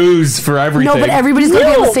need booze for everything. No, but everybody's going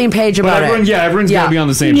to be on the same page about it. Yeah, everyone's going to be on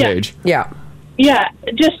the same page. Yeah.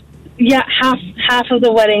 Yeah, half of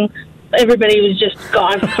the wedding, everybody was just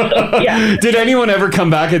gone. So, yeah. Did anyone ever come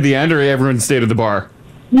back at the end, or everyone stayed at the bar?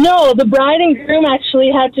 No, the bride and groom actually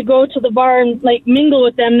had to go to the bar and mingle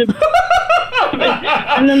with them to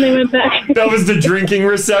and then they went back. That was the drinking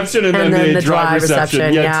reception and then the drive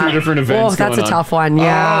reception. Yeah, 2 different events. Oh, that's going a tough one.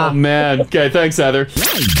 Yeah. Oh, man. Okay, thanks, Heather.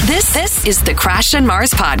 This is the Crash and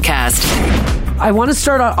Mars podcast. I want to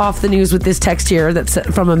start off the news with this text here that's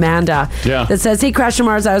from Amanda. Yeah. That says, "Hey, Crash and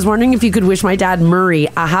Mars, I was wondering if you could wish my dad Murray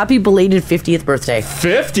a happy belated 50th birthday."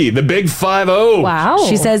 50, the big 50. Wow.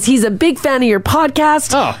 She says he's a big fan of your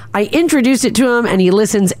podcast. Oh. I introduced it to him, and he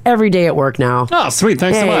listens every day at work now. Oh, sweet.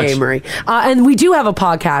 Thanks so much. Hey, Murray. And we do have a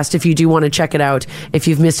podcast if you do want to check it out. If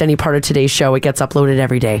you've missed any part of today's show, it gets uploaded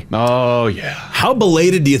every day. Oh, yeah. How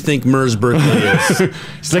belated do you think Murr's birthday is?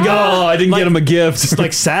 It's like, oh, I didn't get him a gift. It's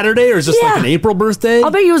like Saturday, or is this like an April birthday?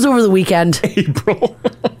 I'll bet you it was over the weekend. April.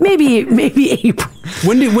 maybe April.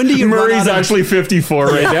 When do you Murray's actually 54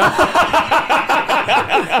 right now.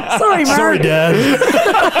 Sorry, Murray. Sorry, Dad.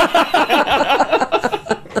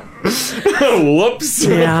 Whoops.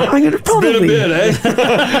 Yeah, I'm gonna probably. It's been a bit,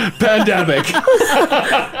 eh? Pandemic.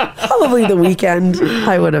 Probably the weekend,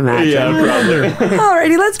 I would imagine. Yeah, probably.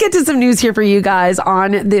 Alrighty, let's get to some news here for you guys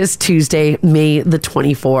on this Tuesday, May the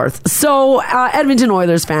 24th. So, Edmonton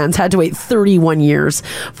Oilers fans had to wait 31 years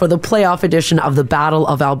for the playoff edition of the Battle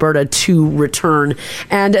of Alberta to return.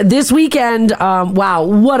 And this weekend, wow,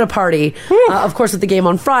 what a party. Of course, with the game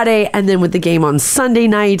on Friday and then with the game on Sunday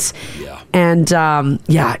night. Yeah. And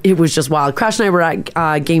it was just wild. Crash and I were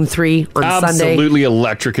at game 3 on Sunday. Absolutely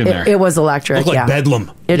electric in there. It was electric. Looked like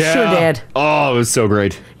bedlam. It sure did. Oh, it was so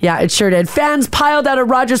great. Yeah, it sure did. Fans piled out at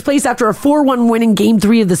Rogers Place after a 4-1 win in Game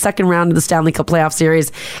 3 of the second round of the Stanley Cup Playoff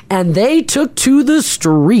Series, and they took to the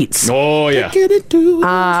streets. Oh, yeah.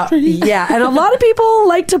 Yeah, and a lot of people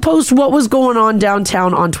like to post what was going on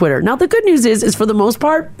downtown on Twitter. Now, the good news is for the most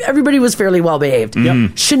part, everybody was fairly well behaved.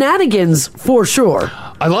 Yep. Shenanigans, for sure.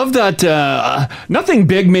 I love that nothing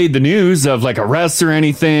big made the news of like arrests or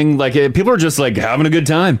anything. Like people are just like having a good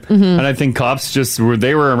time. And I think cops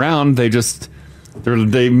they were around.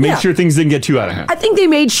 They made sure things didn't get too out of hand. I think they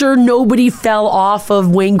made sure nobody fell off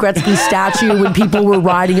of Wayne Gretzky's statue when people were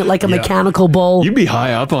riding it like a mechanical bull. You'd be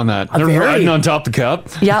high up on that. They're riding on top of the cup.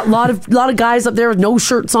 Yeah, a lot of guys up there with no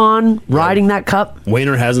shirts on riding that cup.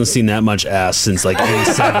 Wayner hasn't seen that much ass since like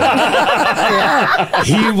 87.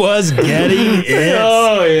 He was getting it.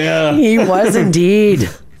 Oh, yeah. He was indeed.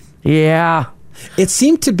 Yeah. It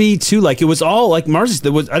seemed to be too like it was all like Mars.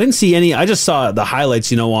 I didn't see any. I just saw the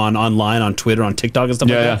highlights, online on Twitter, on TikTok and stuff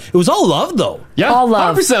like that. It was all love though. Yeah, all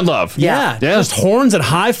love. 100% love. Yeah, just horns and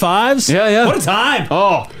high fives. Yeah. What a time!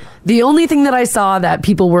 Oh. The only thing that I saw that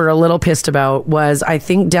people were a little pissed about was I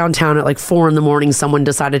think downtown at like 4 a.m, someone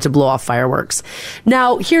decided to blow off fireworks.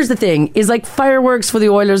 Now, here's the thing, is like fireworks for the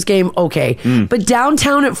Oilers game, okay. But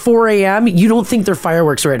downtown at 4 a.m, you don't think they're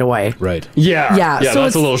fireworks right away. Right. Yeah. Yeah. So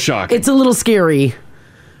that's a little shocking. It's a little scary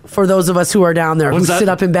for those of us who are down there who sit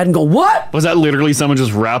up in bed and go, what? Was that literally someone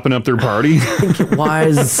just wrapping up their party? I think it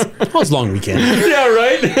was. It was a long weekend. Yeah,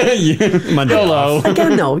 right? Monday. Hello.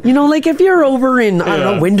 Again, though, like if you're over in, I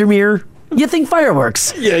don't know, Windermere, you think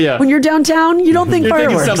fireworks. Yeah. When you're downtown, you don't think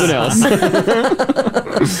fireworks. You're thinking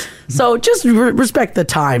something else. So just respect the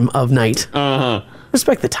time of night. Uh-huh.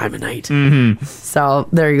 Respect the time of night. Mm-hmm. So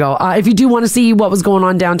there you go. If you do want to see what was going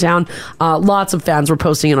on downtown, lots of fans were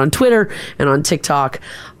posting it on Twitter and on TikTok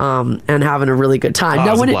and having a really good time.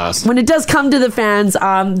 Now, when it does come to the fans,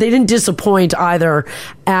 they didn't disappoint either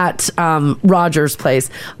at Rogers Place.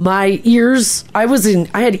 My ears, I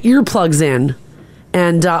had earplugs in.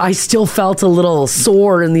 And I still felt a little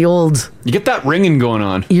sore in the old... You get that ringing going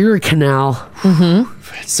on. Ear canal. Mm-hmm.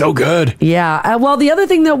 It's so good. Yeah. Well, the other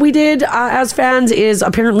thing that we did as fans is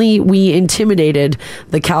apparently we intimidated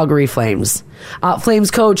the Calgary Flames.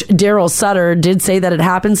 Flames coach Daryl Sutter did say that it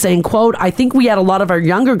happened, saying, quote, I think we had a lot of our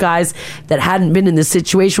younger guys that hadn't been in this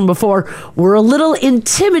situation before were a little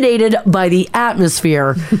intimidated by the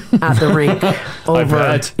atmosphere at the rink. I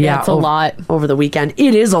bet. Yeah, it's a lot. Over the weekend.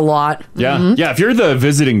 It is a lot. Yeah. Mm-hmm. Yeah, if you're the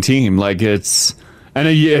visiting team, like it's... And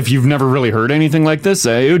if you've never really heard anything like this,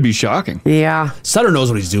 it would be shocking. Yeah. Sutter knows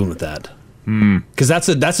what he's doing with that. Because that's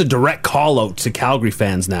a direct call out to Calgary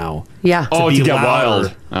fans now. Yeah. To get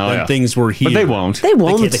wild. When things were here. But they won't. They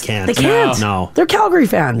won't. They can't. They can't. No. They're Calgary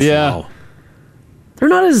fans. Yeah. No. They're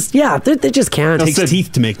not as... Yeah, they just can't. It takes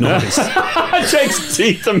teeth to make noise. It takes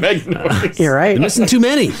teeth to make noise. You're right. You're missing too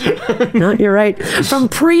many. No, you're right. From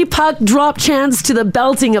pre-puck drop chants to the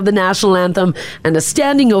belting of the national anthem and a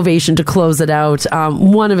standing ovation to close it out.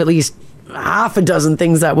 One of at least half a dozen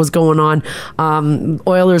things that was going on.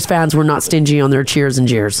 Oilers fans were not stingy on their cheers and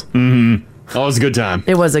jeers. Mm-hmm. Oh, it was a good time.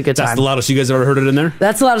 It was a good That's time. the loudest you guys ever heard it in there?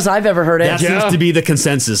 That's the loudest I've ever heard it. That seems to be the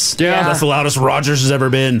consensus. Yeah. That's the loudest Rogers has ever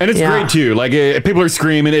been. And it's great too. Like people are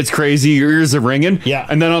screaming, it's crazy, your ears are ringing. Yeah.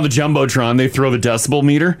 And then on the Jumbotron, they throw the decibel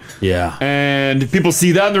meter. Yeah. And people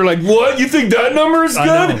see that and they're like, "What? You think that number is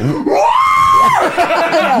good?" And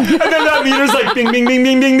then that meter's like ding, ding, ding,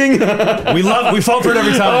 ding, ding, ding. We fall for it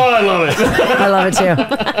every time. Oh, I love it. I love it too.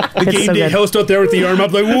 The It's game so day good. host out there with the arm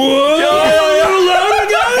up, like, Oh,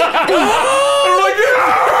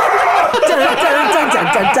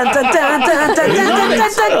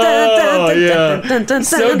 yeah.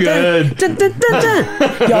 So good.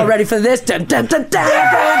 Y'all ready for this?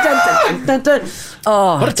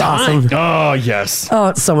 Oh, What a it's time. awesome. Oh, yes. Oh,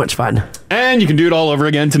 it's so much fun. And you can do it all over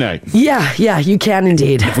again tonight. Yeah, you can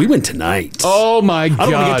indeed. If we win tonight. Oh, my God. I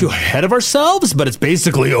don't want to get too ahead of ourselves, but it's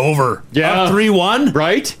basically over. Yeah. 3-1.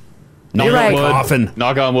 Right? Knock You're right. on wood. Coffin.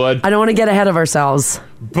 Knock on wood. I don't want to get ahead of ourselves.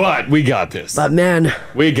 But we got this. But man,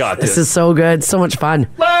 we got this. This is so good. So much fun.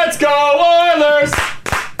 Let's go, Oilers!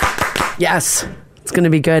 Yes. It's going to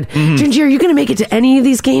be good. Ginger, are you going to make it to any of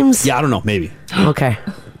these games? Yeah, I don't know. Maybe. Okay.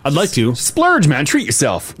 I'd like to. Splurge, man. Treat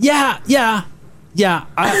yourself. Yeah. Yeah.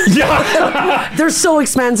 They're so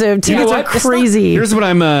expensive. You know Tickets are what? crazy. Here's what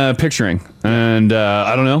I'm picturing. And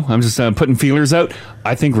I don't know. I'm just putting feelers out.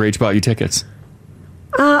 I think Rach bought you tickets.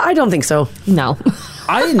 I don't think so. No.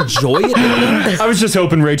 I enjoy it. I was just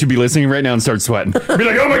hoping Rach would be listening right now and start sweating. Be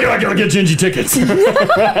like, "Oh my God, I gotta get Gingy tickets." Rach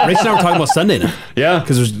and I were talking about Sunday night. Yeah.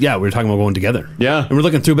 Because we were talking about going together. Yeah. And we're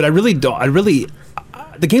looking through, but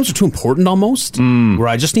the games are too important almost, where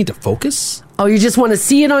I just need to focus. Oh, you just want to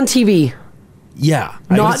see it on TV? Yeah.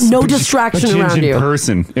 No distraction But around in you.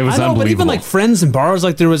 person. It was I know, unbelievable. but even like friends and bars,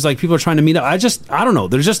 like there was like people are trying to meet up. I don't know.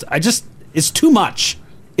 It's too much.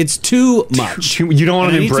 It's too much. You don't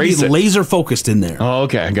want to embrace be it. laser focused in there. Oh,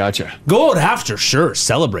 okay. Gotcha. Go out after, sure,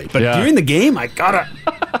 celebrate. But during the game, I gotta.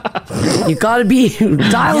 You gotta be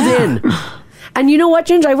dialed in. And you know what,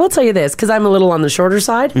 Ginger? I will tell you this, because I'm a little on the shorter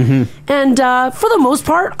side. And for the most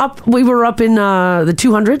part, we were up in the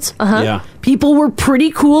 200s. Yeah. People were pretty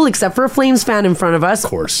cool, except for a Flames fan in front of us. Of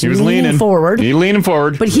course. He was leaning forward. He leaning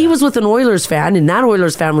forward. But he was with an Oilers fan, and that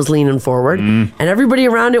Oilers fan was leaning forward. And everybody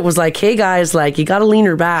around it was like, "Hey guys, like you got to lean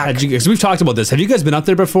her back." Because we've talked about this. Have you guys been up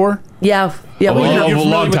there before? Yeah. A we- long- You're a familiar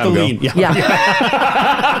long with time the ago. lean.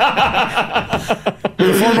 yeah.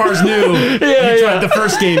 Before Mars knew, you tried the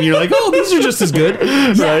first game. You're like, "Oh, these are just as good."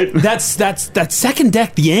 Right. That's that second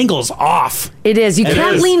deck. The angle's off. It is. You It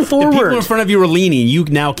can't is. lean The people forward. in front of you are leaning. You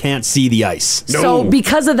now can't see the ice. So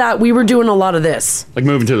because of that, we were doing a lot of this. Like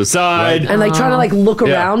moving to the side. And like trying to like look Yeah.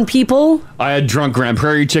 around people. I had drunk Grand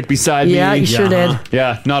Prairie chick beside me. Yeah, you sure did.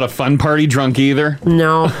 Yeah, not a fun party drunk either.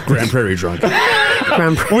 No. Grand Prairie drunk.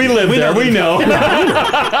 We live there. We know.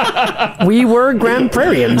 We were Grand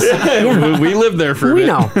Prairians. Yeah. We lived there for a We bit.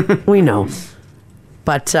 know. We know.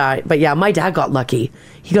 But yeah, my dad got lucky.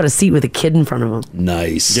 He got a seat with a kid in front of him.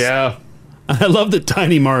 Nice. Yeah. I love that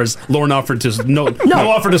Tiny Mars. Lauren offered to no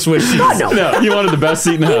offer to switch seats. God, no. No, you wanted the best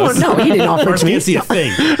seat in the house. No, he didn't offer Mars to me. can't see a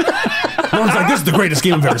thing. Lauren's like, "This is the greatest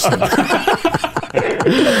game I've ever seen."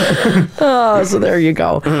 Oh, so there you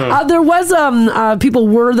go. There was people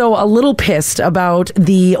were though a little pissed about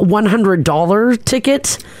the $100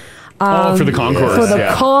 ticket. For the concourse. For the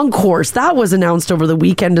yeah. concourse. That was announced over the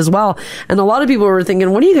weekend as well. And a lot of people were thinking,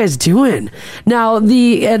 what are you guys doing? Now,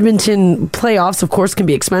 the Edmonton playoffs, of course, can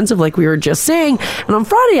be expensive, like we were just saying. And on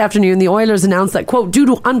Friday afternoon, the Oilers announced that, quote, due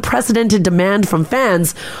to unprecedented demand from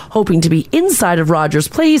fans hoping to be inside of Rogers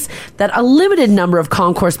Place, that a limited number of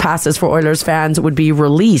concourse passes for Oilers fans would be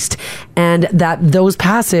released. And that those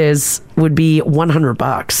passes would be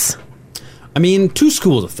 $100. I mean, two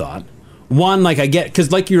schools of thought. One, like I get, because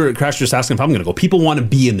like you were Crash just asking if I'm going to go. People want to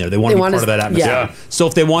be in there. They want to be part of that atmosphere. Yeah. So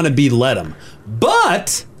if they want to be, let them.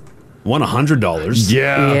 But $100.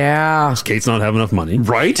 Yeah. Yeah. Kate's not have enough money.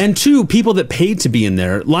 Right. And two, people that paid to be in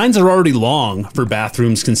there, lines are already long for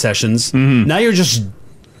bathrooms, concessions. Now you're just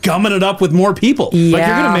gumming it up with more people. Yeah. Like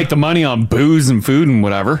you're going to make the money on booze and food and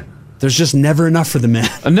whatever. There's just never enough for the man.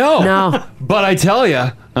 No. But I tell you,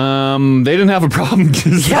 they didn't have a problem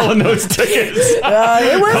selling those tickets.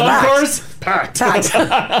 It was Concourse,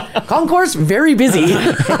 packed. Concourse, very busy.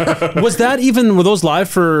 Were those live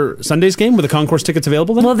for Sunday's game? Were the concourse tickets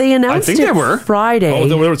available then? Well, they announced I think it they were. Friday.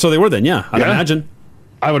 Oh, so they were then, yeah. I'd imagine.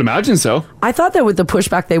 I would imagine so. I thought that with the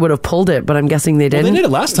pushback they would have pulled it, but I'm guessing they Well, didn't. they did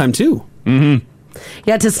it last time too.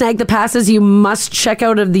 Yeah, to snag the passes, you must check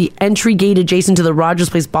out of the entry gate adjacent to the Rogers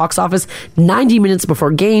Place box office 90 minutes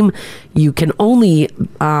before game. You can only,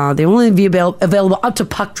 they only be available up to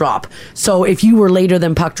puck drop. So if you were later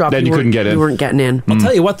than puck drop, then you couldn't get in. You weren't getting in. I'll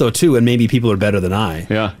tell you what, though, too, and maybe people are better than I.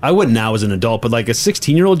 Yeah. I wouldn't now as an adult, but like a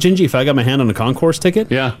 16-year-old Gingy, if I got my hand on a concourse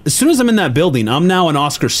ticket, yeah. As soon as I'm in that building, I'm now an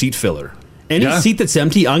Oscar seat filler. Any seat that's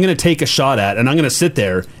empty, I'm going to take a shot at, and I'm going to sit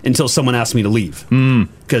there until someone asks me to leave.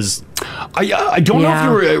 Because I don't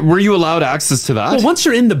know if were you allowed access to that? Well, once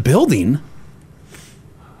you're in the building.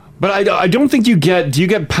 But I don't think you get. Do you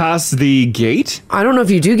get past the gate? I don't know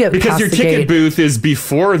if you do get because past your the ticket gate. booth is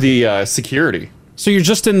before the security. So you're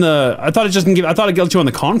just in the. I thought it got you on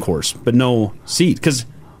the concourse, but no seat because.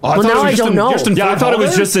 Well, now I don't know. Yeah, I thought it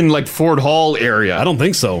was just in like Ford Hall area. I don't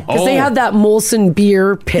think so. Because they had that Molson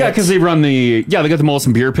beer pit. Yeah, because they run they got the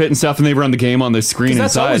Molson beer pit and stuff, and they run the game on the screen inside.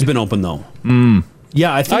 That's always been open though.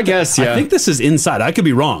 Yeah, I guess. I think this is inside. I could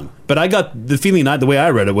be wrong, but I got the feeling the way I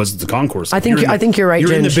read it was the concourse. I think you're right.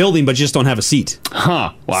 You're in the Ginge. building, but you just don't have a seat.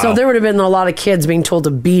 Huh? Wow. So there would have been a lot of kids being told to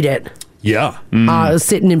beat it. Yeah.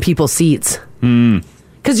 Sitting in people's seats.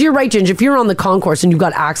 Because you're right, Ginge. If you're on the concourse and you've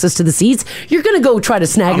got access to the seats, you're going to go try to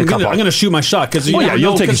snag a couple. I'm going to shoot my shot because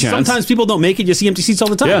you'll take a chance. Sometimes people don't make it. You see empty seats all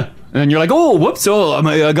the time. Yeah, and you're like, oh, whoops! Oh,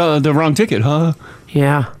 I got the wrong ticket, huh?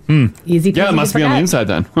 Yeah. Easy. Yeah, it must be on the inside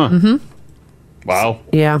then. Huh. Wow.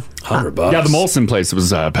 Yeah. $100. Yeah, the Molson place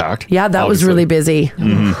was packed. Yeah, that was really busy.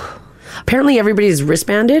 Apparently, everybody's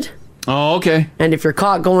wristbanded. Oh, okay. And if you're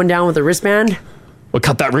caught going down with a wristband, well,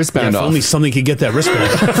 cut that wristband off. If only something could get that wristband.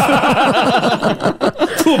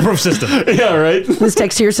 Foolproof system. Yeah, right. This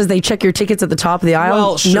text here says they check your tickets at the top of the aisle.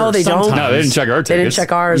 Well, sure, no, they don't. No, they didn't check our tickets. They didn't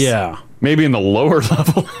check ours. Yeah. Maybe in the lower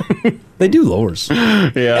level. They do lowers.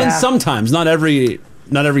 Yeah. And sometimes, not every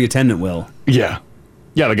attendant will. Yeah.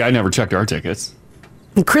 Yeah, the guy never checked our tickets.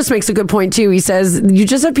 And Chris makes a good point too. He says you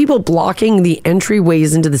just have people blocking the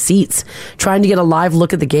entryways into the seats, trying to get a live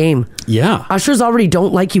look at the game. Yeah. Ushers already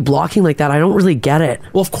don't like you blocking like that. I don't really get it.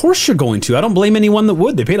 Well, of course you're going to. I don't blame anyone that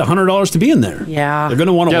would. They paid $100 to be in there. Yeah. They're going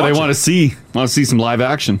to want to watch they want to see some live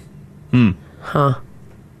action. Huh.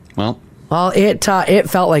 Well, it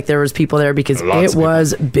felt like there was people there because it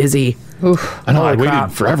was busy. Oof. I know. I waited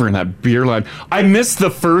forever in that beer line. I missed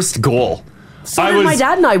the first goal. So did my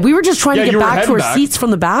dad and I. We were just trying to get back to our seats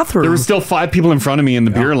from the bathroom. There were still 5 people in front of me in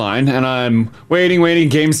the beer line, and I'm waiting.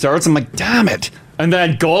 Game starts. I'm like, damn it. And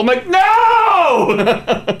then goal. I'm like, no!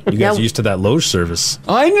 You guys are used to that Loge service.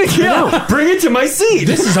 I know. Bring it to my seat.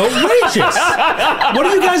 This is outrageous. What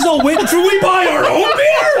are you guys all waiting for? We buy our own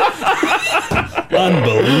beer?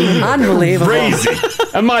 Unbelievable. Crazy.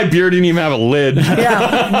 And my beer didn't even have a lid.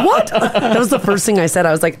 Yeah. What? That was the first thing I said.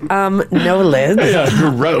 I was like, no lids. Yeah,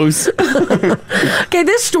 gross. Okay,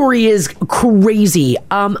 this story is crazy.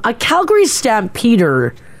 A Calgary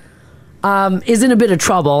Stampeder is in a bit of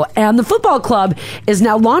trouble, and the football club is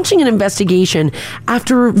now launching an investigation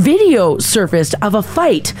after video surfaced of a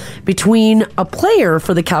fight between a player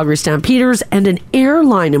for the Calgary Stampeders and an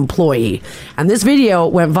airline employee. And this video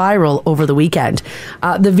went viral over the weekend.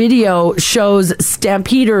 The video shows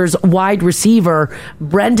Stampeders wide receiver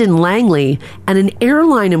Brendan Langley and an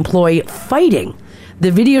airline employee fighting.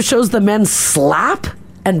 The video shows the men slap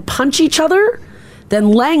and punch each other.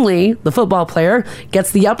 Then Langley, the football player,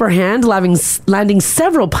 gets the upper hand, landing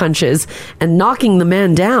several punches and knocking the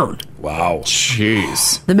man down. Wow.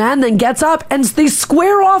 Jeez. The man then gets up and they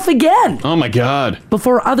square off again. Oh, my God.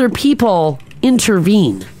 Before other people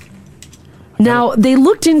intervene. Now, they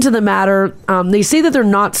looked into the matter. They say that they're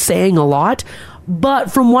not saying a lot. But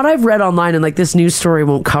from what I've read online, and like this news story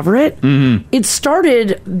won't cover it, it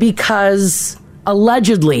started because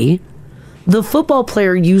allegedly the football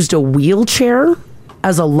player used a wheelchair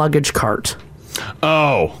as a luggage cart.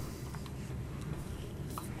 Oh.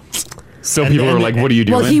 So people are like, what are you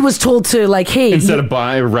doing? Well, he was told to like, hey. Instead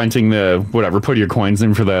of renting the, whatever, put your coins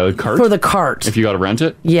in for the cart? For the cart. If you got to rent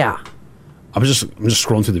it? Yeah. I'm just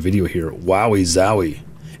scrolling through the video here. Wowie zowie.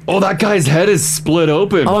 Oh, that guy's head is split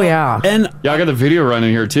open. Oh, yeah. And yeah, I got the video running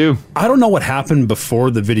here, too. I don't know what happened before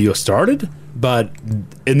the video started, but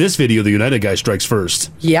in this video, the United guy strikes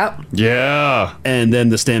first. Yep. Yeah. And then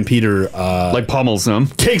the Stampeder like pummels them.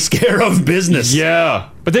 Takes care of business. Yeah.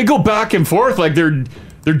 But they go back and forth like they're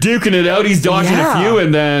duking it out. He's dodging a few,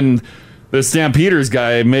 and then the Stampeders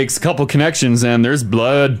guy makes a couple connections, and there's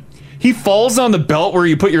blood. He falls on the belt where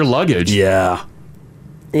you put your luggage. Yeah.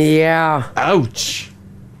 Yeah. Ouch.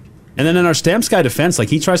 And then in our Stamps guy defense, like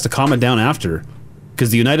he tries to calm it down after, because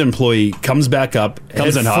the United employee comes back up,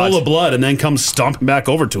 Comes in full hot. of blood, and then comes stomping back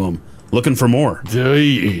over to him, looking for more.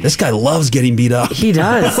 Jeez. This guy loves getting beat up. He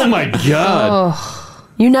does. Oh, my God. Oh.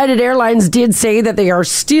 United Airlines did say that they are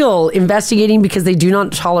still investigating because they do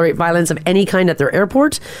not tolerate violence of any kind at their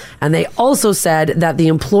airport. And they also said that the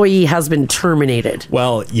employee has been terminated.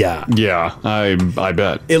 Well, yeah. Yeah, I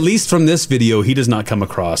bet. At least from this video, he does not come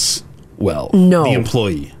across well. No. The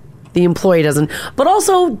employee. The employee doesn't. But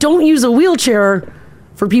also, don't use a wheelchair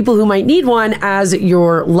for people who might need one as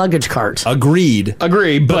your luggage cart. Agreed. But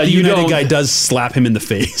the you United don't... guy does slap him in the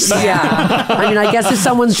face. Yeah. I mean, I guess if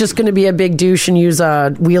someone's just going to be a big douche and use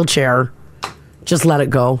a wheelchair, just let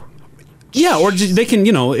it go. Yeah, or they can,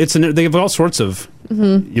 they have all sorts of...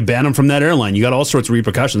 Mm-hmm. You ban them from that airline, you got all sorts of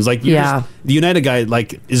repercussions. Like, the United guy,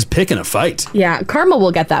 is picking a fight. Yeah, karma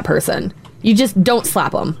will get that person. You just don't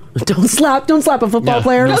slap them. Don't slap a football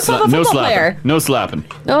player. Don't slap a football player. No slapping.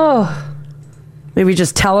 Oh. Maybe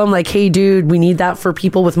just tell him, like, hey, dude, we need that for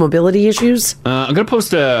people with mobility issues. I'm going to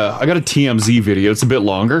post I got a TMZ video. It's a bit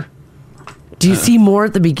longer. Do you see more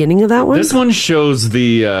at the beginning of that one? This one shows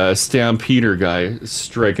the Stampeder guy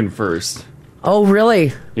striking first. Oh,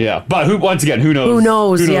 really? Yeah. But once again, who knows? Who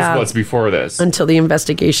knows, Who knows yeah. what's before this? Until the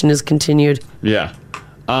investigation is continued. Yeah.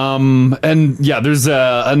 And yeah, there's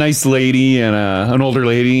a nice lady and an older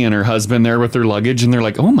lady and her husband there with their luggage, and they're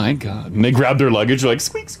like, "Oh my god!" And they grab their luggage, like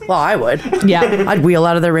squeak, squeak. Well, I would. Yeah, I'd wheel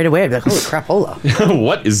out of there right away. I'd be like, "Holy crapola!"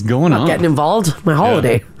 What is going on? Getting involved. My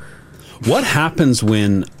holiday. Yeah. What happens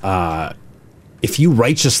when if you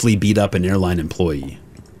righteously beat up an airline employee?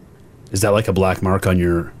 Is that like a black mark on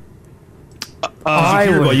your?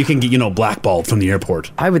 You can get blackballed from the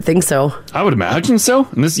airport. I would think so. I would imagine so.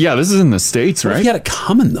 And this is in the States, right? What if you had it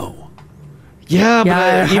coming though? Yeah,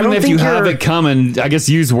 but even if you have it coming, I guess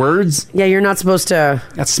use words. Yeah, you're not supposed to.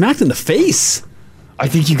 Got smacked in the face. I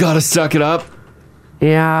think you got to suck it up.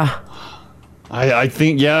 Yeah. I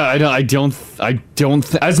think I don't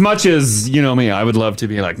as much as me, I would love to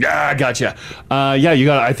be like, yeah, gotcha. I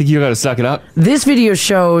think you got to suck it up. This video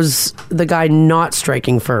shows the guy not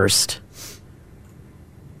striking first.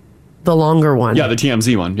 The longer one. Yeah, the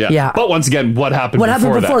TMZ one. Yeah. Yeah. But once again, what happened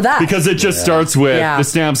before that? Because it just starts with the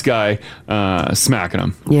Stamps guy smacking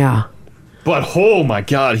him. Yeah. But oh my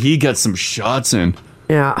god, he gets some shots in.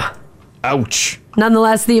 Yeah. Ouch.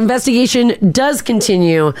 Nonetheless, the investigation does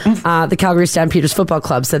continue. The Calgary Stampeders Football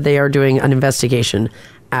Club said they are doing an investigation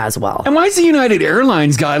as well. And why is the United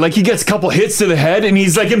Airlines guy like he gets a couple hits to the head and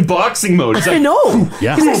he's like in boxing mode? Like, I know.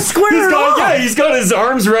 Yeah. He's like square he's got his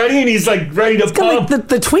arms ready and he's like ready to pump. Got like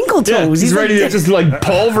the twinkle toes. Yeah, he's ready to just like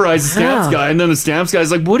pulverize the Stamps guy, and then the Stamps guy's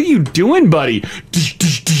like, "What are you doing, buddy?"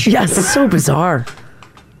 Yeah, it's so bizarre.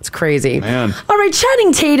 It's crazy. Man. All right,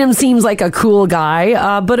 Channing Tatum seems like a cool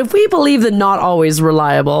guy, but if we believe the not always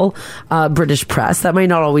reliable British press, that might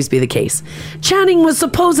not always be the case. Channing was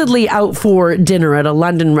supposedly out for dinner at a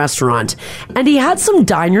London restaurant, and he had some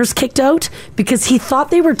diners kicked out because he thought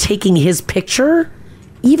they were taking his picture,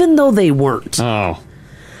 even though they weren't. Oh.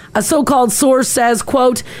 A so-called source says,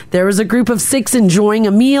 quote, "There was a group of 6 enjoying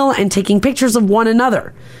a meal and taking pictures of one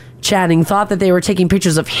another. Channing thought that they were taking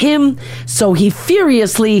pictures of him, so he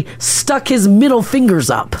furiously stuck his middle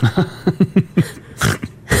fingers up."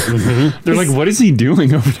 They're like, what is he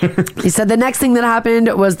doing over there? He said the next thing that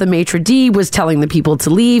happened was the maitre d' was telling the people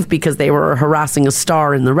to leave because they were harassing a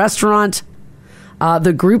star in the restaurant.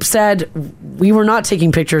 The group said, "We were not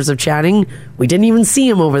taking pictures of Channing. We didn't even see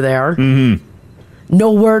him over there." Mm-hmm.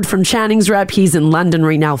 No word from Channing's rep. He's in London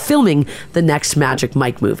right now filming the next Magic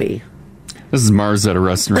Mike movie. This is Mars at a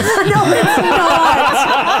restaurant. No, it's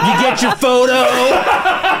not. You get your photo.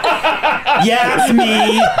 Yeah, it's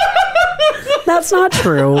me. That's not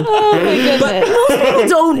true. Oh my goodness. But most people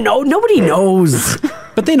don't know. Nobody knows.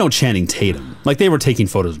 But they know Channing Tatum. Like, they were taking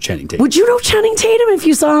photos of Channing Tatum. Would you know Channing Tatum if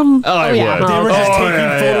you saw him? Oh, I would. They were just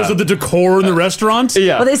taking photos of the decor in the restaurant?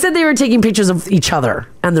 Yeah. Well, they said they were taking pictures of each other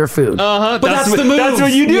and their food. Uh-huh. But that's the move. That's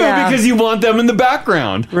what you do because you want them in the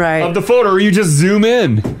background of the photo, or you just zoom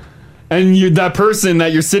in. And that person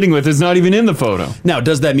that you're sitting with is not even in the photo. Now,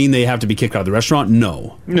 does that mean they have to be kicked out of the restaurant?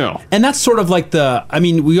 No. No. And that's sort of like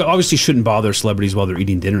we obviously shouldn't bother celebrities while they're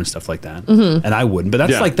eating dinner and stuff like that. Mm-hmm. And I wouldn't. But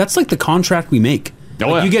that's like the contract we make.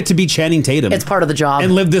 You get to be Channing Tatum. It's part of the job.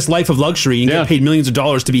 And live this life of luxury and get paid millions of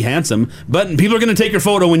dollars to be handsome. But people are going to take your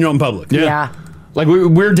photo when you're out in public. Yeah. Like,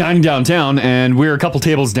 we're dining downtown, and we're a couple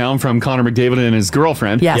tables down from Connor McDavid and his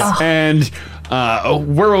girlfriend. Yes. Yeah. And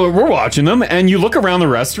we're watching them, and you look around the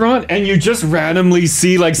restaurant, and you just randomly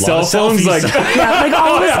see, like, cell phones. Like,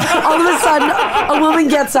 all of a sudden, a woman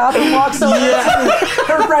gets up and walks over to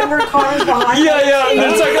her friend, her car is behind. Yeah.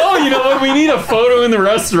 And it's like, oh, you know what? We need a photo in the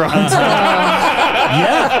restaurant.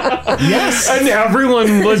 Yeah. Yes. And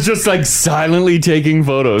everyone was just, like, silently taking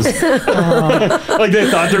photos. Like,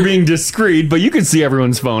 they thought they're being discreet, but you could see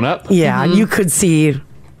everyone's phone up. Yeah, you could see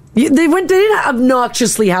They didn't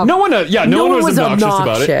obnoxiously have. No one was obnoxious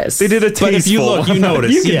about it. They did a tasteful. But if you look, you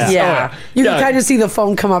notice. You can kind of see the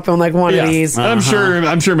phone come up on like one of these. And I'm sure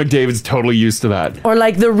McDavid's totally used to that. Or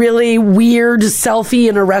like the really weird selfie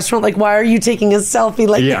in a restaurant. Like, why are you taking a selfie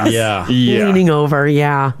like this? Leaning over.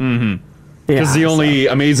 Yeah. Mm-hmm. Because the only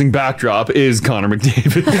amazing backdrop is Connor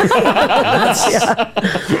McDavid.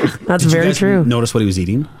 That's very true. Notice what he was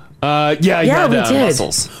eating? He had we did.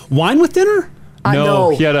 mussels. Wine with dinner? No,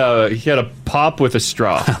 he had a pop with a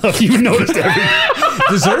straw. You noticed every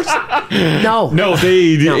dessert? No,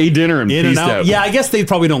 they ate dinner and In and feast out. out. Yeah, I guess they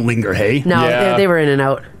probably don't linger. Hey, No, they were in and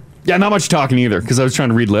out. Yeah, not much talking either because I was trying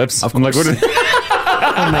to read lips. I'm like, what?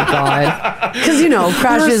 Oh my god! Because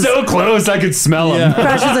Crash We're is so close, I could smell him.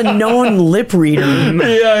 Crash is a known lip reader.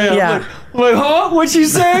 Yeah. I'm like, huh? What you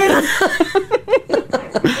saying?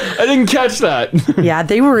 I didn't catch that. Yeah,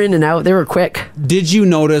 they were in and out. They were quick. Did you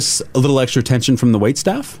notice a little extra attention from the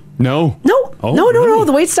waitstaff? No. No. Oh, No. really?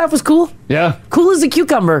 The wait staff was cool. Yeah. Cool as a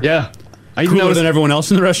cucumber. Yeah. I even Cooler noticed than everyone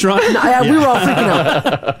else in the restaurant? We were all freaking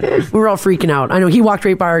out. We were all freaking out. I know he walked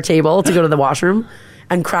right by our table to go to the washroom.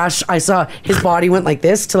 And Crash, I saw his body went like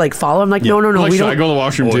this to like follow. I'm like, no, like, we should don't. I go to the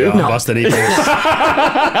washroom too? Yeah, busted eight days.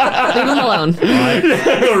 Leave him alone.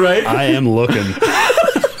 Right? I am looking.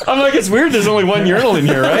 I'm like, it's weird. There's only one urinal in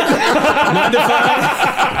here, right?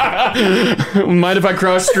 Mind if I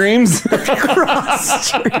cross streams? Cross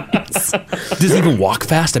streams. Does he even walk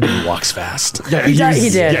fast? I bet he walks fast. Yeah, He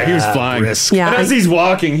did. Yeah, he was flying. Risk. Yeah. And as he's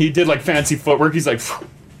walking, he did like fancy footwork. He's like,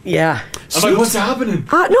 Yeah. I'm like, what's happening?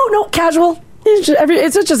 No, casual.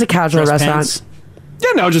 It's just a casual Dress restaurant. pants? Yeah,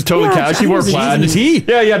 no, just totally Yeah, cash. He wore easy. plaid. Tea.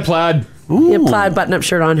 Yeah, he had plaid. He had plaid button-up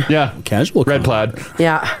shirt on. Yeah, Casual. red plaid.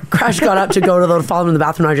 Yeah. Crash got up to go to follow him in the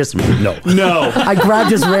bathroom. And I just No. I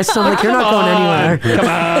grabbed his wrist. I'm like, you're not going anywhere. Come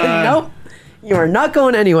on. Nope. You are not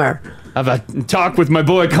going anywhere. Have a talk with my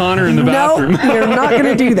boy Connor in the bathroom. No, you're not going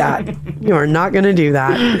to do that. You are not going to do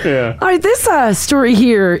that. Yeah. All right, this story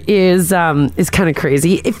here is kind of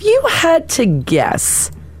crazy. If you had to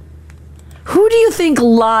guess, who do you think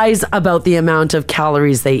lies about the amount of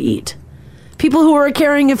calories they eat? People who are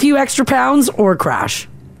carrying a few extra pounds or Crash?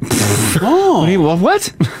 Wait,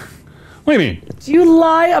 what? What do you mean? Do you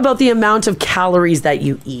lie about the amount of calories that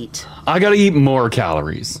you eat? I gotta eat more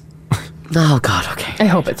calories. Oh, God, okay. I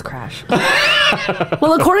hope it's Crash.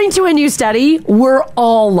 Well, according to a new study, we're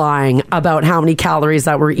all lying about how many calories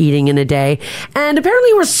that we're eating in a day. And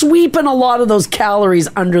apparently we're sweeping a lot of those calories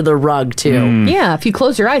under the rug, too. Yeah, if you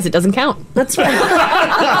close your eyes, it doesn't count. That's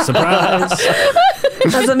right. Surprise.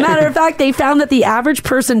 As a matter of fact, they found that the average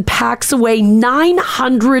person packs away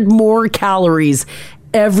 900 more calories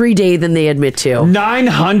every day than they admit to.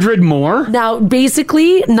 900 more? Now,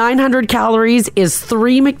 basically, 900 calories is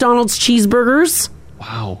 3 McDonald's cheeseburgers.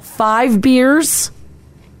 Wow. 5 beers.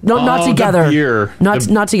 No, not together. The beer.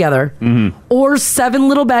 Not together. Mm-hmm. Or 7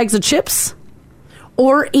 little bags of chips.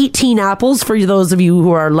 Or 18 apples for those of you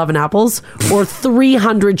who are loving apples. Or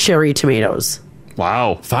 300 cherry tomatoes.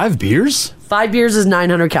 Wow. 5 beers? 5 beers is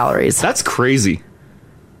 900 calories. That's crazy.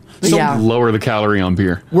 So yeah. Lower the calorie on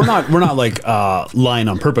beer. We're not like lying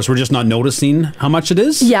on purpose. We're just not noticing how much it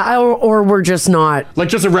is. Yeah, or we're just not. Like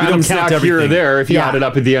just a random snack here or there if you add it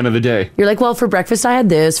up at the end of the day. You're like, well, for breakfast I had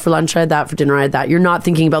this, for lunch I had that, for dinner I had that. You're not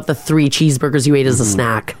thinking about the 3 cheeseburgers you ate as a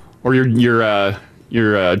snack. Or your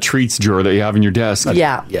treats drawer that you have in your desk.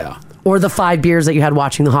 Yeah. Yeah. Or the 5 beers that you had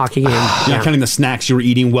watching the hockey game. You're not counting the snacks you were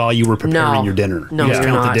eating while you were preparing No. your dinner. No, you just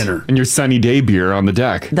you're count not. the dinner. And your sunny day beer on the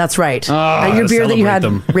deck. That's right. Ah, and your beer that you had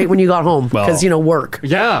celebrate them. right when you got home. Well, Because, work.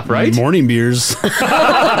 Yeah, right? Morning beers. Right?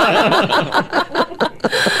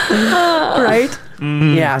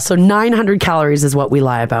 Mm-hmm. Yeah, so 900 calories is what we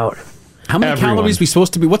lie about. How many Everyone. calories we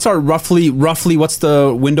supposed to be? What's our roughly, what's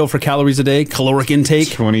the window for calories a day? Caloric intake?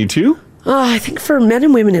 22? I think for men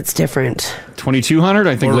and women it's different. 2,200?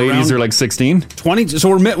 I think Or ladies around- are like 16. 20.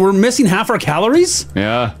 So we're missing half our calories?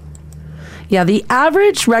 Yeah. Yeah, the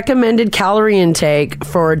average recommended calorie intake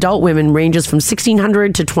for adult women ranges from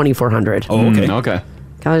 1,600 to 2,400. Oh, okay. Okay.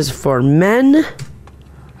 Calories for men.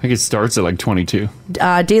 I think it starts at like 22.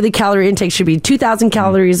 Daily calorie intake should be 2,000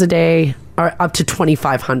 calories a day or up to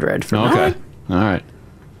 2,500 for men. Okay. All right.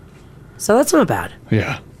 So that's not bad.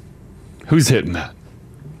 Yeah. Who's hitting that?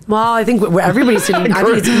 Well, I think everybody's sitting. I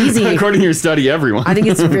think it's easy. According to your study, everyone. I think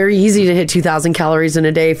it's very easy to hit 2,000 calories in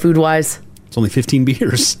a day, food-wise. It's only 15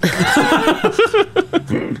 beers.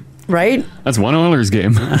 Right? That's one Oilers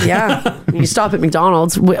game. Yeah. You stop at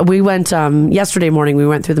McDonald's. We went, yesterday morning, we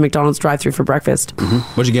went through the McDonald's drive-thru for breakfast. Mm-hmm.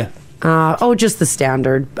 What'd you get? Just the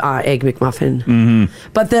standard Egg McMuffin. Mm-hmm.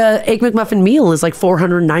 But the Egg McMuffin meal is like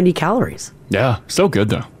 490 calories. Yeah. So good,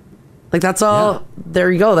 though. Like, that's all.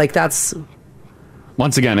 There you go. Like, that's.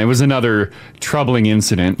 Once again, it was another troubling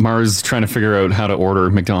incident. Mars trying to figure out how to order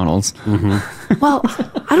McDonald's. Well,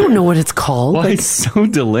 I don't know what it's called. Why it's so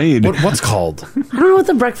delayed? What's called? I don't know what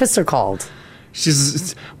the breakfasts are called.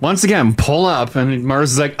 She's once again pull up, and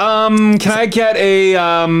Mars is like, can I get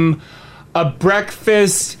a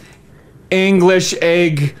breakfast English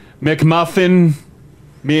egg McMuffin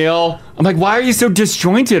meal? I'm like, why are you so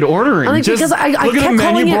disjointed ordering? I'm like, because I look at kept the menu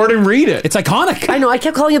calling board it, and read it. It's iconic. I know. I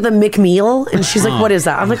kept calling it the McMeal, and she's like, "What is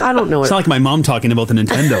that?" I'm like, "I don't know." It's not like my mom talking about the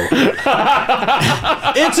Nintendo.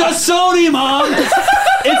 It's a Sony, Mom.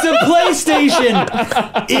 It's a PlayStation.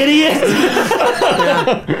 Idiot.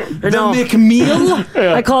 I know. The McMeal.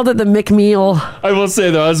 Yeah. I called it the McMeal. I will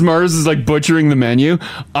say though, as Mars is like butchering the menu,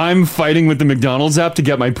 I'm fighting with the McDonald's app to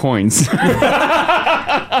get my points.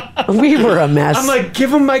 We were a mess. I'm like,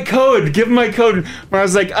 give them my code. Give them my code.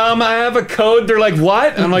 Mars is like, I have a code. They're like,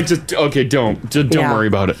 what? And I'm like, just okay, don't worry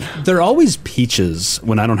about it. They're always peaches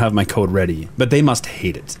when I don't have my code ready, but they must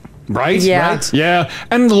hate it. Right? Yeah. Right? Yeah.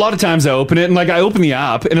 And a lot of times I open it and like I open the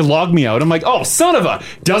app and it logged me out. I'm like, oh, son of a,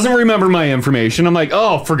 doesn't remember my information. I'm like,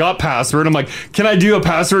 oh, forgot password. I'm like, can I do a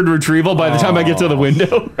password retrieval by the time I get to the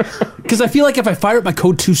window? Because I feel like if I fire up my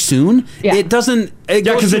code too soon, it doesn't.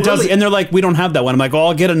 Because it doesn't. And they're like, we don't have that one. I'm like, well,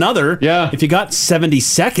 I'll get another. Yeah. If you got 70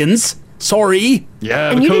 seconds, sorry.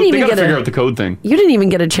 Yeah. And The you code, didn't even they gotta get figure a- out the code thing. You didn't even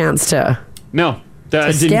get a chance to. No. I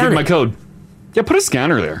didn't scan give my it. code. Yeah, put a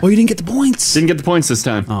scanner there. Oh, you didn't get the points. Didn't get the points this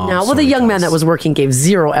time. Oh, Now, well, the young man that was working gave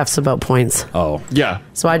 0 Fs about points. Oh. Yeah.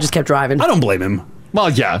 So I just kept driving. I don't blame him. Well,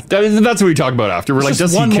 yeah. That's what we talk about after. We're like, It's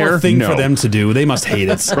does just one he care? more thing No. for them to do. They must hate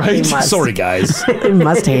it. Right? They must. Sorry, guys. They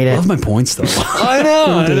must hate it. Love my points, though. I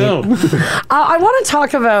know. I want to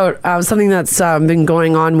talk about something that's been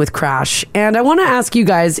going on with Crash, and I want to ask you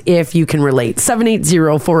guys if you can relate.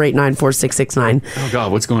 780-489-4669. Oh,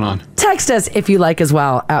 God, what's going on? Text us if you like as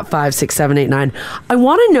well at 56789. I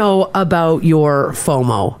want to know about your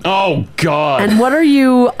FOMO. Oh, God. And what are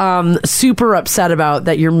you super upset about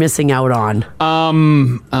that you're missing out on?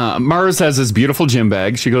 Mars has this beautiful gym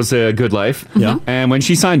bag. She goes to Good Life. Yeah. And when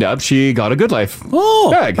she signed up, she got a Good Life bag.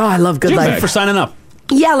 Oh, I love Good Gym Life. bag. For signing up.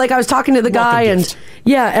 Yeah, like I was talking to the guy and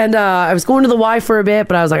I was going to the Y for a bit,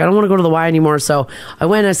 but I was like, I don't want to go to the Y anymore. So I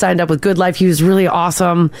went and I signed up with Good Life. He was really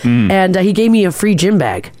awesome. And he gave me a free gym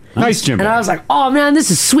bag. Nice gym bag. And I was like, oh man,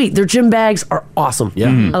 this is sweet. Their gym bags are awesome. Yeah.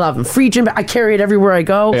 I love them. Free gym bag. I carry it everywhere I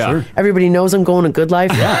go. Yeah. Sure. Everybody knows I'm going to Good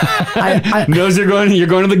Life. Yeah. Knows you're going to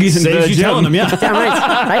the Saves you gym. telling them, yeah. Damn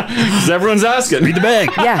right. Because everyone's asking. Read the bag.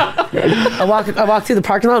 Yeah. I walk through the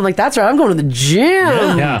parking lot. I'm like, that's right. I'm going to the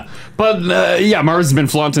gym. Yeah. But Mars has been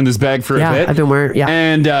flaunting this bag for a bit. I've been wearing. Yeah.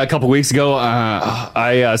 And a couple weeks ago,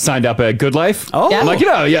 I signed up at Good Life. Oh. I'm like,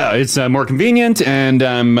 it's more convenient, and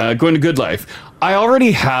I'm going to Good Life. I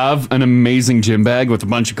already have an amazing gym bag with a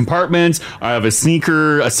bunch of compartments. I have a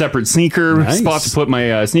separate sneaker spot to put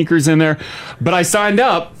my sneakers in there. But I signed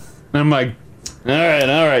up, and I'm like, all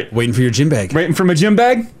right. Waiting for your gym bag. Waiting for my gym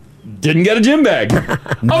bag. Didn't get a gym bag.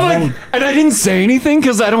 I'm like, and I didn't say anything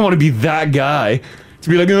because I don't want to be that guy. To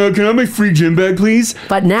be like, can I have my free gym bag, please?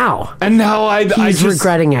 But now. And now he's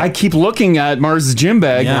regretting it. I keep looking at Mars's gym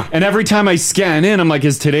bag, and every time I scan in, I'm like,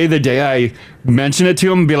 is today the day I mention it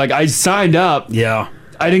to him and be like, I signed up. Yeah.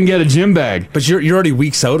 I didn't get a gym bag. But you're already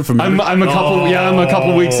weeks out from I'm a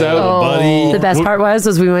couple weeks out. Buddy. The best part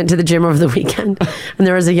was we went to the gym over the weekend, and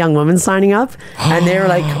there was a young woman signing up, and they were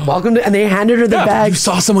like, welcome to, and they handed her the bag. You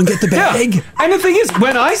saw someone get the bag? Yeah. And the thing is,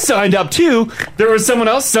 when I signed up too, there was someone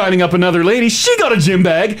else signing up, another lady. She got a gym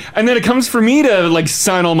bag, and then it comes for me to like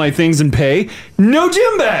sign all my things and pay. No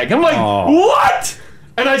gym bag. I'm like, what?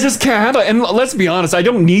 And I just can't handle it. And let's be honest, I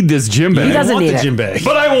don't need this gym bag. He doesn't need gym it. bag.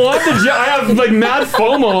 But I want the gym. I have like mad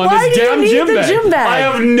FOMO on Why this do you damn need gym the bag. gym bag? I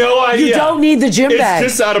have no idea. You don't need the gym bag.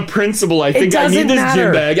 It's just out of principle. I think I doesn't need this matter.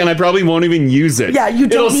 gym bag, and I probably won't even use it. Yeah, you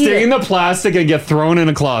don't It'll need stay it. in the plastic and get thrown in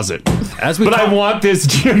a closet. But I want this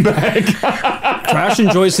gym bag. Crash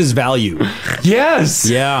enjoys his value. Yes.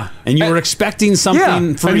 Yeah. And you were expecting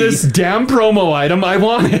something free. And this damn promo item, I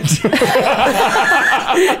want it.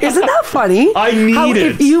 Isn't that funny? I need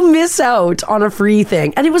it. If you miss out on a free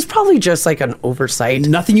thing, and it was probably just like an oversight.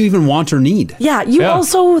 Nothing you even want or need. Yeah,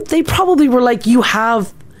 also, they probably were like, you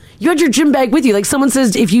have You had your gym bag with you. Like someone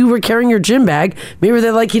says, if you were carrying your gym bag, maybe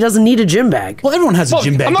they're like, he doesn't need a gym bag. Well, everyone has a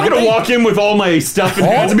gym bag. I'm not going to walk in with all my stuff in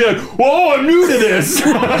hands and be like, whoa, I'm new to this.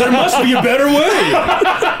 There must be a better way.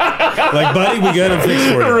 Like, buddy, we got to fix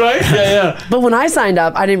for you. Right? Yeah. But when I signed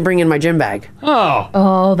up, I didn't bring in my gym bag.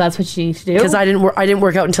 Oh, that's what you need to do? Because I didn't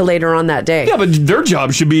work out until later on that day. Yeah, but their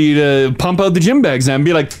job should be to pump out the gym bags and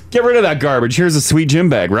be like, get rid of that garbage. Here's a sweet gym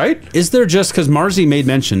bag, right? Is there just, because Marzi made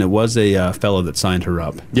mention, it was a fellow that signed her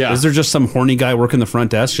up. Yeah. Is there just some horny guy working the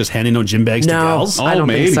front desk just handing out gym bags to gals? I don't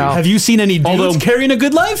think so. Have you seen any dudes carrying a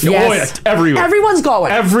Good Life? Yes. Oh, yeah, everyone. Everyone's got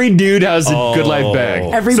one. Every dude has a Good Life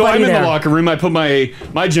bag. Everybody so I'm in there. the locker room. I put my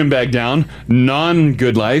gym bag down,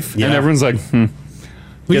 non-Good Life, and everyone's like, You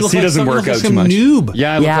guess look he like doesn't someone work like out some too much. noob.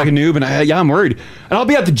 Yeah, I look like a noob, and I'm worried. And I'll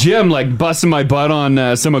be at the gym, like busting my butt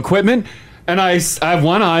on some equipment. And I have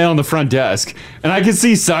one eye on the front desk, and I can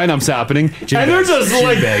see sign-ups happening, and they're just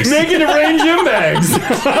like making it rain gym bags.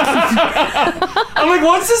 I'm like,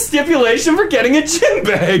 what's the stipulation for getting a gym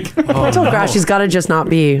bag? I told Crash he's got to just not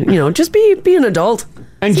be, just be an adult.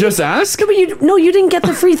 And just ask? No, but you didn't get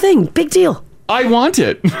the free thing. Big deal. I want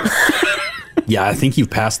it. Yeah, I think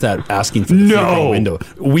you've passed that asking for the free thing window.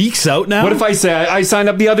 Weeks out now? What if I say I signed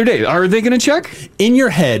up the other day? Are they going to check? In your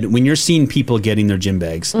head, when you're seeing people getting their gym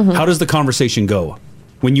bags, how does the conversation go?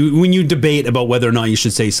 When you debate about whether or not you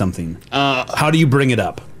should say something, how do you bring it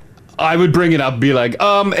up? I would bring it up, be like,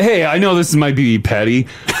 hey, I know this might be petty,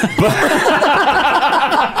 but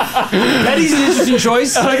petty's an interesting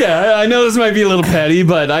choice. Okay, I know this might be a little petty,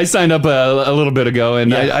 but I signed up a little bit ago,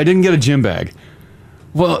 and I didn't get a gym bag.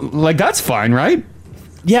 Well, like, that's fine, right?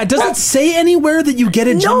 Yeah, does it say anywhere that you get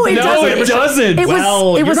a gym bag? No, it doesn't.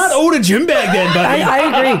 You're not owed a gym bag then, buddy.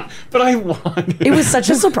 I agree. But I want it was such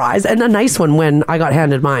a surprise and a nice one when I got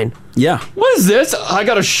handed mine. Yeah. What is this? I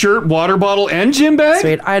got a shirt, water bottle, and gym bag?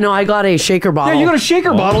 Sweet. I know I got a shaker bottle. Yeah, you got a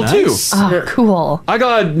shaker bottle, nice. too. Oh, cool. I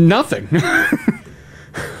got nothing.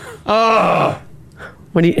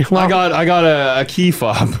 What do you, I got a key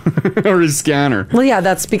fob or a scanner. Well, yeah,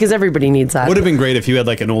 that's because everybody needs that. Would have been great if you had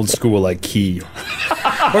like an old school like key. Or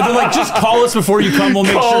they're like, just call us before you come. We'll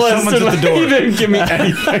make Call sure us someone's at the door. You didn't give me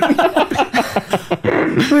anything.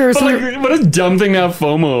 What a dumb thing to have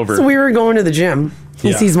FOMO over. So we were going to the gym. He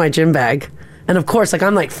Yeah. sees my gym bag. And of course, like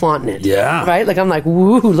I'm like flaunting it. Yeah. Right? Like I'm like,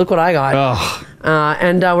 woo, look what I got.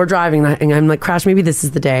 And we're driving. And I'm like, Crash, maybe this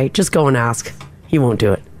is the day. Just go and ask. He won't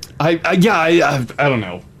do it. I don't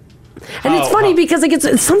know. And it's funny because like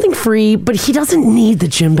it's something free, but he doesn't need the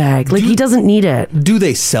gym bag. Like he doesn't need it. Do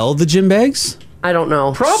they sell the gym bags? I don't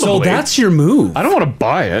know. Probably. So that's your move. I don't want to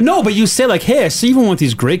buy it. No, but you say like, hey, I see you want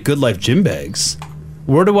these great Good Life gym bags.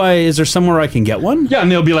 Is there somewhere I can get one? Yeah,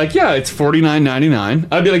 and they'll be like, yeah, it's $49.99.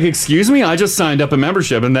 I'd be like, excuse me, I just signed up a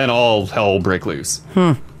membership, and then all hell will break loose.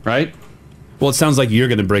 Right? Well, it sounds like you're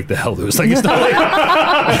going to break the hell loose. Like it's not like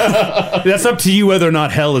that's up to you whether or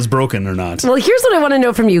not hell is broken or not. Well, here's what I want to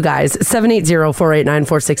know from you guys.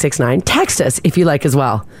 780-489-4669. Text us if you like as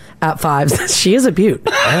well at 5. She is a beaut.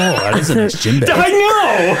 Oh, that is a nice gym bag. I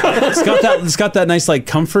know. It's got that nice like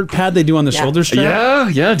comfort pad they do on the shoulder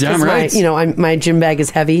strap. Yeah, damn right. My gym bag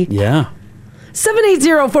is heavy. Yeah.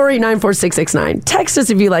 780-489-4669. Text us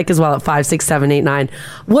if you like as well at 56789.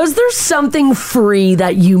 Was there something free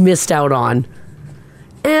that you missed out on?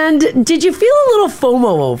 And did you feel a little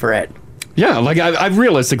FOMO over it? Yeah, like I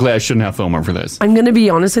realistically, I shouldn't have FOMO for this. I'm going to be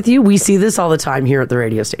honest with you. We see this all the time here at the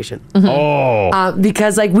radio station. Oh.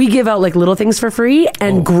 Because like we give out like little things for free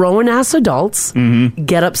and grown ass adults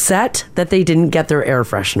get upset that they didn't get their air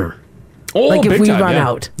freshener. Oh, like if big we time, run yeah.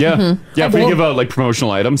 out. Yeah. Yeah, if we give out like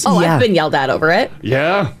promotional items. Oh, I've been yelled at over it.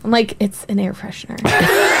 Yeah. I'm like, it's an air freshener.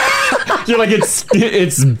 You're like,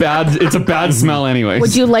 it's bad. It's a bad smell anyways.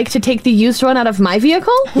 Would you like to take the used one out of my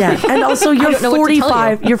vehicle? Yeah, and also you're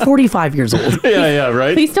 45. You're 45 years old. Yeah,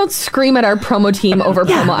 right. Please don't scream at our promo team over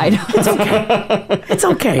promo items. It's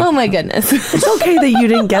okay. Oh my goodness. It's okay that you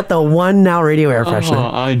didn't get the one now radio air freshener.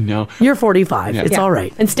 Oh, I know. You're 45. It's all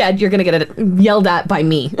right. Instead, you're going to get it yelled at by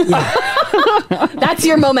me. That's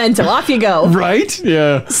your memento. Off you go. Right?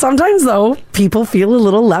 Yeah. Sometimes, though, people feel a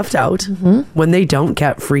little left out when they don't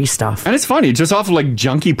get free stuff. And it's funny, just off of like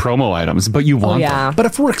junky promo items, but you want them. But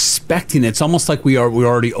if we're expecting it, it's almost like we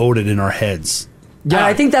already owed it in our heads. Yeah,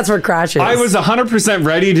 I think that's where Crash is. I was 100%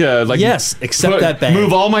 ready to accept that bag.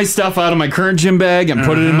 Move all my stuff out of my current gym bag and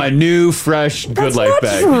put it in my new, fresh, Good Life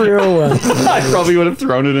bag. True. I probably would have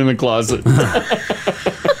thrown it in the closet.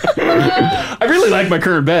 I really like my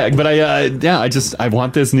current bag, but I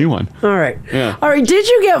want this new one. All right. Yeah. All right. Did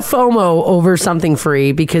you get FOMO over something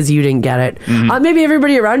free because you didn't get it? Maybe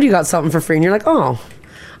everybody around you got something for free and you're like, oh,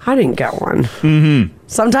 I didn't get one. Mm-hmm.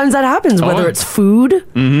 Sometimes that happens, whether it's food,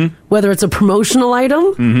 whether it's a promotional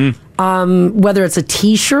item, whether it's a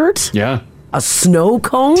T-shirt, a snow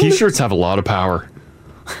cone. T-shirts have a lot of power.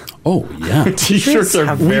 Oh, yeah. T-shirts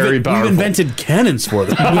are very powerful. We've invented cannons for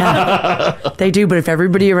them. Yeah, they do. But if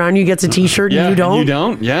everybody around you gets a T-shirt and you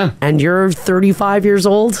don't, and you're 35 years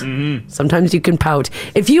old, sometimes you can pout.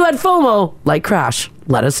 If you had FOMO, like Crash,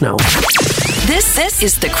 let us know. This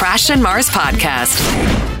is the Crash and Mars podcast.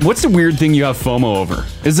 What's the weird thing you have FOMO over?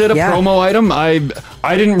 Is it a promo item? I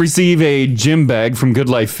didn't receive a gym bag from Good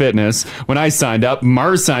Life Fitness when I signed up.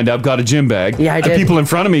 Mars signed up, got a gym bag. Yeah, I did. People in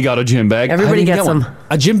front of me got a gym bag. Everybody gets them.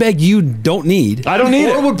 A gym bag you don't need. I don't need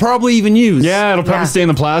it. Or would probably even use. Yeah, it'll probably stay in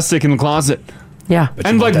the plastic in the closet. Yeah.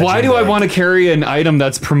 And like, why do I want to carry an item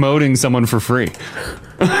that's promoting someone for free?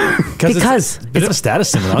 Because it's a bit of a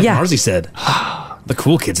status symbol. Like Marzi said. The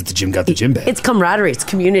cool kids at the gym got the gym bag. It's camaraderie. It's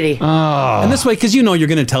community. And this way, because you're going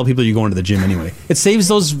to tell people you're going to the gym anyway. It saves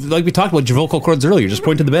those, like we talked about vocal cords earlier. Just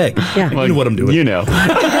point to the bag. Yeah. You know what I'm doing. You know.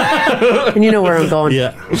 And you know where I'm going.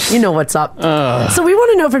 Yeah. You know what's up. So we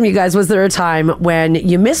want to know from you guys, was there a time when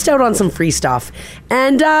you missed out on some free stuff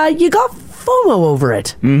and you got FOMO over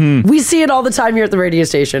it? Mm-hmm. We see it all the time here at the radio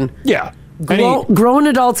station. Yeah. Grown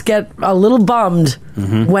adults get a little bummed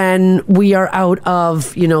when we are out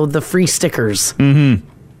of, the free stickers. Mm-hmm.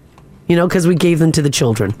 Because we gave them to the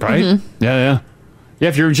children. Right? Mm-hmm. Yeah. Yeah,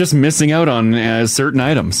 if you're just missing out on certain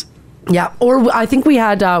items. Yeah, or I think we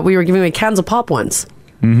were giving away cans of pop once.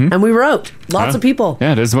 Mm-hmm. And we were out. Lots of people.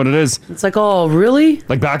 Yeah, it is what it is. It's like, oh, really?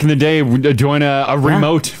 Like back in the day, join a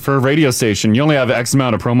remote for a radio station. You only have X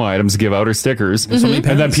amount of promo items to give out or stickers. And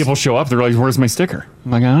then people show up. They're like, where's my sticker?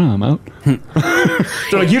 I'm like, I don't know, I'm out.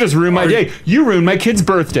 They're like, you just ruined my day. You ruined my kid's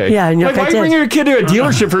birthday. Yeah, and you're like, why are you bringing your kid to a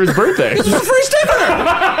dealership for his birthday? This is a free sticker.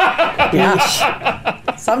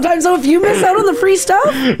 Yeah. Sometimes, though, if you miss out on the free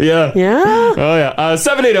stuff. Yeah. Yeah. Oh, yeah.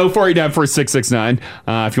 780-489-4669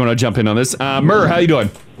 if you want to jump in on this. Murr, how you doing?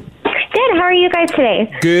 Good. How are you guys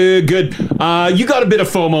today? Good. You got a bit of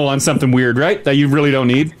FOMO on something weird, right? That you really don't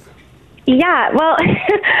need? Yeah. Well,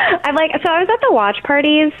 I was at the watch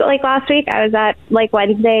parties last week. I was at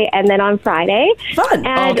Wednesday and then on Friday. Fun.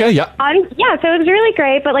 And okay. Yeah. So it was really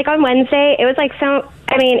great. But on Wednesday, it was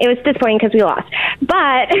it was disappointing because we lost.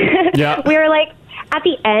 But we were at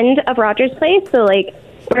the end of Rogers Place. So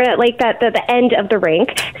we're at the end of the rink.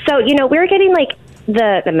 So, we were getting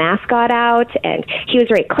the mascot out, and he was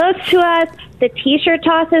very close to us. The T-shirt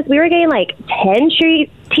tosses, we were getting 10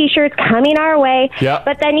 T-shirts coming our way. Yeah.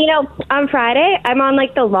 But then, on Friday, I'm on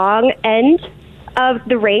the long end of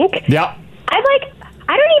the rink. Yeah. I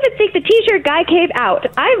don't even think the T-shirt guy came out.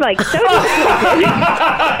 I'm so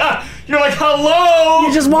disappointed. You're like, hello.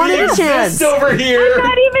 You just wanted a chance over here. I'm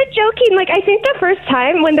not even joking. I think the first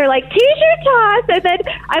time when they're T-shirt toss, and then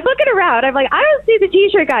I'm looking around, I'm I don't see the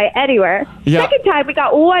T-shirt guy anywhere. Yeah. Second time, we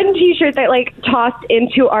got one T-shirt that tossed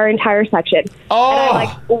into our entire section. Oh. And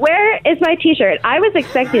I'm where is my T-shirt? I was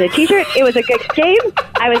expecting a T-shirt. It was a good game.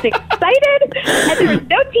 I was excited, and there was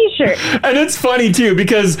no T-shirt. And it's funny too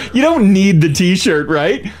because you don't need the T-shirt,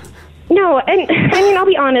 right? No, and I'll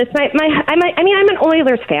be honest. I'm an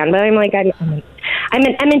Oilers fan, but I'm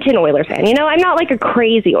an Edmonton Oilers fan. I'm not a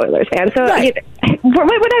crazy Oilers fan. So right. Why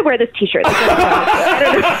would I wear this T-shirt? I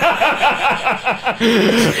don't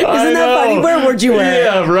know. Isn't that funny? Where would you wear it?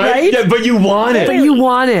 Yeah, right? Yeah, but you want it. But you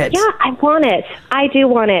want it. Yeah, I want it. I do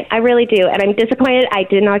want it. I really do. And I'm disappointed I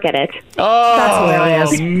did not get it. Oh, that's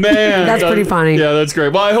hilarious. Man. That's pretty funny. Yeah, that's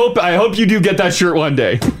great. Well, I hope you do get that shirt one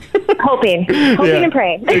day. Hoping and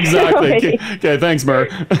praying. Exactly. Okay, thanks, Mur.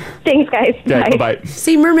 Thanks, guys. Okay, bye.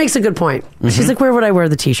 See, Mur makes a good point. She's like, where would I wear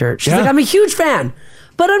the T-shirt? She's like, I'm a huge fan,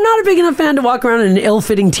 but I'm not a big enough fan to walk around in an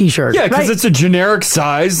ill-fitting T-shirt. Yeah, because it's a generic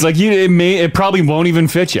size. It probably won't even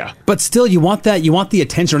fit you. But still, you want that. You want the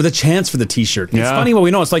attention or the chance for the T-shirt. Yeah. It's funny what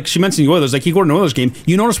we know. It's like she mentioned the Oilers. You go to an Oilers game,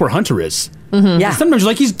 you notice where Hunter is. Mm-hmm. Yeah. And sometimes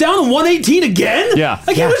you're he's down 118 again. Yeah.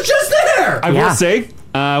 He was just there. I will say.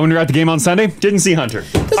 When we were at the game on Sunday, didn't see Hunter.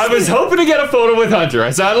 I was hoping to get a photo with Hunter. I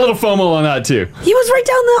had a little FOMO on that too. He was right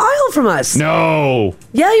down the aisle from us. No.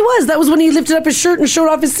 Yeah, he was. That was when he lifted up his shirt and showed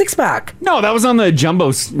off his six-pack. No, that was on the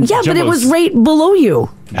jumbo. Yeah, but it was right below you.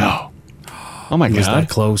 No. Oh my God. He was that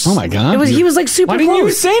close. Oh my God. He was super Why close. didn't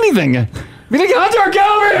you say anything? Be like, Hunter, get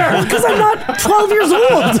over here! Because I'm not 12 years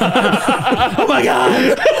old. Oh my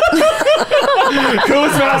God.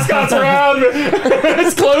 Coolest mascots around.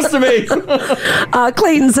 It's close to me.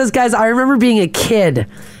 Clayton says, guys, I remember being a kid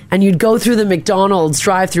and you'd go through the McDonald's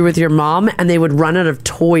drive-through with your mom, and they would run out of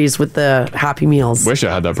toys with the Happy Meals. Wish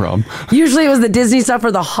I had that problem. Usually it was the Disney stuff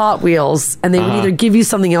or the Hot Wheels, and they would either give you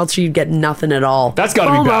something else or you'd get nothing at all. That's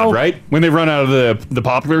got to be bad, right? When they run out of the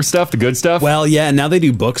popular stuff, the good stuff. Well, yeah, and now they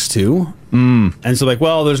do books too. And so like,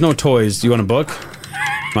 well, there's no toys. Do you want a book?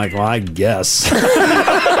 I'm like, well, I guess.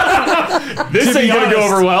 This ain't gonna go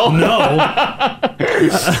over well. No.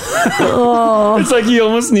 It's like you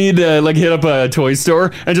almost need to hit up a toy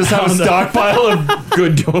store and just have a stockpile of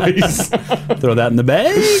good toys. Throw that in the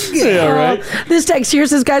bag. Yeah, right. This text here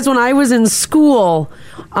says, guys, when I was in school,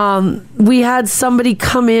 we had somebody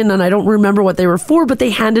come in, and I don't remember what they were for, but they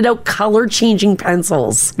handed out color-changing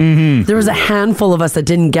pencils. There was a handful of us that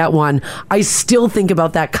didn't get one. I still think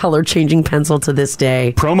about that color-changing pencil to this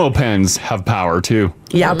day. Promo pens have power, too.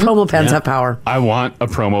 Yeah, promo pens have power. I want a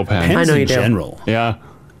promo pen. Pens I know you in do. general. Yeah.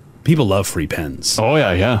 People love free pens. Oh,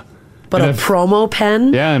 yeah. But and a promo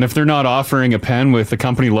pen? Yeah, and if they're not offering a pen with the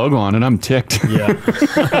company logo on it, I'm ticked. Yeah.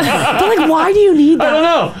 But like, why do you need that? I don't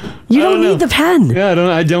know. You don't need the pen. Yeah,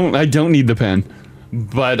 I don't need the pen.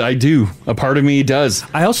 But I do. A part of me does.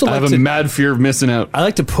 I also have a mad fear of missing out. I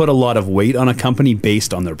like to put a lot of weight on a company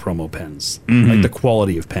based on their promo pens, like the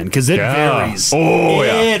quality of pen, because it varies. Oh,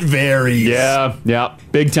 it varies. Yeah,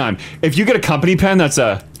 big time. If you get a company pen that's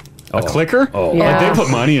a clicker, they put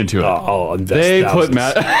money into it. I'll invest they put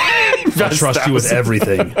I'll trust you with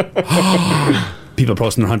everything. People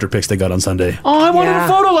posting their hunter pics they got on Sunday. Oh, I wanted a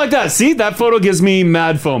photo like that. See, that photo gives me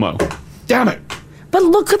mad FOMO. Damn it. But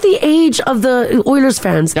look at the age of the Oilers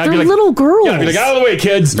fans. Yeah, They're like, little girls. Yeah, I'd be like, out of the way,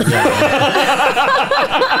 kids.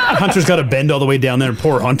 Hunter's got to bend all the way down there.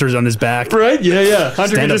 Poor Hunter's on his back. Right? Yeah. Hunter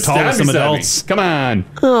Stand can up just tall with some beside me. adults. Come on.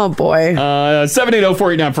 Oh, boy.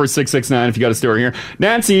 780-489-4669 if you got a story here.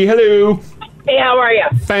 Nancy, hello. Hey, how are you?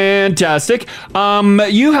 Fantastic.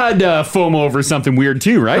 You had FOMO over something weird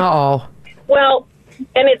too, right? Oh. Well,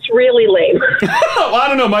 and it's really lame. Well, I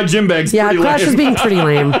don't know. My gym bag's pretty lame. Crash is being pretty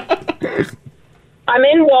lame. I'm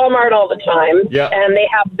in Walmart all the time, and they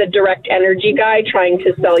have the direct energy guy trying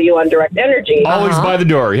to sell you on direct energy. Always by the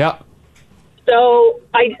door, yeah. So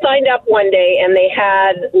I signed up one day, and they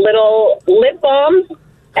had little lip balms,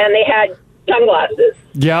 and they had sunglasses.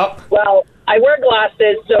 Yep. Well, I wear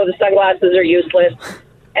glasses, so the sunglasses are useless,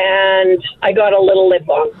 and I got a little lip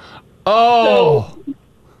balm. Oh. So,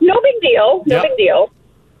 no big deal. No big deal.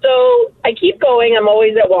 So I keep going. I'm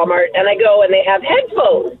always at Walmart, and I go, and they have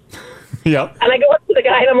headphones. Yep. And I go up to the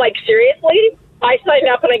guy, and I'm like, seriously? I signed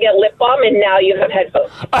up, and I get lip balm, and now you have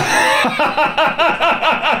headphones.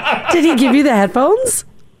 Did he give you the headphones?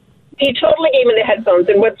 He totally gave me the headphones,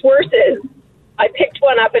 and what's worse is I picked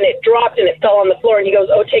one up, and it dropped, and it fell on the floor, and he goes,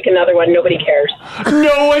 oh, take another one. Nobody cares.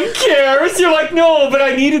 No one cares? You're like, no, but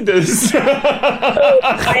I needed this. So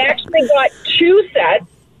I actually got 2 sets.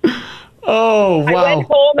 Oh, wow. I went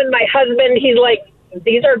home, and my husband, he's like,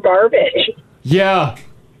 these are garbage. Yeah.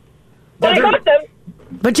 But I got them.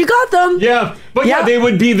 But you got them. Yeah. But yeah, they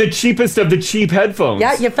would be the cheapest of the cheap headphones.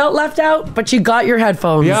 Yeah, you felt left out, but you got your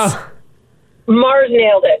headphones. Yeah. Mars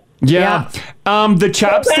nailed it. Yeah. The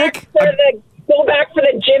chapstick? Go back for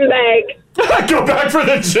the gym bag. Go back for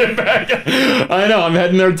the gym bag. I know. I'm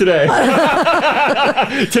heading there today.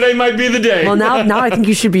 Today might be the day. Well, now I think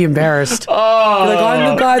you should be embarrassed. Oh. You're like,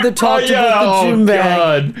 I'm the guy that talked about the gym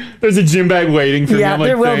bag. God. There's a gym bag waiting for me. I'm like,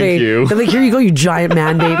 there will thank be. you. They're like, here you go, you giant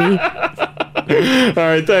man, baby. All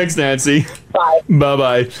right. Thanks, Nancy. Bye.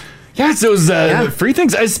 Bye-bye. Yeah, it's those free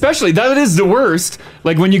things, especially that is the worst.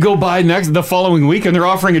 Like when you go buy the following week and they're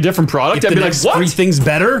offering a different product, I'd be like, "What? Free things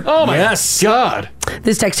better?" Oh my God!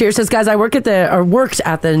 This text here says, "Guys, I worked at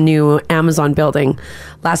the new Amazon building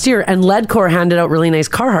last year, and Ledcor handed out really nice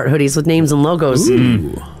Carhartt hoodies with names and logos.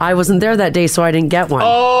 I wasn't there that day, so I didn't get one.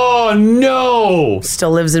 Oh no!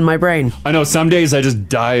 Still lives in my brain. I know. Some days I just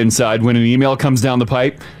die inside when an email comes down the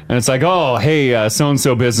pipe, and it's like, "Oh, hey, so and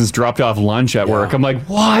so business dropped off lunch at work." I'm like,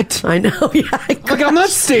 "What?" I know. Yeah, like I'm not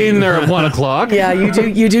staying there at 1 o'clock. Yeah,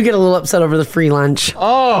 you do get a little upset over the free lunch.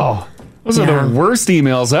 Oh. Those are the worst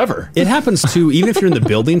emails ever. It happens too, even if you're in the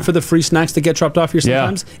building for the free snacks that get dropped off here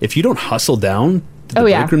sometimes. If you don't hustle down to the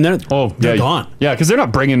break room there, they're gone. Yeah, because they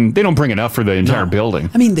don't bring enough for the entire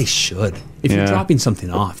building. I mean, they should. If you're dropping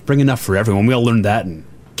something off, bring enough for everyone. We all learned that in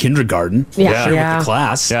kindergarten. Yeah. With the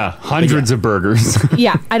class. Yeah, hundreds of burgers.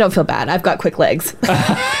 Yeah, I don't feel bad. I've got quick legs.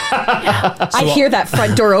 I hear that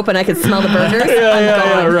front door open. I can smell the burgers.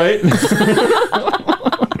 Yeah, right.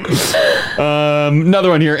 Another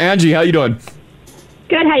one here. Angie, how you doing?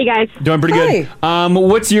 Good. How you guys? Doing pretty good.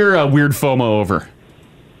 What's your weird FOMO over?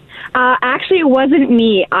 Actually, it wasn't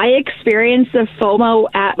me. I experience the FOMO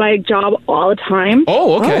at my job all the time.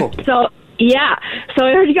 Oh, okay. So Yeah. So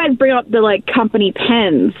I heard you guys bring up the like company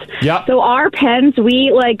pens. Yeah. So our pens,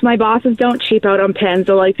 we like my bosses don't cheap out on pens.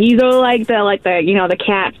 So like these are like the you know the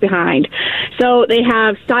cats behind. So they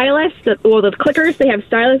have stylus, the clickers. They have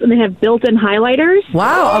stylus and they have built-in highlighters.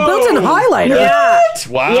 Wow, a built-in highlighter. Yeah. What?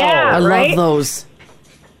 Wow. Yeah, I right? love those.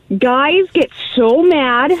 Guys get so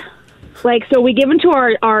mad. Like, so we give them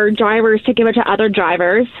to our drivers to give it to other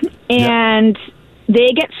drivers, and they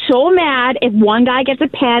get so mad if one guy gets a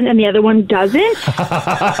pen and the other one doesn't.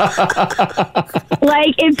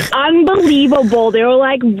 Like, it's unbelievable. They were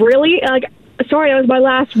like, really? Like, sorry, that was my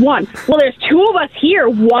last one. Well, there's two of us here.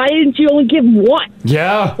 Why didn't you only give one?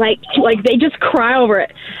 Yeah. Like they just cry over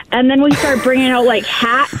it. And then we start bringing out, like,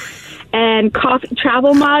 hats and coffee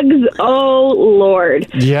travel mugs. Oh, Lord.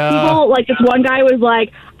 Yeah. People, like, this one guy was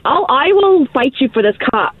like, I will fight you for this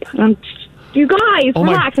cup. You guys,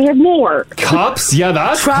 relax. I have more. Cups? Yeah,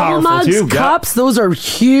 that's Travel powerful mugs, too. cups, those are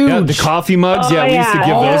huge. Yeah, the coffee mugs. Oh, we used to give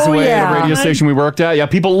those away at a radio station we worked at. Yeah,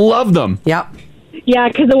 people love them. Yep. Yeah,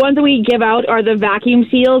 because the ones that we give out are the vacuum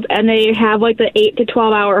sealed, and they have like the 8 to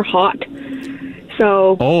 12 hour hot.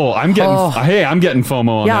 So. Oh, I'm getting. Hey, I'm getting FOMO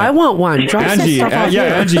on that. Yeah, I want one. Drop some Angie, stuff off here.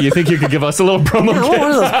 Angie, you think you could give us a little promo? Yeah, I want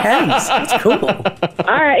one of those pens. That's cool.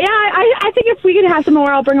 All right, yeah, I think if we could have some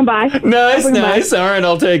more, I'll bring them by. Nice. All right,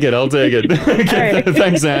 I'll take it. Okay, right.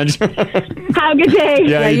 Thanks, Ange. Have a good day.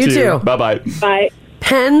 Yeah, you too. Bye. Bye.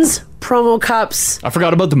 Pens, promo cups. I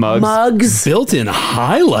forgot about the mugs. Mugs. Built-in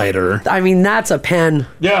highlighter. I mean, that's a pen.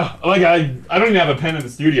 Yeah, like I don't even have a pen in the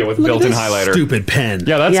studio with built-in highlighter. Stupid pen.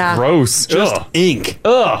 Yeah, that's gross. Just ink.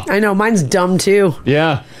 Ugh. I know, mine's dumb too.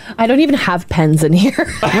 Yeah. I don't even have pens in here.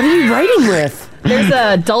 What are you writing with? There's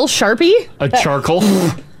a dull Sharpie. A charcoal.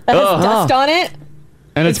 That has dust on it.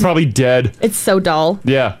 And it's probably dead. It's so dull.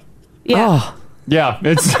 Yeah. Yeah. Oh. Yeah,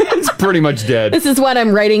 it's pretty much dead. This is what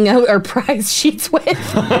I'm writing out our prize sheets with.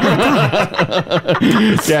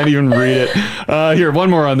 Can't even read it. Here, one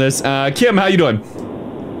more on this. Kim, how you doing?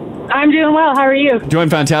 I'm doing well. How are you? Doing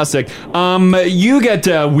fantastic. You get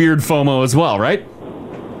weird FOMO as well, right?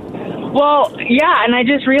 Well, yeah, and I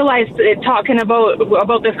just realized talking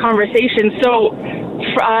about this conversation. So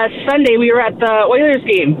Sunday we were at the Oilers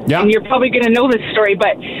game, and you're probably going to know this story,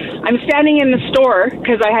 but I'm standing in the store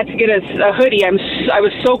because I had to get a hoodie. I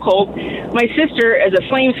was so cold. My sister is a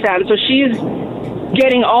Flames fan, so she's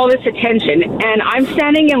getting all this attention, and I'm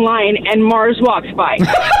standing in line, and Mars walks by.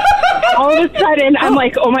 All of a sudden, I'm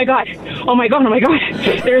like, oh my god,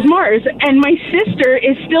 there's Mars. And my sister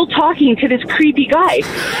is still talking to this creepy guy.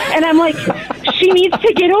 And I'm like, she needs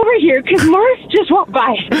to get over here because Mars just walked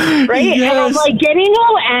by, right? Yes. And I'm like getting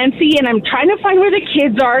all antsy, and I'm trying to find where the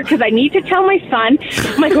kids are because I need to tell my son.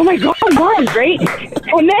 I'm like, oh my god, Mars, right?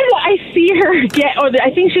 And then I see her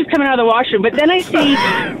I think she's coming out of the washroom, but then I see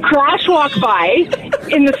Crash walk by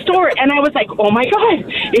in the store, and I was like, oh my god,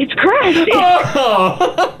 it's Crash.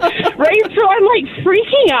 Right? So I'm like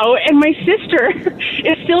freaking out, and my sister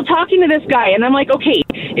is still talking to this guy, and I'm like, okay,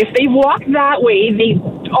 if they walk that way, they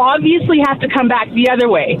obviously have to come back the other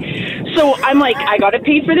way. So I'm like, I gotta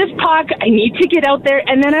pay for this puck, I need to get out there,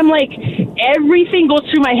 and then I'm like, everything goes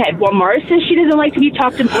through my head. Well, Mars says she doesn't like to be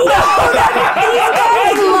talked to. These guys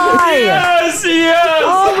lie. Yes.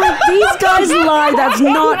 Oh, these guys lie. That's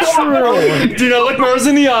not true. Do not look Mars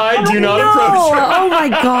in the eye. Do not approach her. Oh my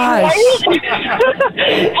gosh.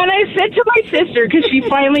 And I said to my sister, because she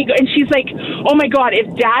finally, and she's like, oh my god, if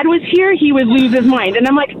Dad was here, he would lose his mind. And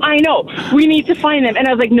I'm like, I know, we need to find them. And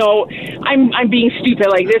I was like, no, I'm being stupid.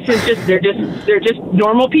 Like, this is just, they're just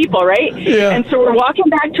normal people, right? Yeah. And so we're walking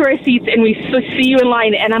back to our seats, and we see you in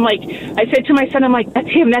line. And I'm like, I said to my son, I'm like, that's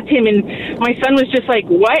him. And my son was just like,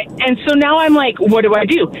 what? And so now I'm like, what do I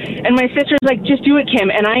do? And my sister's like, just do it, Kim.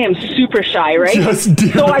 And I am super shy, right? Just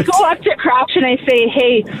do so it. I go up to Crouch and I say,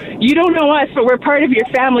 hey, you don't know us, but we're part of your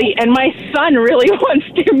family, and my son really wants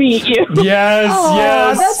to meet you. Yes, Aw,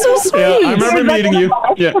 yes. that's so sweet. Yeah, I remember meeting you.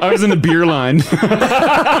 Yeah, I was in the beer line.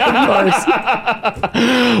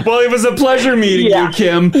 Well, it was a pleasure meeting you,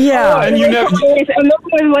 Kim. Yeah. And you never. And then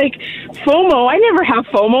I was like, FOMO. I never have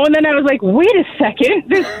FOMO. And then I was like, wait a second.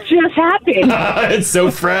 This just happened. It's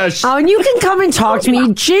so fresh. Oh, and you can come and talk to me.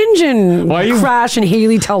 Ginge and Crash and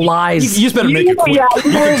Haley tell lies. You just better make it quick. Yeah, You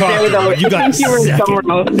can talk to her. You got a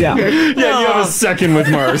second. Yeah. Yeah, you have a second with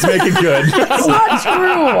Mars. Make it good. That's not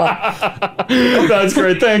true. That's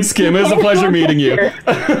great. Thanks, Kim. It was a pleasure meeting you.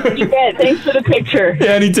 You bet. Thanks for the picture.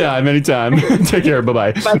 Yeah, anytime. Take care.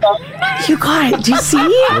 Bye-bye. Bye-bye. You guys, do you see?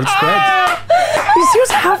 Word spread. You see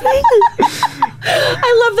what's happening?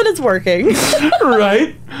 I love that it's working.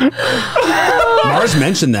 Right? Mars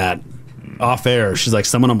mentioned that off air. She's like,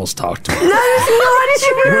 someone almost talked to me. That is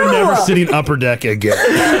not true. We're never sitting upper deck again.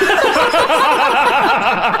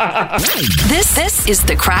 This is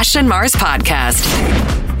the Crash and Mars podcast.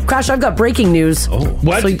 Crash, I've got breaking news. Oh,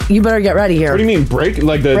 what? So you better get ready here. What do you mean break?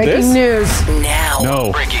 Like breaking news now?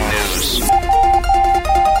 No. Breaking news.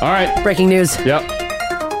 All right. Breaking news. Yep.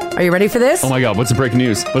 Are you ready for this? Oh my God! What's the breaking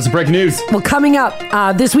news? What's the breaking news? Well, coming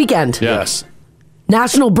up this weekend. Yes.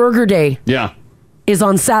 National Burger Day. Yeah. Is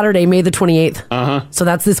on Saturday, May the 28th. Uh-huh. So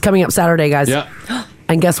that's this coming up Saturday, guys. Yeah.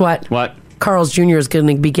 And guess what? What? Carl's Jr. is going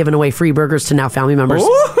to be giving away free burgers to Now family members.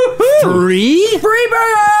 Free? Free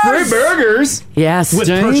burgers! Free burgers? Yes. With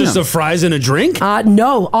purchase of fries and a drink?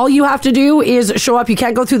 No. All you have to do is show up. You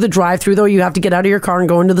can't go through the drive-thru, though. You have to get out of your car and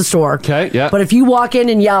go into the store. Okay, yeah. But if you walk in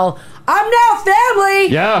and yell, "I'm Now family!"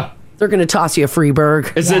 Yeah. They're going to toss you a free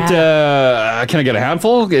burg. Is it, can I get a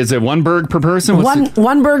handful? Is it one burg per person?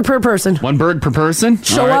 One burg per person. One burg per person?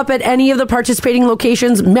 Show up at any of the participating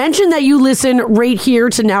locations. Mention that you listen right here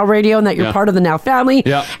to Now Radio and that you're part of the Now family.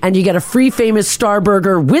 Yeah. And you get a free famous Star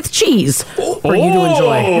Burger with cheese for you to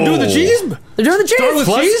enjoy. They're doing the cheese? They're doing the cheese. Star with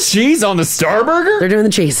Plus cheese on the Star Burger? They're doing the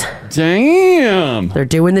cheese. Damn. They're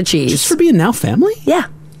doing the cheese. Just for being Now family? Yeah.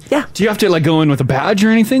 Yeah. Do you have to like go in with a badge or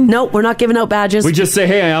anything? No, we're not giving out badges. We just say,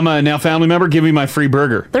 hey, I'm a Now family member. Give me my free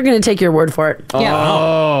burger. They're going to take your word for it. Yeah.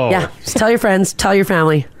 Oh. Yeah. Just tell your friends. Tell your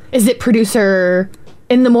family. Is it producer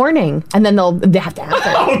in the morning? And then they have to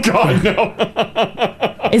answer. Oh, God, no.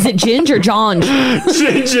 Is it Ginger John?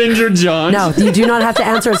 Ginger John. No, you do not have to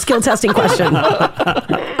answer a skill testing question.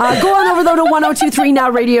 Go on over, though, to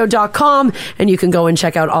 1023nowradio.com, and you can go and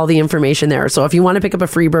check out all the information there. So if you want to pick up a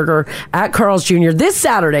free burger at Carl's Jr. this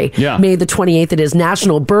Saturday, May the 28th, it is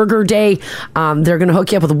National Burger Day. They're going to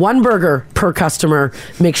hook you up with one burger per customer.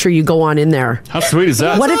 Make sure you go on in there. How sweet is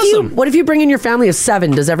that? What if you bring in your family of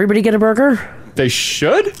 7? Does everybody get a burger? They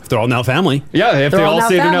should. If they're all Now family. Yeah, if they all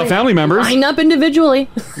say they're Now family members. Line up individually.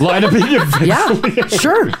 Line up individually. Yeah,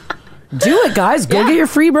 sure. Do it, guys. Go get your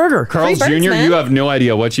free burger. Carl's Jr., you have no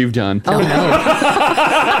idea what you've done. Oh, no.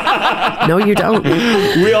 No, you don't.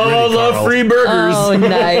 We all love free burgers. Oh,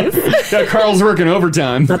 nice. Yeah, Carl's working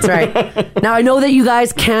overtime. That's right. Now, I know that you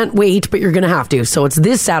guys can't wait, but you're going to have to. So it's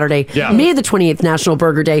this Saturday, May the 28th, National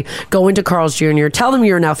Burger Day. Go into Carl's Jr., tell them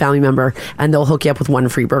you're a Now family member, and they'll hook you up with one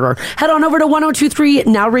free burger. Head on over to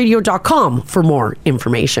 1023nowradio.com for more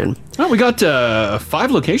information. Oh, we got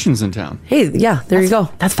 5 locations in town. Hey, yeah, there you go.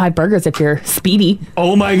 That's 5 burgers if you're speedy.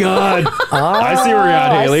 Oh, my God. I see where you're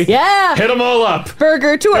at, Haley. Yeah. Hit them all up.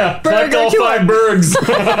 Burger tour. Yeah, burger all tour. 5 burgs.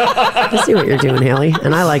 I see what you're doing, Haley,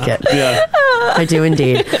 and I like it. Yeah. I do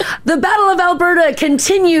indeed. The Battle of Alberta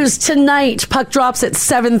continues tonight. Puck drops at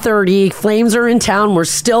 7:30. Flames are in town. We're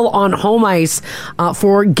still on home ice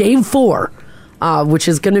for Game 4. Which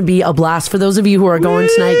is going to be a blast for those of you who are going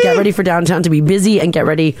tonight. Get ready for downtown to be busy and get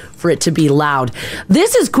ready for it to be loud.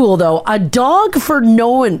 This is cool, though. A dog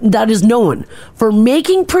that is known for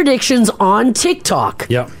making predictions on TikTok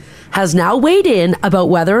has now weighed in about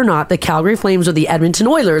whether or not the Calgary Flames or the Edmonton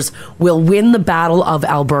Oilers will win the Battle of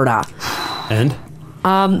Alberta. And?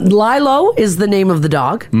 Lilo is the name of the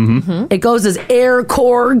dog. Mm-hmm. It goes as Air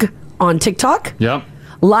Korg on TikTok. Yep.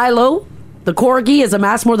 Lilo, the corgi, has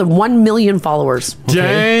amassed more than 1 million followers.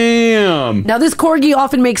 Damn. Now, this corgi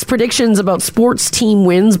often makes predictions about sports team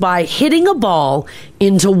wins by hitting a ball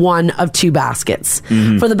into one of 2 baskets.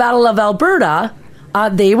 Mm-hmm. For the Battle of Alberta,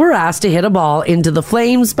 they were asked to hit a ball into the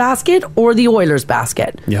Flames basket or the Oilers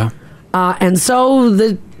basket. Yeah. And so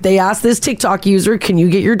they asked this TikTok user, can you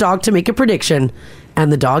get your dog to make a prediction?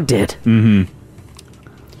 And the dog did. Mm-hmm.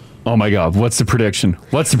 Oh, my God. What's the prediction?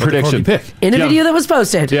 What's the prediction? In a video that was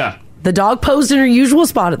posted. Yeah. The dog posed in her usual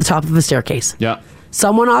spot at the top of a staircase. Yeah.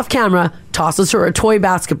 Someone off camera tosses her a toy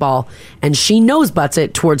basketball, and she nose butts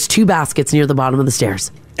it towards 2 baskets near the bottom of the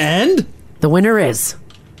stairs. And? The winner is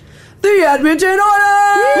the Edmonton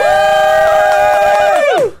Oilers!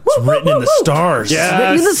 It's written in the stars. Yes. It's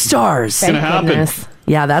written in the stars. It's going to happen.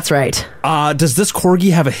 Yeah, that's right. Does this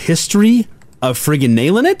corgi have a history of friggin'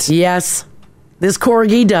 nailing it? Yes. This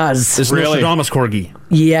corgi does. This Nostradamus corgi.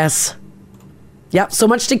 Yes. Yep, so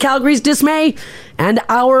much to Calgary's dismay and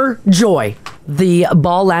our joy. The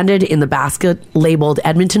ball landed in the basket labeled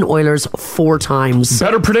Edmonton Oilers 4 times.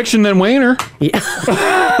 Better prediction than Wayner. Yeah.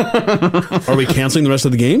 Are we canceling the rest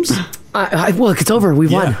of the games? Look, it's over. We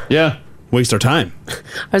won. Yeah. Waste our time. I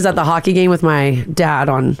was at the hockey game with my dad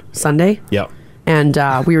on Sunday. Yeah. And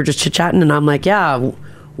we were just chit-chatting, and I'm like, yeah,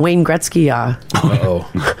 Wayne Gretzky.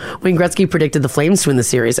 Wayne Gretzky predicted the Flames to win the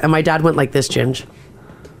series. And my dad went like this, Ginge.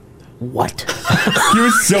 what? He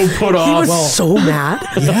was so put off. He was so mad.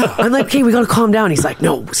 Yeah. I'm like, okay, we got to calm down. He's like,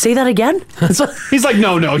 no, say that again. He's like,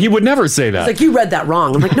 no, he would never say that. He's like, you read that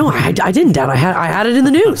wrong. I'm like, no, I didn't, Dad. I had it in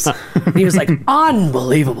the news. And he was like,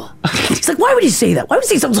 unbelievable. He's like, why would you say that? Why would you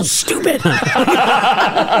say something so stupid?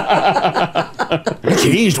 He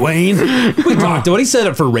changed, Wayne. We talked about it. He set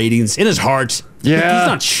it for ratings in his heart. Yeah. He's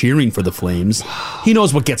not cheering for the Flames. He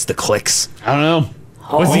knows what gets the clicks. I don't know.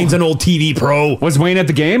 Wayne's an old TV pro. Was Wayne at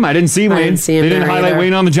the game? I didn't see Wayne. didn't see him They didn't there highlight either.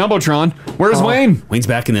 Wayne on the Jumbotron. Where's Wayne? Wayne's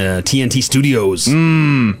back in the TNT studios.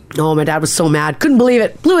 Oh, my dad was so mad. Couldn't believe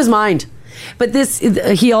it. Blew his mind. But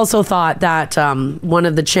he also thought that one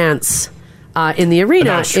of the chants in the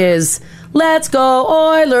arena is, let's go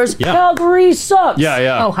Oilers, Calgary sucks.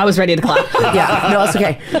 Yeah. Oh, I was ready to clap. Yeah, no, it's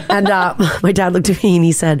okay. And my dad looked at me and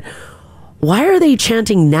he said, why are they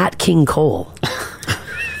chanting Nat King Cole?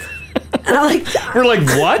 And I'm like, you're like,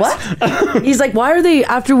 what? He's like, why are they,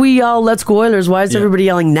 after we yell, let's go Oilers, why is everybody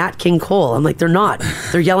yelling Nat King Cole? I'm like, they're not.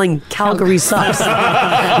 They're yelling Calgary sucks. He's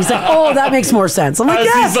like, oh, that makes more sense. I'm like,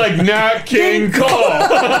 yes. He's like, Nat King Cole.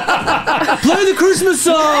 Play the Christmas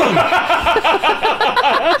song.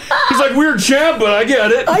 He's like, weird chant, but I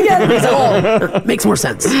get it. I get it. He's like, oh, makes more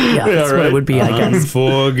sense. Yeah, that's what it would be, I guess.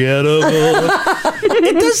 Unforgettable.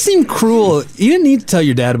 It does seem cruel. You didn't need to tell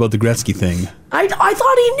your dad about the Gretzky thing. I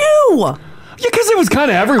thought he knew. Yeah, because it was kind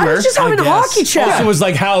of everywhere. I was just having a hockey chat. Also, it was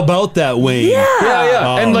like, how about that, Wayne?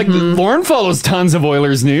 Yeah. And like Lauren follows tons of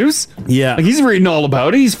Oilers news. Yeah. Like, he's reading all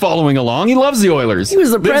about it. He's following along. He loves the Oilers. He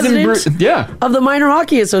was the Lives in president of the Minor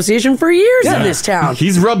Hockey Association for years in this town.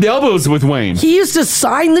 He's rubbed elbows with Wayne. He used to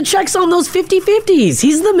sign the checks on those 50-50s.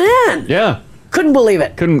 He's the man. Yeah. Couldn't believe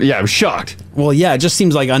it. Yeah, I was shocked. Well, yeah, it just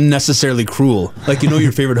seems like unnecessarily cruel. Like,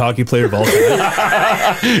 your favorite hockey player of all time.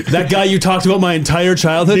 That guy you talked about my entire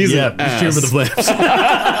childhood? He's he's cheering for the Flames.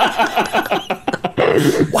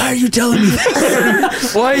 Why are you telling me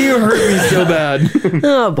this? Why you hurt me so bad?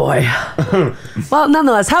 Oh, boy. Well,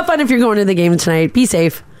 nonetheless, have fun if you're going to the game tonight. Be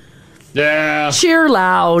safe. Yeah. Cheer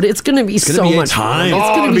loud. It's going to be so much fun.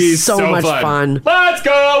 It's going to be so much fun. Let's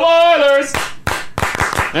go, Oilers!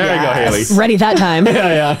 There you go, Haley. Ready that time.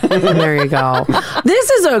 Yeah. There you go. This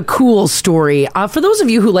is a cool story. For those of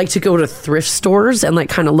you who like to go to thrift stores and like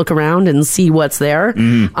kind of look around and see what's there,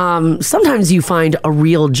 sometimes you find a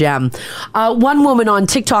real gem. One woman on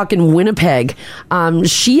TikTok in Winnipeg,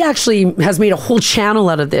 she actually has made a whole channel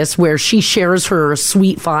out of this where she shares her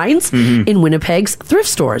sweet finds in Winnipeg's thrift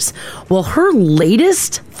stores. Well, her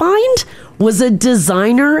latest find was a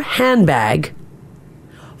designer handbag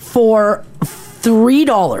for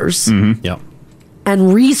 $3 Yep.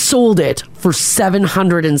 and resold it for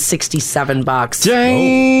 $767.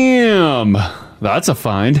 Damn. That's a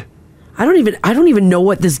find. I don't even know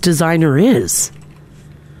what this designer is.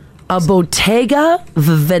 A Bottega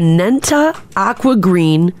Veneta Aqua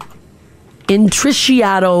Green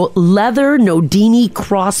Intriciato leather Nodini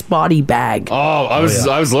crossbody bag. Oh, I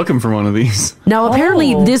was looking for one of these. Now,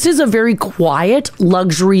 apparently, this is a very quiet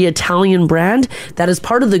luxury Italian brand that is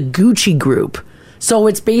part of the Gucci group. So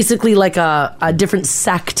it's basically like a different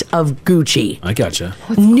sect of Gucci. I gotcha.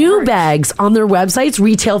 New bags on their websites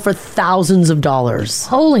retail for thousands of dollars.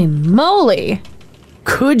 Holy moly.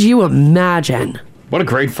 Could you imagine? What a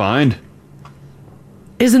great find.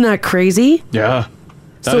 Isn't that crazy? Yeah.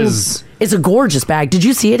 It's a gorgeous bag. Did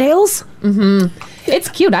you see it, Hales? Mm-hmm. It's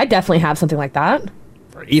cute. I definitely have something like that.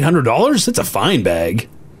 For $800? That's a fine bag.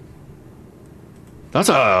 That's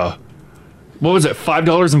what was it?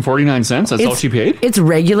 $5.49? That's all she paid? It's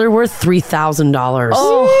regular worth $3,000.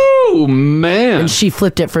 Oh, man. And she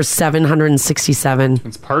flipped it for $767.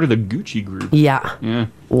 It's part of the Gucci group. Yeah.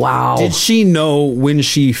 Wow. Did she know when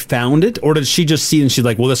she found it, or did she just see it and she's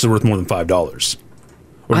like, well, this is worth more than $5?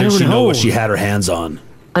 Or I did don't she know know what she had her hands on?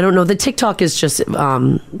 I don't know. The TikTok is just the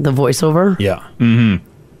voiceover. Yeah. Mm-hmm.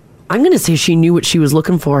 I'm going to say she knew what she was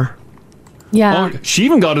looking for. Yeah. Oh, she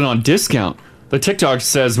even got it on discount. The TikTok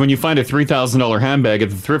says when you find a $3,000 handbag at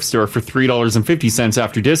the thrift store for $3.50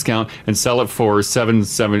 after discount and sell it for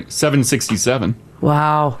 $767.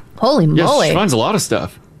 Wow. Holy Yes, moly. she finds a lot of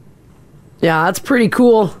stuff. Yeah, that's pretty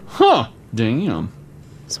cool. Huh. Damn.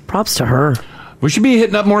 So props to her. We should be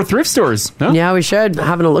hitting up more thrift stores. Huh? Yeah, we should.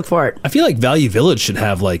 Having a look for it. I feel like Value Village should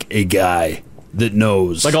have like a guy that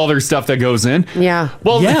knows. Like all their stuff that goes in. Yeah.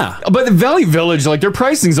 Well, yeah. But the Value Village, like their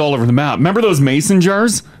pricing's all over the map. Remember those mason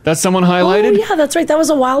jars that someone highlighted? Oh, yeah, that's right. That was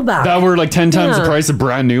a while back. That were like 10 times the Yeah. price of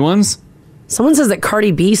brand new ones? Someone says that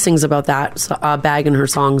Cardi B sings about that bag in her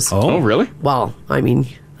songs. Oh, really? Well, I mean,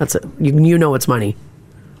 that's it. You know it's money.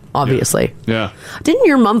 Obviously. Yeah. Didn't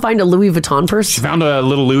your mom find a Louis Vuitton purse? She found a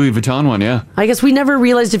little Louis Vuitton one, yeah. I guess we never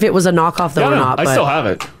realized if it was a knockoff though or not. I but still have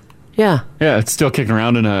it. Yeah. Yeah, it's still kicking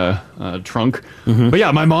around in a trunk. But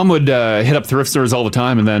yeah, my mom would hit up thrift stores all the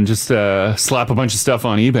time and then just slap a bunch of stuff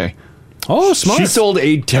on eBay. Oh, smart. She sold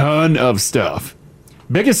a ton of stuff.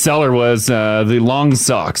 Biggest seller was the long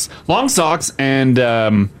socks. Long socks and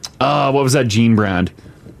what was that jean brand?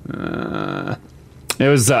 It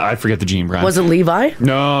was I forget the jean brand. Was it Levi?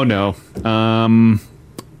 No.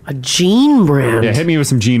 A jean brand. Yeah, hit me with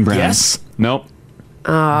some jean brand. Yes. Nope.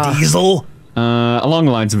 Diesel. Along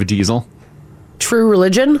the lines of a diesel. True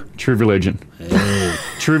Religion. True Religion.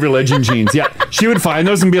 True Religion jeans. Yeah, she would find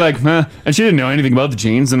those and be like, "Meh," and she didn't know anything about the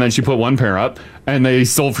jeans. And then she put one pair up, and they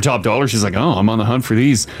sold for top dollar. She's like, "Oh, I'm on the hunt for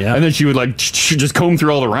these." Yeah. And then she would like just comb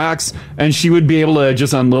through all the racks, and she would be able to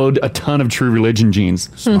just unload a ton of True Religion jeans.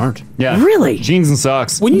 Smart. Yeah, Really? jeans and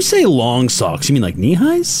socks. When you say long socks, you mean like knee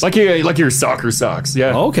highs? Like your soccer socks.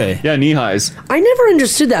 Yeah. Okay. Yeah, knee highs. I never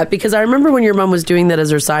understood that because I remember when your mom was doing that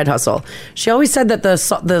as her side hustle. She always said that the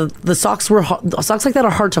socks were socks like that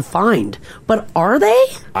are hard to find, but are they?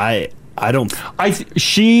 I don't.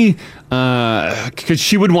 She because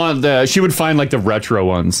she would want she would find like the retro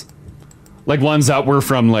ones. Like ones that were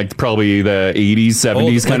from like probably the 80s,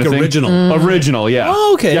 70s kind like of thing. original. Original, yeah.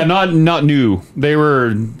 Oh, okay. Yeah, not new. They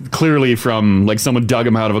were clearly from like someone dug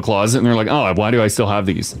them out of a closet and they're like, "Oh, why do I still have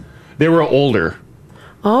these?" They were older.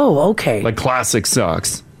 Oh, okay. Like classic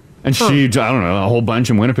socks. And she, I don't know, a whole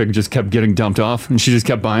bunch in Winnipeg just kept getting dumped off and she just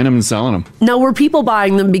kept buying them and selling them. Now, were people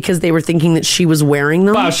buying them because they were thinking that she was wearing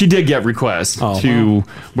them? Wow, she did get requests to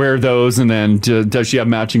wear those, and then does she have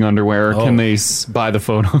matching underwear? Can they buy the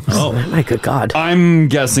photos? Oh, my good God. I'm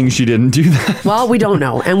guessing she didn't do that. Well, we don't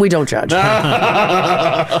know, and we don't judge.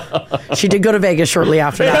 She did go to Vegas shortly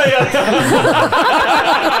after that.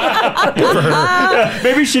 Good for her. Yeah,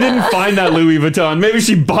 maybe she didn't find that Louis Vuitton. Maybe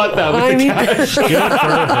she bought that with the cash. Good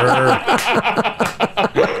for her.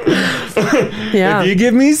 Yeah. If you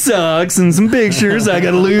give me socks and some pictures, I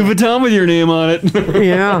got a Louis Vuitton with your name on it.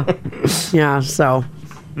 Yeah. So,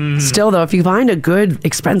 still though, if you find a good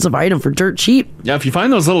expensive item for dirt cheap, yeah, if you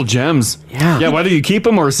find those little gems, yeah, whether you keep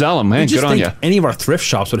them or sell them, man, good on you. Any of our thrift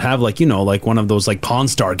shops would have like one of those like Pawn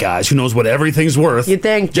Star guys who knows what everything's worth. You'd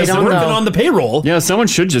think just working on the payroll. Yeah, someone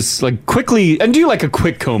should just like quickly and do like a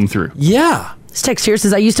quick comb through. Yeah. This text here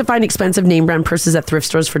says, I used to find expensive name brand purses at thrift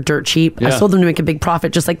stores for dirt cheap. I Yeah. sold them to make a big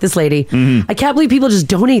profit, just like this lady. I can't believe people just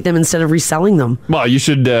donate them instead of reselling them. Well, you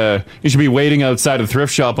should be waiting outside a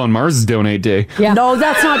thrift shop on Mars' donate day. Yeah. No,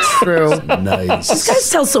 that's not true. Nice. These guys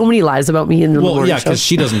tell so many lies about me in the morning show. because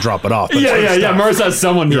she doesn't drop it off. Yeah. Mars has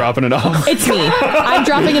someone dropping it off. It's me. I'm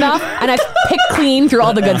dropping it off, and I've picked clean through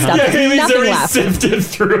all the good stuff. Yeah, There's Haley's nothing already left. sifted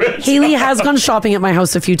through it. Haley has gone shopping at my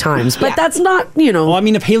house a few times, but that's not, Well, I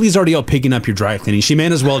mean, if Haley's already out picking up your dry cleaning, she may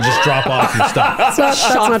as well just drop off your stuff.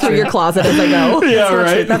 Shop through your closet as I go. Yeah,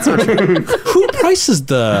 right. That's not true. Who prices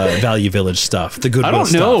the Value Village stuff? The Goodwill I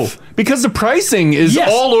don't know stuff? because the pricing is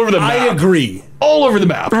Yes, all over the map. I agree. All over the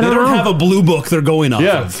map. They don't have a blue book they're going off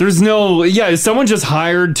of. There's no. Yeah, is someone just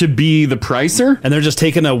hired to be the pricer? And they're just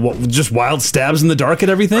taking just wild stabs in the dark at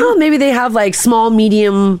everything? Well, maybe they have like small,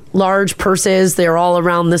 medium, large purses. They're all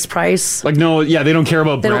around this price. Like, no, yeah, they don't care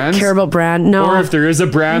about They brands. don't care about brand. No. Or if there is a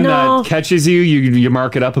brand No. that catches you, you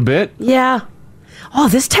mark it up a bit. Yeah. Oh,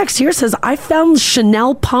 this text here says, I found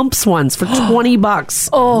Chanel pumps once for $20.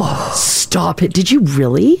 Oh, stop it. Did you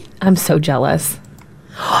really? I'm so jealous.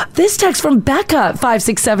 This text from Becca,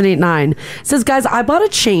 56789, says, guys, I bought a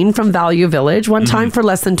chain from Value Village one time for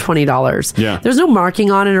less than $20. Yeah. There's no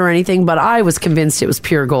marking on it or anything, but I was convinced it was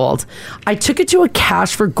pure gold. I took it to a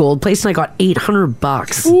cash for gold place and I got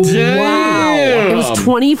 $800. Wow. It was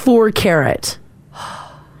 24 karat.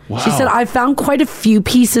 Wow. She said, I found quite a few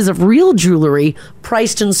pieces of real jewelry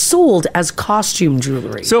priced and sold as costume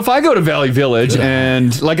jewelry. So if I go to Value Village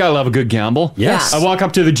and like I love a good gamble, Yes. I walk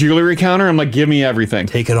up to the jewelry counter. I'm like, give me everything.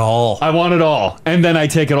 Take it all. I want it all, and then I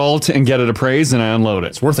take it all and get it appraised and I unload it.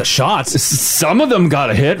 It's worth a shot. Some of them got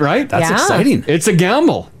a hit, right? That's Yeah. exciting. It's a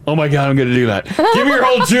gamble. Oh my god, I'm going to do that. Give me your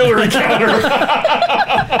whole jewelry counter.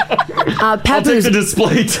 I'll take the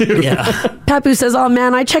display too. Yeah. Papu says, oh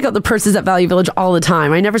man, I check out the purses at Value Village all the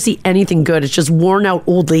time. I never see anything good. It's just worn out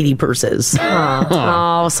old lady purses.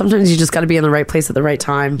 Oh, sometimes you just got to be in the right place at the right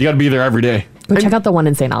time. You got to be there every day. Go check out the one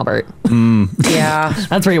in St. Albert. Yeah.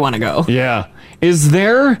 That's where you want to go. Yeah. Is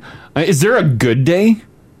there a good day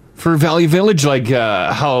for Value Village? Like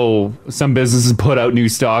how some businesses put out new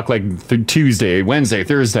stock like Tuesday, Wednesday,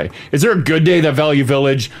 Thursday. Is there a good day that Value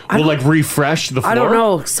Village will like refresh the floor? I don't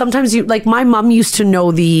know. Sometimes like my mom used to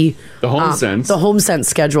know the Home Sense. the Home Sense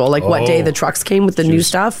schedule, like what day the trucks came with the new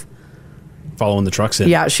stuff. following the trucks in.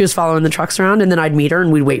 Yeah, she was following the trucks around, and then I'd meet her,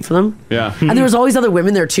 and we'd wait for them. Yeah. And there was always other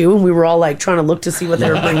women there, too, and we were all, like, trying to look to see what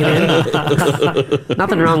they were bringing in.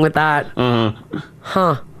 Nothing wrong with that.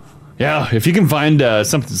 Huh. Yeah, if you can find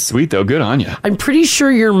something sweet, though, good on you. I'm pretty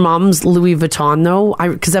sure your mom's Louis Vuitton, though,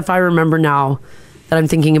 because if I remember now that I'm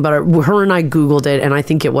thinking about it, her and I Googled it, and I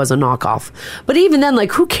think it was a knockoff. But even then,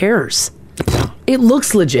 like, who cares? It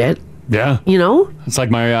looks legit. Yeah. You know? It's like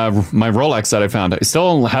my my Rolex that I found. I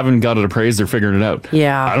still haven't got it appraised or figured it out.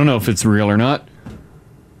 Yeah. I don't know if it's real or not.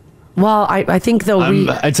 Well, I think, though,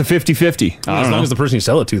 it's a 50-50. As long as the person you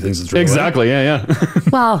sell it to thinks it's real. Exactly, yeah.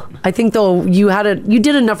 well, I think, though, you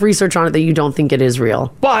did enough research on it that you don't think it is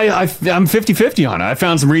real. Well, I'm 50-50 on it. I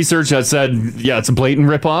found some research that said, yeah, it's a blatant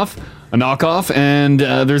ripoff, a knockoff, and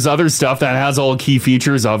there's other stuff that has all key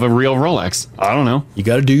features of a real Rolex. I don't know. You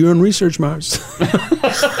got to do your own research, Mars.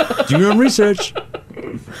 Do your own research.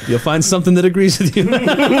 You'll find something that agrees with you.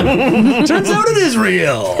 Turns out it is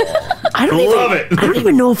real. I don't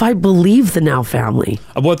even know if I believe the Now family.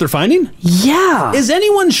 Of what they're finding? Yeah. Is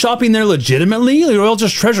anyone shopping there legitimately, or are all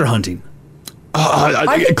just treasure hunting?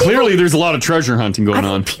 Clearly, there's a lot of treasure hunting going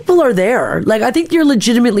on. People are there. Like, I think you're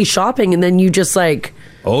legitimately shopping, and then you just like,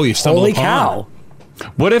 oh, you stumble holy upon. cow.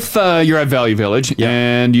 What if you're at Value Village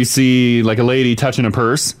and you see like a lady touching a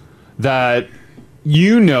purse that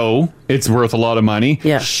you know it's worth a lot of money?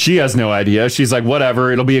 Yeah. She has no idea. She's like,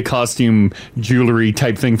 whatever, it'll be a costume jewelry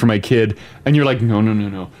type thing for my kid. And you're like,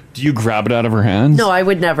 no. Do you grab it out of her hands? No, I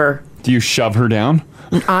would never. Do you shove her down?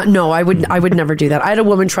 No, I would never do that. I had a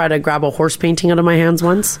woman try to grab a horse painting out of my hands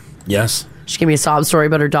once. Yes. She gave me a sob story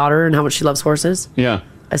about her daughter and how much she loves horses. Yeah.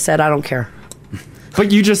 I said, I don't care. But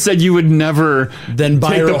you just said you would never then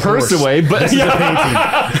buy take her the a purse horse. away. But, but you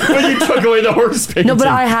took away the horse painting. No, but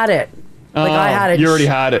I had it. I had it. You already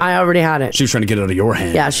had it. I already had it. She was trying to get it out of your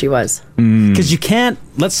hand. Yeah, she was. Because you can't,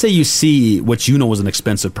 let's say you see what you know was an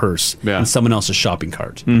expensive purse in someone else's shopping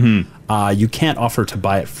cart. Mm-hmm. You can't offer to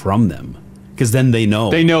buy it from them because then they know.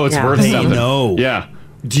 They know it's worth something. They know. Yeah.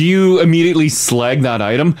 Do you immediately slag that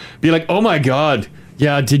item? Be like, oh my God.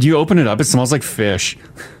 Yeah, did you open it up? It smells like fish.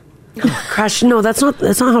 Crash, no, that's not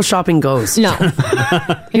how shopping goes. No.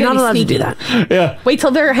 You're not allowed to do that. Yeah. Wait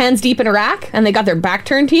till they're hands deep in a rack and they got their back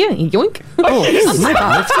turned to you. Yoink. Oh, my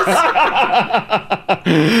God.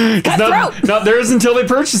 Not theirs until they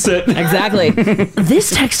purchase it. Exactly. This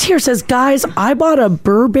text here says, guys, I bought a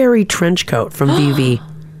Burberry trench coat from VV.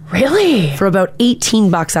 Really? For about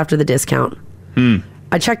 $18 after the discount.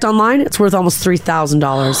 I checked online. It's worth almost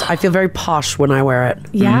 $3,000. I feel very posh when I wear it.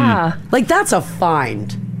 Yeah. Like, that's a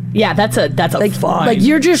find. Yeah, that's a find. Like,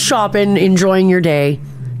 you're just shopping, enjoying your day,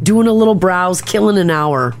 doing a little browse, killing an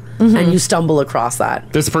hour, and you stumble across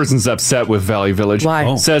that. This person's upset with Value Village. Why?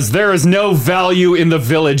 Oh. Says there is no value in the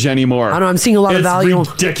village anymore. I know, I'm seeing a lot of value.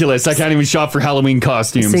 It's ridiculous. I can't even shop for Halloween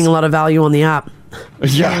costumes. Seeing a lot of value on the app.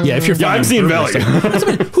 Yeah. If you're I'm seeing value.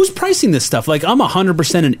 Who's pricing this stuff? Like, I'm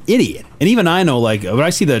 100% an idiot. And even I know, like, when I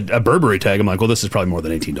see a Burberry tag, I'm like, well, this is probably more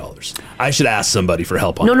than $18. I should ask somebody for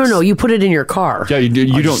help on this. No. You put it in your car. Yeah,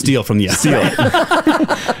 you don't steal from the steal.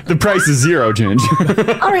 The price is zero, Ginge.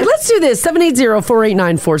 All right, let's do this.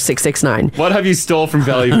 780-489-4669. What have you stole from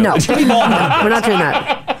Value No, Village? we're not doing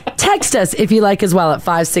that. Text us if you like as well at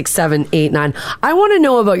 56789. I want to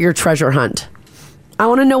know about your treasure hunt. I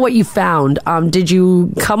want to know what you found. Did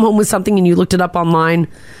you come home with something and you looked it up online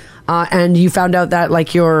and you found out that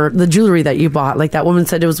like the jewelry that you bought, like that woman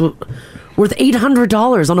said it was worth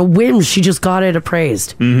 $800 on a whim. She just got it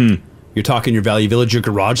appraised. Mm-hmm. You're talking your Value Village, your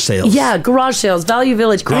garage sales. Yeah, garage sales, Value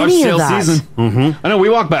Village, Garage any sale of that. season. I know we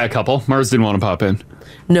walked by a couple. Mars didn't want to pop in.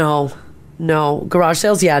 No. Garage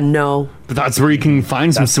sales, no. But that's where you can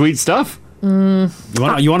find some sweet stuff. You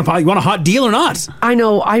want a hot deal or not? I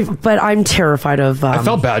know, but I'm terrified of. I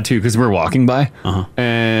felt bad too because we were walking by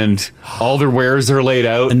and all their wares are laid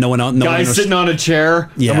out, and no one out. Guy's sitting on a chair,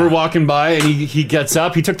 Yeah. and we're walking by, and he gets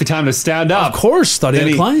up. He took the time to stand up. Of course, thought he had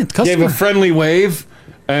a client, Gave customer. a friendly wave,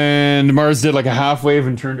 and Mars did like a half wave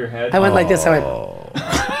and turned her head. I went like this.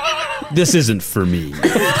 This isn't for me.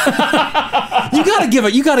 You gotta give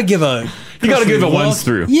it once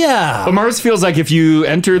through. Yeah. But Mars feels like if you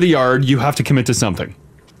enter the yard, you have to commit to something.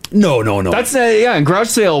 No. That's and garage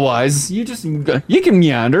sale wise, you can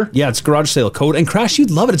meander. Yeah, it's garage sale code. And Crash,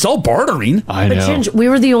 you'd love it. It's all bartering. I But know. Ginge, we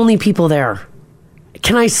were the only people there.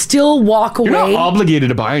 Can I still walk away? You're not obligated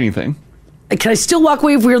to buy anything. Can I still walk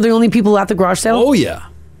away if we were the only people at the garage sale? Oh, yeah.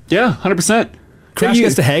 Yeah, 100%. Crash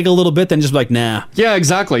gets to haggle a little bit, then just be like, nah. Yeah,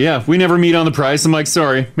 exactly. Yeah, we never meet on the price. I'm like,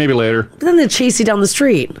 sorry, maybe later. But then they chase you down the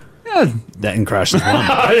street. Yeah. That and Crash is one.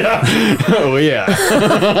 Yeah. Oh,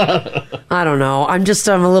 yeah. I don't know. I'm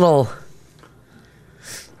a little...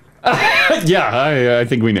 Yeah, I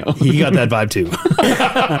think we know. He got that vibe too.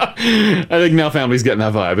 I think now family's getting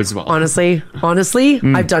that vibe as well. Honestly,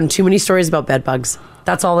 I've done too many stories about bed bugs.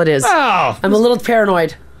 That's all it is. Oh. I'm a little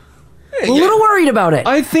paranoid. A little worried about it.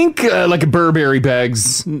 I think like a Burberry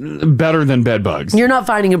bag's better than bed bugs. You're not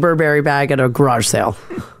finding a Burberry bag at a garage sale.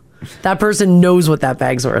 That person knows what that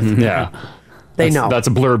bag's worth. Yeah. They know. That's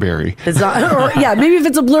a Blurberry. It's not, or, yeah, maybe if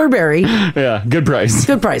it's a Blurberry. Yeah, good price.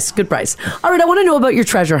 Good price. All right, I want to know about your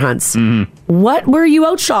treasure hunts. Mm-hmm. What were you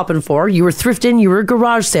out shopping for? You were thrifting, you were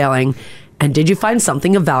garage sailing, and did you find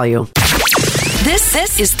something of value?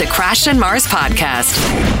 This is the Crash and Mars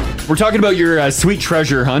Podcast. We're talking about your sweet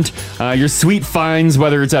treasure hunt, your sweet finds,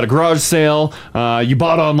 whether it's at a garage sale, you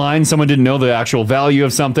bought online, someone didn't know the actual value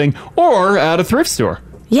of something, or at a thrift store.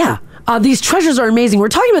 Yeah. These treasures are amazing. We're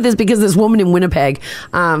talking about this because this woman in Winnipeg,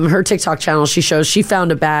 her TikTok channel, she shows she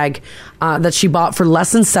found a bag that she bought for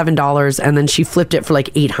less than $7 and then she flipped it for like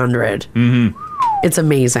 $800. Mm-hmm. It's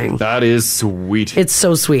amazing. That is sweet. It's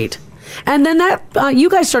so sweet. And then you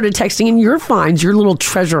guys started texting in your finds, your little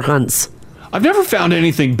treasure hunts. I've never found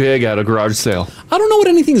anything big at a garage sale. I don't know what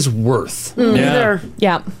anything is worth. Neither.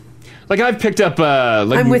 Yeah. Like I've picked up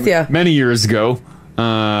I'm with you. many years ago.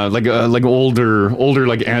 Like older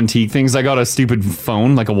like antique things. I got a stupid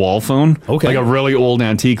phone, like a wall phone. Okay. Like a really old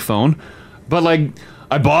antique phone. But like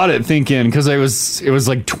I bought it thinking because it was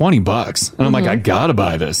like $20, and I'm like, I gotta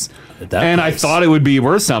buy this. And I thought it would be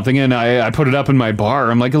worth something, and I put it up in my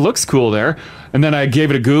bar. I'm like, it looks cool there. And then I gave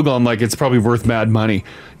it a Google. I'm like, it's probably worth mad money.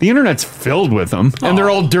 The internet's filled with them, and they're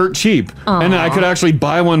all dirt cheap. And I could actually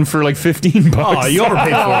buy one for like $15. Oh, you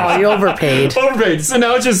overpaid for it. You overpaid. Overpaid. So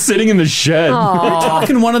now it's just sitting in the shed. You're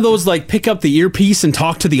talking one of those like pick up the earpiece and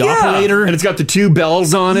talk to the operator, and it's got the 2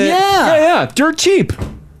 bells on it. Yeah, dirt cheap.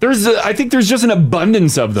 I think there's just an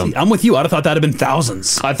abundance of them. See, I'm with you. I'd have thought that'd have been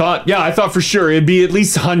thousands. I thought for sure it'd be at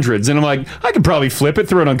least hundreds. And I'm like, I could probably flip it,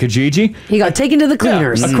 throw it on Kijiji. He got taken to the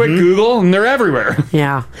cleaners. A quick Google, and they're everywhere.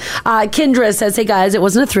 Yeah. Kendra says, hey guys, it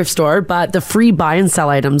wasn't a thrift store, but the free buy and sell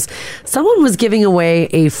items. Someone was giving away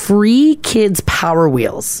a free kids Power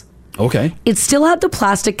Wheels. Okay. It still had the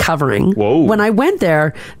plastic covering. Whoa. When I went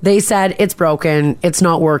there, they said it's broken, it's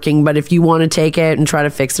not working, but if you want to take it and try to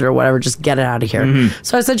fix it or whatever, just get it out of here. Mm-hmm.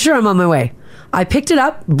 So I said, sure, I'm on my way. I picked it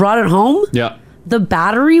up, brought it home. Yeah. The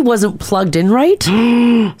battery wasn't plugged in right.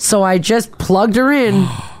 So I just plugged her in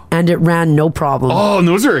and it ran no problem. Oh, and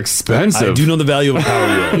those are expensive. I do know the value of a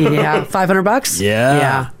Power Wheel. Yeah, $500?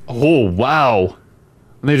 Yeah. Oh, wow.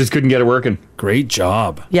 And they just couldn't get it working. Great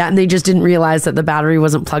job. Yeah, and they just didn't realize that the battery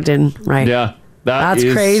wasn't plugged in right. Yeah. That's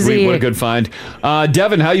crazy. Sweet. What a good find.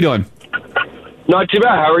 Devin, how you doing? Not too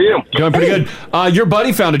bad. How are you? Doing pretty good. Your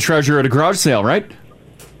buddy found a treasure at a garage sale, right?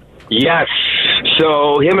 Yes.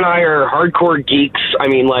 So him and I are hardcore geeks. I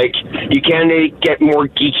mean, like, you can't get more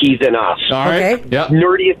geeky than us. All right. Okay. Yeah.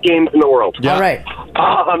 Nerdiest games in the world. Yeah. All right.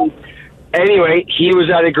 Anyway, he was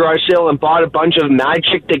at a garage sale and bought a bunch of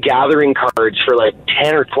Magic the Gathering cards for like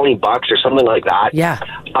 $10 or $20 or something like that. Yeah.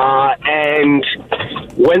 And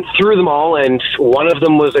went through them all, and one of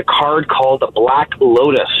them was a card called the Black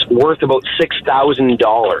Lotus, worth about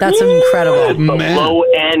 $6,000. That's incredible. The Man. low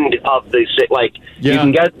end of the Yeah.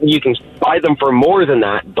 you can buy them for more than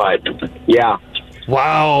that, but yeah.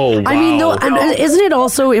 Wow. I mean, though, and isn't it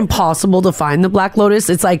also impossible to find the Black Lotus?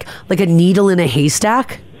 It's like a needle in a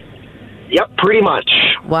haystack. Yep, pretty much.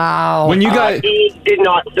 Wow. When you guys... he did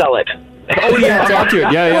not sell it. Oh, yeah, talk to it.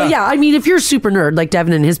 Yeah, yeah. Well, yeah, I mean, if you're a super nerd like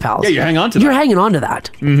Devin and his pals. Yeah, you hang on to that. You're hanging on to that.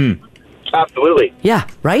 Mm-hmm. Absolutely. Yeah,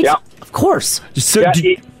 right? Yeah. Of course. So, Yeah,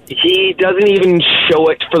 he doesn't even show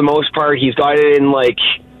it for the most part. He's got it in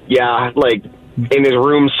in his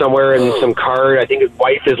room somewhere in some card. I think his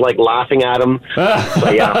wife is like laughing at him.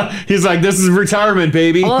 But yeah. He's like, this is retirement,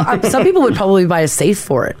 baby. Well, some people would probably buy a safe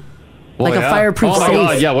for it. Well, like a fireproof my safe.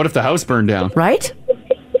 God, yeah, what if the house burned down? Right?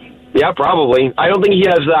 Yeah, probably. I don't think he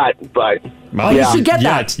has that, but Well, you should get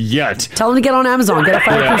that. Yet. Tell him to get on Amazon. Get a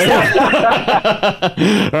fireproof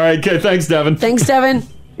safe. All right, okay, thanks, Devin. Thanks, Devin.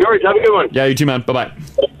 No worries, have a good one. Yeah, you too, man. Bye-bye.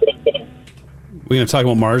 We're going to talk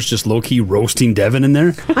about Mars just low-key roasting Devin in there.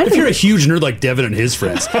 If you're a huge nerd like Devin and his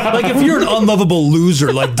friends, like if you're an unlovable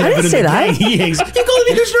loser like Devin and the gang he hangs, you call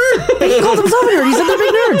him a huge nerd. He called himself a nerd. He said they're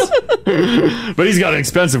big nerds. But he's got an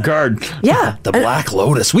expensive card. Yeah. The Black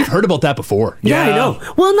Lotus. We've heard about that before. Yeah, I know.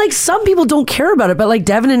 Well, and like some people don't care about it, but like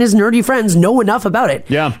Devin and his nerdy friends know enough about it.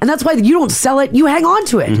 Yeah. And that's why you don't sell it, you hang on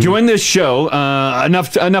to it. Join this show.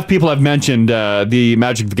 Enough people have mentioned the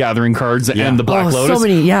Magic the Gathering cards and the Black Lotus. So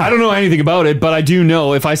many, yeah. I don't know anything about it, but I do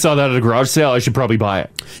know if I saw that at a garage sale, I should probably buy it.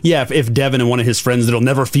 Yeah, if Devin and one of his friends that'll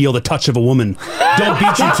never feel the touch of a woman don't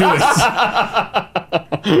beat you to it.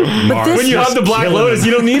 When you have the Black Lotus,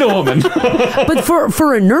 you don't need a woman. But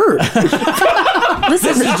for a nerd, This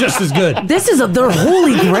is just as good. This is their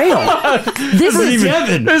holy grail. This is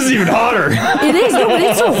even hotter. It is. No, but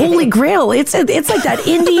it's a holy grail. It's like that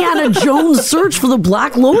Indiana Jones search for the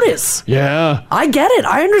Black Lotus. Yeah. I get it.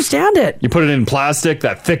 I understand it. You put it in plastic,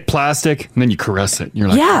 that thick plastic, and then you caress it. You're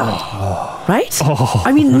like, yeah. Right?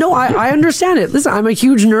 I mean, no, I understand it. Listen, I'm a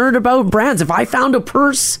huge nerd about brands. If I found a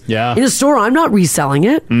purse in a store, I'm not reselling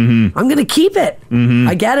it. I'm going to keep it.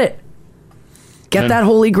 I get it. Get that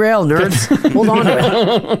holy grail, nerds. Hold on to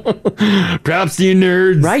it. Props to you,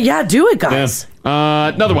 nerds. Right? Yeah, do it, guys. Yeah.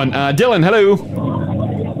 Another one. Dylan, hello.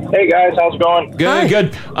 Hey, guys. How's it going? Good,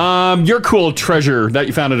 good. Your cool treasure that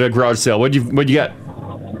you found at a garage sale. What'd you get?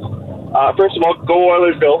 First of all, go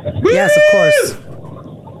Oilers, Bill. Yes, of course.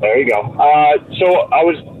 There you go. So I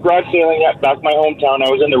was garage sailing back in my hometown.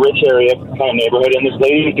 I was in the rich area kind of neighborhood, and this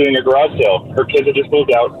lady was doing a garage sale. Her kids had just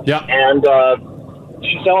moved out. Yeah. And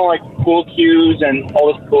she's selling like pool cues and all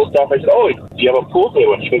this cool stuff. I said, "Oh, do you have a pool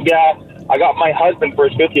table?" And she goes, "Yeah, I got my husband for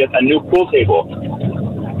his 50th a new pool table."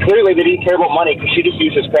 Clearly, they didn't care about money because she just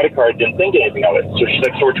used his credit card, didn't think anything of it. So she's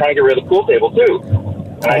like, "So we're trying to get rid of the pool table too."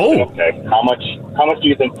 And I said, "Okay, how much do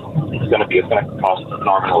you think it's going to be? It's going to cost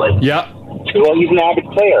normally." Yeah. She goes, "Well, he's an avid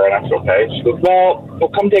player," and I said, "Okay." She goes, "Well,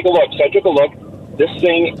 come take a look." So I took a look. This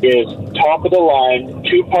thing is top of the line,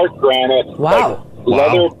 2-part granite, like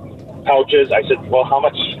leather pouches. I said, "Well, how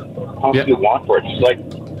much do you want for it?" She's like,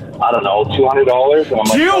 "I don't know, $200." And I'm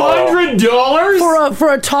like, $200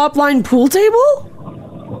 for a top line pool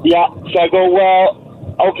table? Yeah. So I go, "Well,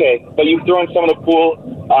 okay, but you throw in some of the pool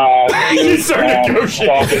cues and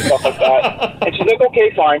stuff and stuff like that." And she's like, "Okay,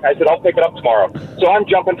 fine." I said, "I'll pick it up tomorrow." So I'm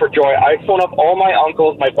jumping for joy. I phone up all my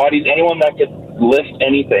uncles, my buddies, anyone that could lift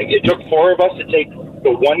anything. It took 4 of us to take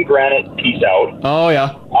the one granite piece out. Oh,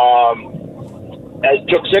 yeah. It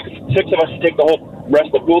took six of us to take the whole rest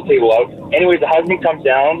of the pool table out. Anyways, the husband comes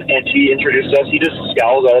down and she introduces us. He just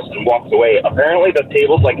scowls at us and walks away. Apparently, the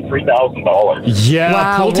table's like $3,000.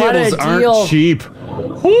 Yeah, pool tables aren't cheap.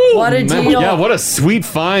 What a deal. Yeah, what a sweet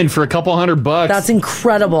find for a couple $100. That's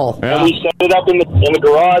incredible. Yeah. And we set it up in the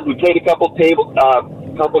garage. We played a couple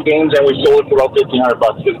games and we sold it for about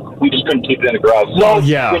 $1,500 because we just couldn't keep it in the garage. So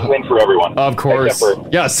win-win for everyone. Of course.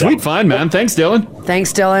 Yeah, sweet find, man. Thanks, Dylan.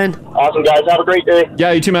 Thanks, Dylan. Awesome, guys. Have a great day.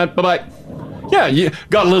 Yeah, you too, man. Bye-bye. Yeah, you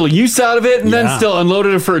got a little use out of it and then still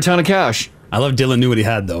unloaded it for a ton of cash. I love Dylan knew what he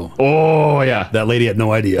had, though. Oh, yeah. That lady had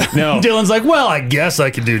no idea. No. Dylan's like, well, I guess I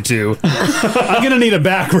could do too. I'm going to need a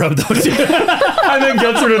back rub, though, too. And then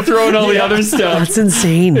gets her to throw in all the other stuff. That's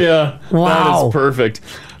insane. Yeah. Wow. That is perfect.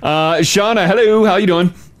 Shauna, hello. How you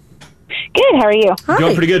doing? Good. How are you?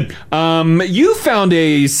 Doing pretty good. You found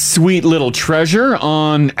a sweet little treasure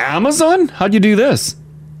on Amazon. How'd you do this?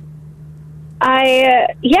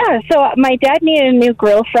 So my dad needed a new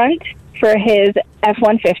grill front for his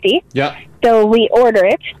F-150. Yeah. So we order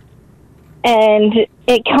it, and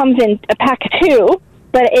it comes in a pack of 2,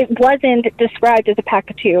 but it wasn't described as a pack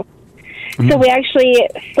of 2. So we actually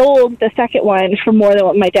sold the second one for more than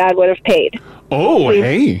what my dad would have paid. Oh, we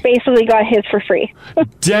hey. basically got his for free.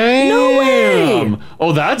 Damn. No way.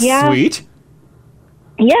 Oh, that's sweet.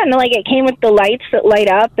 Yeah, no, like it came with the lights that light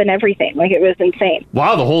up and everything. Like it was insane.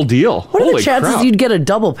 Wow, the whole deal. What are Holy the chances crap. you'd get a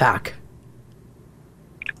double pack?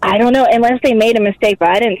 I don't know, unless they made a mistake, but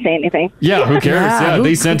I didn't say anything. Yeah, who cares? Yeah,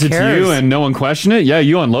 they sent it to you and no one questioned it. Yeah,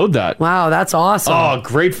 you unload that. Wow, that's awesome. Oh,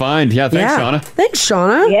 great find. Yeah, thanks, Shauna. Thanks,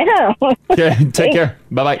 Shauna. Yeah. Okay, take care.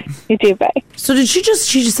 Bye-bye. You too, bye. So did she just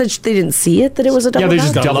said they didn't see it, that it was a double Yeah, they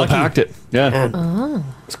pack? just double packed it. Yeah. Oh.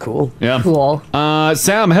 It's cool. Yeah. Cool.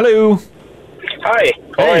 Sam, hello. Hi.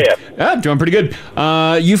 How are you? Yeah, doing pretty good.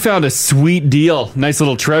 You found a sweet deal. Nice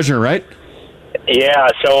little treasure, right? Yeah,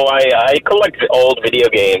 so I collect old video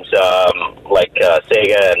games like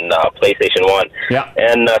Sega and PlayStation 1. Yeah.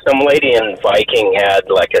 And some lady in Viking had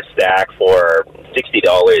like a stack for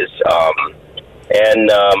 $60.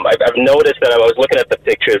 And I've noticed that I was looking at the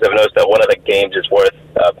pictures. I've noticed that one of the games is worth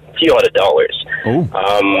a few $100.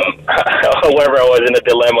 However, I was in a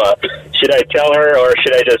dilemma. Should I tell her or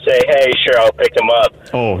should I just say, "Hey, sure, I'll pick them up"?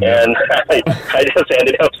 Oh, yeah. And I just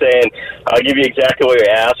ended up saying, "I'll give you exactly what you're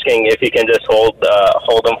asking if you can just hold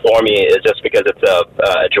them for me." It's just because it's a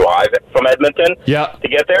drive from Edmonton to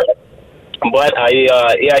get there. But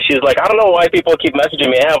she's like, "I don't know why people keep messaging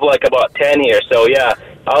me. I have like about 10 here, so yeah,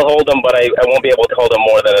 I'll hold them, but I won't be able to hold them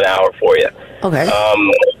more than an hour for you." Okay.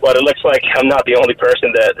 But it looks like I'm not the only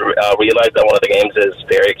person that realized that one of the games is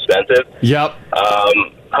very expensive. Yep.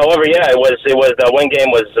 However, it was one game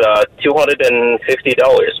was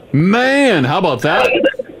 $250. Man, how about that?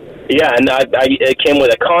 Yeah, and it came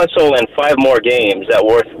with a console and 5 more games that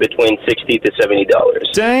worth between $60 to $70.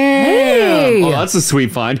 Damn! Hey. Oh, that's a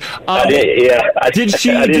sweet find. Did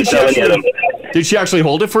she actually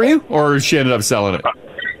hold it for you, or she ended up selling it?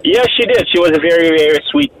 Yeah, she did. She was a very, very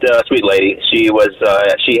sweet lady. She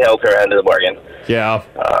held her end of the bargain. Yeah.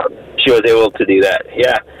 She was able to do that.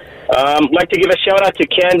 Yeah. Like to give a shout out to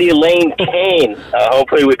Candy Lane Kane.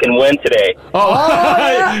 Hopefully we can win today.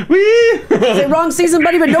 Yeah. Say wrong season,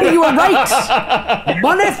 buddy, but no, you were right.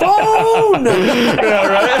 Money phone. Yeah,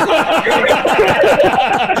 right.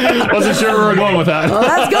 Wasn't sure where we were going with that. Well,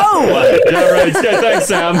 let's go. Yeah, right. Yeah, thanks,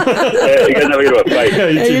 Sam. Yeah, you guys have a good one. Bye. Yeah,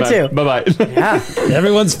 you too. Bye bye. Yeah.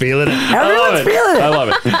 Everyone's feeling it. Everyone's feeling it. I love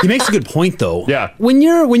it. He makes a good point, though. Yeah. When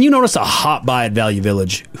you notice a hot buy at Value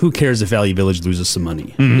Village, who cares if Value Village loses some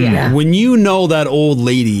money? Yeah. When you know that old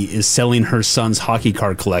lady is selling her son's hockey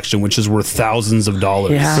card collection, which is worth thousands of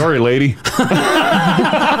dollars. Yeah. Sorry, lady.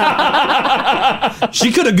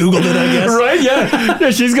 She could have Googled it, I guess. Right?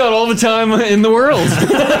 Yeah, she's got all the time in the world.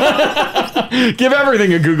 Give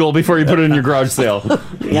everything a Google before you put it in your garage sale.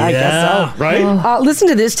 Yeah, I guess so. Right? Listen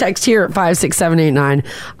to this text here at 56789.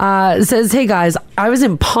 It says, hey guys, I was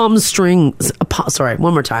in Palm Springs.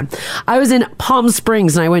 One more time. I was in Palm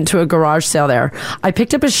Springs and I went to a garage sale there. I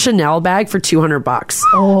picked up a Chanel bag for $200.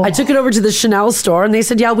 Oh. I took it over to the Chanel store and they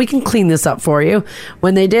said, yeah, we can clean this up for you.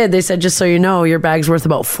 When they did, they said, just so you know, your bag's worth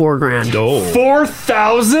about $4,000. Oh.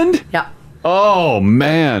 4,000? Yeah. Oh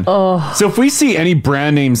man. Oh. So if we see any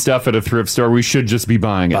brand name stuff at a thrift store, we should just be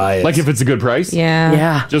buying it. Buy it. Like if it's a good price. Yeah.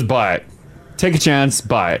 Yeah. Just buy it. Take a chance,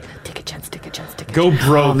 buy it. Take a chance. Go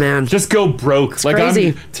broke. Oh, man. Just go broke. It's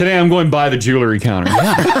crazy. Today I'm going by the jewelry counter.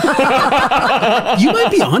 Yeah. You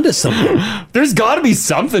might be onto something. There's got to be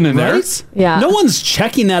something in there. Right? Yeah. No one's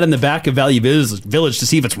checking that in the back of Value Village to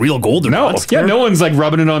see if it's real gold or not. Yeah, no one's like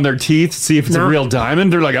rubbing it on their teeth to see if it's a real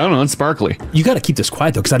diamond. They're like, I don't know, it's sparkly. You got to keep this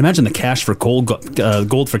quiet, though, because I'd imagine the cash for gold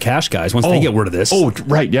for cash guys, once they get word of this. Oh,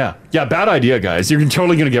 right, yeah. Yeah, bad idea, guys. You're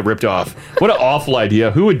totally going to get ripped off. What an awful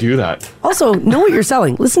idea. Who would do that? Also, know what you're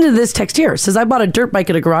selling. Listen to this text here. It says, I bought a dirt bike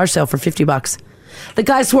at a garage sale for $50. The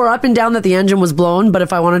guy swore up and down that the engine was blown, but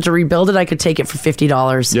if I wanted to rebuild it, I could take it for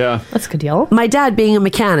 $50. Yeah. That's a good deal. My dad, being a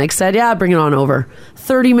mechanic, said, yeah, bring it on over.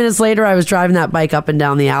 30 minutes later, I was driving that bike up and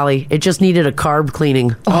down the alley. It just needed a carb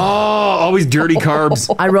cleaning. Oh, always dirty carbs.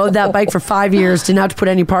 I rode that bike for 5 years, didn't have to put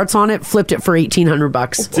any parts on it, flipped it for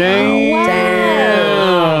 $1,800. Damn.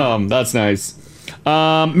 That's nice.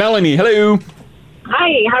 Melanie, hello.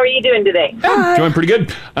 Hi, how are you doing today? Doing pretty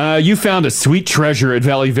good. You found a sweet treasure at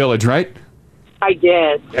Valley Village, right? I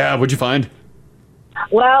did. Yeah, what'd you find?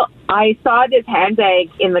 Well, I saw this handbag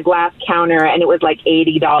in the glass counter, and it was like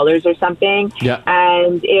 $80 or something. Yeah.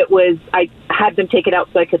 And I had them take it out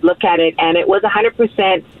so I could look at it, and it was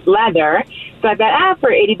 100% leather. So I thought, for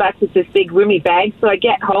 $80, it's this big roomy bag. So I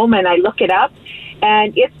get home and I look it up,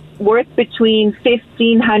 and it's worth between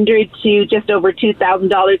 $1,500 to just over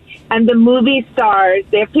 $2,000. And the movie stars,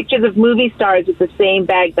 they have pictures of movie stars with the same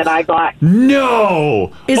bag that I bought.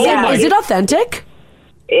 No! Is it authentic?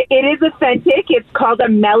 It is authentic. It's called a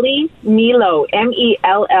Melli Melo,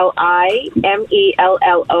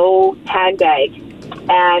 MELLIMELLO handbag.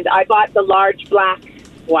 And I bought the large black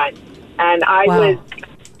one. And I was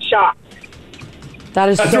shocked. That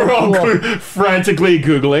is That's so all cool. frantically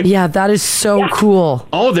Googling. Yeah, that is so cool.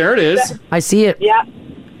 Oh, there it is. I see it. Yeah.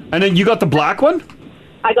 And then you got the black one?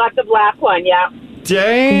 I got the black one, yeah.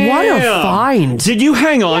 Damn. What a find. Did you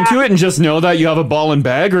hang on to it and just know that you have a ball and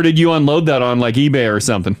bag, or did you unload that on like eBay or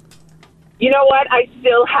something? You know what? I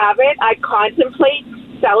still have it. I contemplate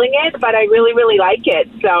selling it, but I really, really like it.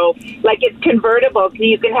 So, like, it's convertible. So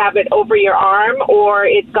you can have it over your arm, or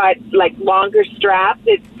it's got, like, longer straps.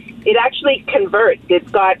 It actually converts.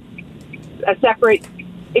 It's got a separate...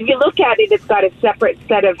 If you look at it, it's got a separate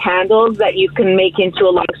set of handles that you can make into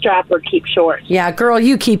a long strap or keep short. Yeah, girl,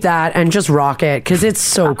 you keep that and just rock it because it's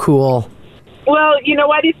so cool. Well, you know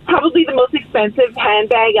what? It's probably the most expensive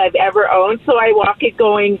handbag I've ever owned, so I walk it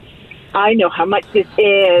going, I know how much this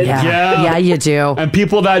is. Yeah, you do. And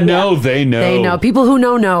people that know, they know. They know. People who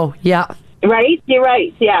know. Yeah. Right? You're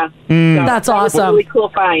right. Yeah. Mm. That's that was a awesome. really cool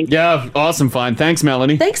find. Yeah, awesome find. Thanks,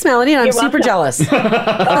 Melanie. Thanks, Melanie. And I'm You're super welcome. jealous. You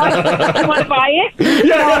want to buy it?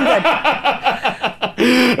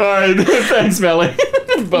 All right. Thanks, Melanie.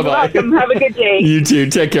 Bye-bye. You're welcome. Have a good day. You too.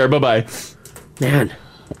 Take care. Bye-bye. Man.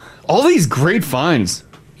 All these great finds.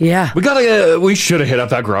 Yeah. We should have hit up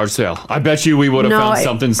that garage sale. I bet you we would have found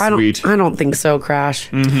something sweet. I don't think so, Crash.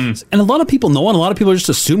 Mm-hmm. And a lot of people know, and a lot of people are just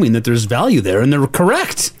assuming that there's value there, and they're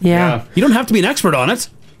correct. Yeah. You don't have to be an expert on it.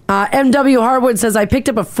 MW Harwood says, I picked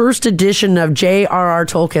up a first edition of J.R.R.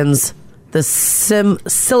 Tolkien's the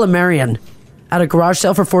Silmarian at a garage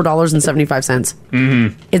sale for $4.75.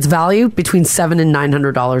 Mm-hmm. Its value between $700 and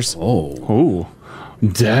 $900. Oh,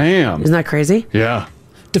 damn! Isn't that crazy? Yeah.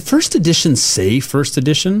 Do first editions say first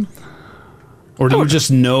edition, or do you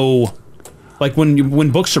just know, like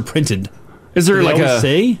when books are printed? Is there do they like always a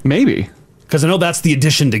say? Maybe. Because I know that's the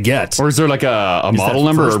edition to get. Or is there like a model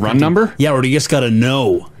number or a run number? Yeah, or do you just got to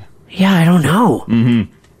know? Yeah, I don't know.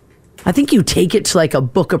 Mm-hmm. I think you take it to like a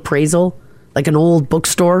book appraisal, like an old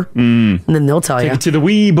bookstore, and then they'll tell Take you. it to the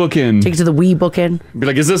wee bookin'. Take it to the wee bookin'. Be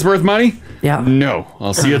like, is this worth money? Yeah. No.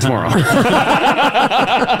 I'll see you tomorrow.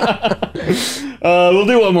 We'll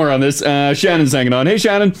do one more on this. Shannon's hanging on. Hey,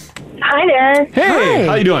 Shannon. Hi there. Hey.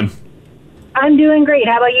 How you doing? I'm doing great.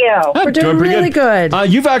 How about you? We're doing pretty really good.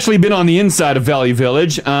 You've actually been on the inside of Valley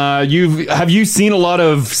Village. Have you seen a lot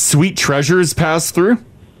of sweet treasures pass through?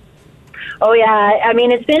 Oh, yeah. I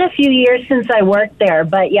mean, it's been a few years since I worked there,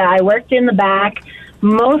 but yeah, I worked in the back,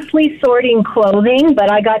 mostly sorting clothing,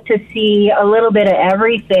 but I got to see a little bit of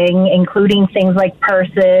everything, including things like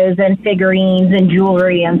purses and figurines and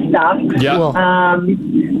jewelry and stuff. Yeah.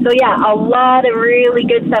 So, yeah, a lot of really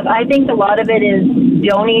good stuff. I think a lot of it is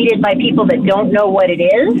donated by people that don't know what it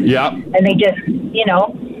is. Yeah. And they just,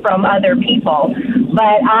 from other people.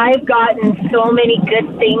 But I've gotten so many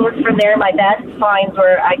good things from there. My best finds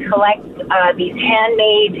were I collect these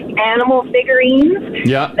handmade animal figurines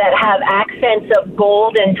that have accents of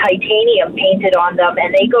gold and titanium painted on them,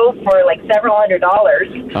 and they go for like several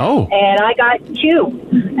 $100s. Oh. And I got two.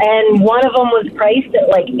 And one of them was priced at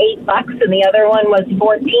like $8 and the other one was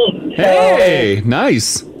 $14. Hey,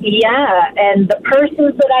 nice. Yeah, and the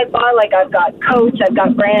purses that I bought, like I've got Coach, I've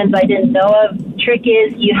got brands I didn't know of. Trick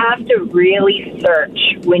is you have to really search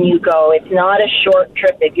when you go. It's not a short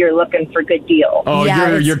trip if you're looking for good deals. Oh,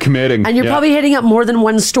 you're committing. And you're probably hitting up more than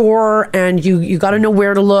one store, and you got to know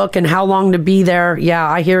where to look and how long to be there. Yeah,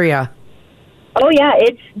 I hear you. Oh, yeah.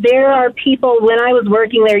 There are people, when I was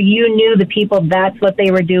working there, you knew the people, that's what they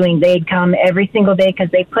were doing. They'd come every single day because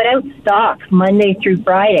they put out stock Monday through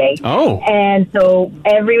Friday. Oh. And so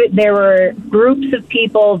there were groups of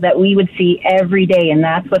people that we would see every day, and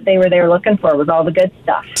that's what they were there looking for, was all the good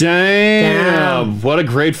stuff. Damn. What a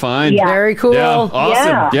great find. Yeah. Very cool. Yeah,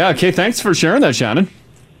 awesome. Yeah. Okay, thanks for sharing that, Shannon.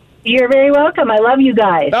 You're very welcome. I love you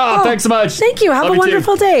guys. Oh, thanks so much. Thank you. Have Love a you too.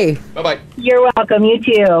 wonderful day. Bye-bye. You're welcome. You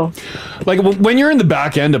too. Like, when you're in the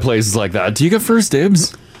back end of places like that, do you get first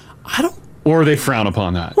dibs? I don't. Or they frown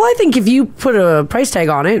upon that? Well, I think if you put a price tag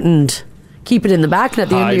on it and keep it in the back and at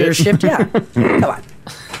the end Hide of your it. shift, yeah. Come on.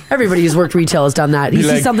 Everybody who's worked retail has done that. You You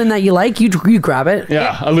see like- something that you like, you grab it.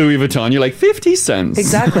 Yeah, a Louis Vuitton, you're like 50 cents.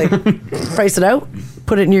 Exactly. Price it out.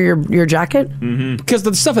 Put it near your jacket. Because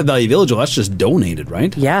the stuff at Valley Village, that's just donated,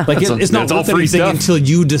 right? Yeah. Like That's it's not all worth free anything stuff. until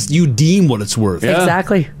you deem what it's worth. Yeah.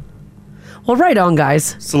 Exactly. Well, right on,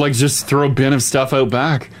 guys. So, like, just throw a bin of stuff out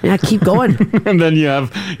back. Yeah, keep going. And then you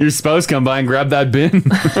have your spouse come by and grab that bin.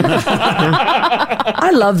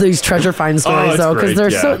 I love these treasure find stories, it's though, because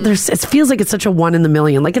great, they're it feels like it's such a one in the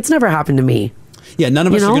million. Like, it's never happened to me. Yeah, none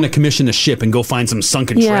of You us are know? going to commission a ship and go find some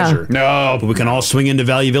sunken Yeah. treasure. No. But we can all swing into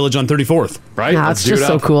Valley Village on 34th. Right? Yeah, it's just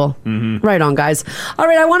so cool. Right on, guys. All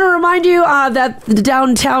right, I want to remind you that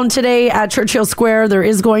downtown today at Churchill Square, there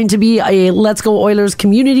is going to be a Let's Go Oilers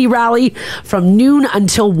community rally from noon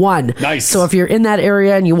until 1. Nice. So if you're in that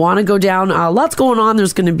area and you want to go down, lots going on.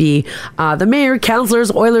 There's going to be the mayor,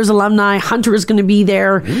 councilors, Oilers alumni, Hunter is going to be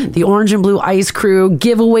there, the Orange and Blue Ice Crew,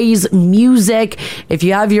 giveaways, music. If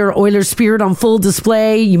you have your Oilers spirit on full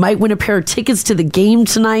display, you might win a pair of tickets to the game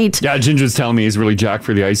tonight. Yeah, Ginger's telling me he's really jacked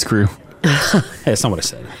for the ice crew. Hey, that's not what I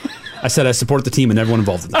said. I said I support the team and everyone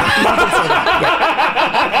involved in it.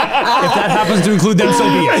 If that happens to include them, so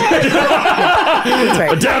be it. That's right.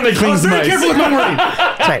 But damn, they cleans the Very ice. careful with my wording.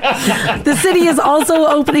 That's right. The city is also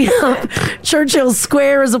opening up Churchill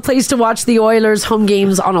Square as a place to watch the Oilers home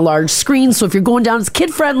games on a large screen. So if you're going down, it's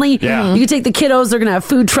kid friendly. Yeah. You can take the kiddos. They're going to have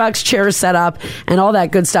food trucks, chairs set up, and all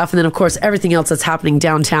that good stuff. And then, of course, everything else that's happening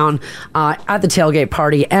downtown at the tailgate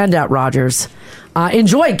party and at Rogers.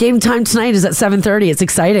 Enjoy. Game time tonight is at 7:30. It's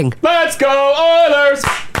exciting. Let's go, Oilers!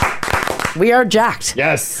 We are jacked.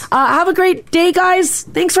 Yes. Have a great day, guys.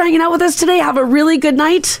 Thanks for hanging out with us today. Have a really good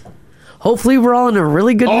night. Hopefully, we're all in a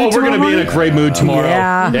really good mood. We're going to be in a great mood tomorrow.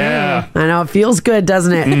 Yeah. Yeah. I know. It feels good,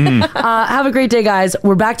 doesn't it? Have a great day, guys.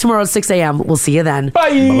 We're back tomorrow at 6 a.m. We'll see you then.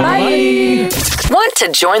 Bye. Bye. Want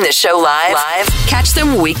to join the show live? Catch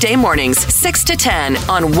them weekday mornings, 6 to 10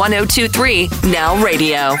 on 102.3 Now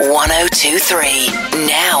Radio. 102.3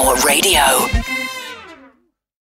 Now Radio.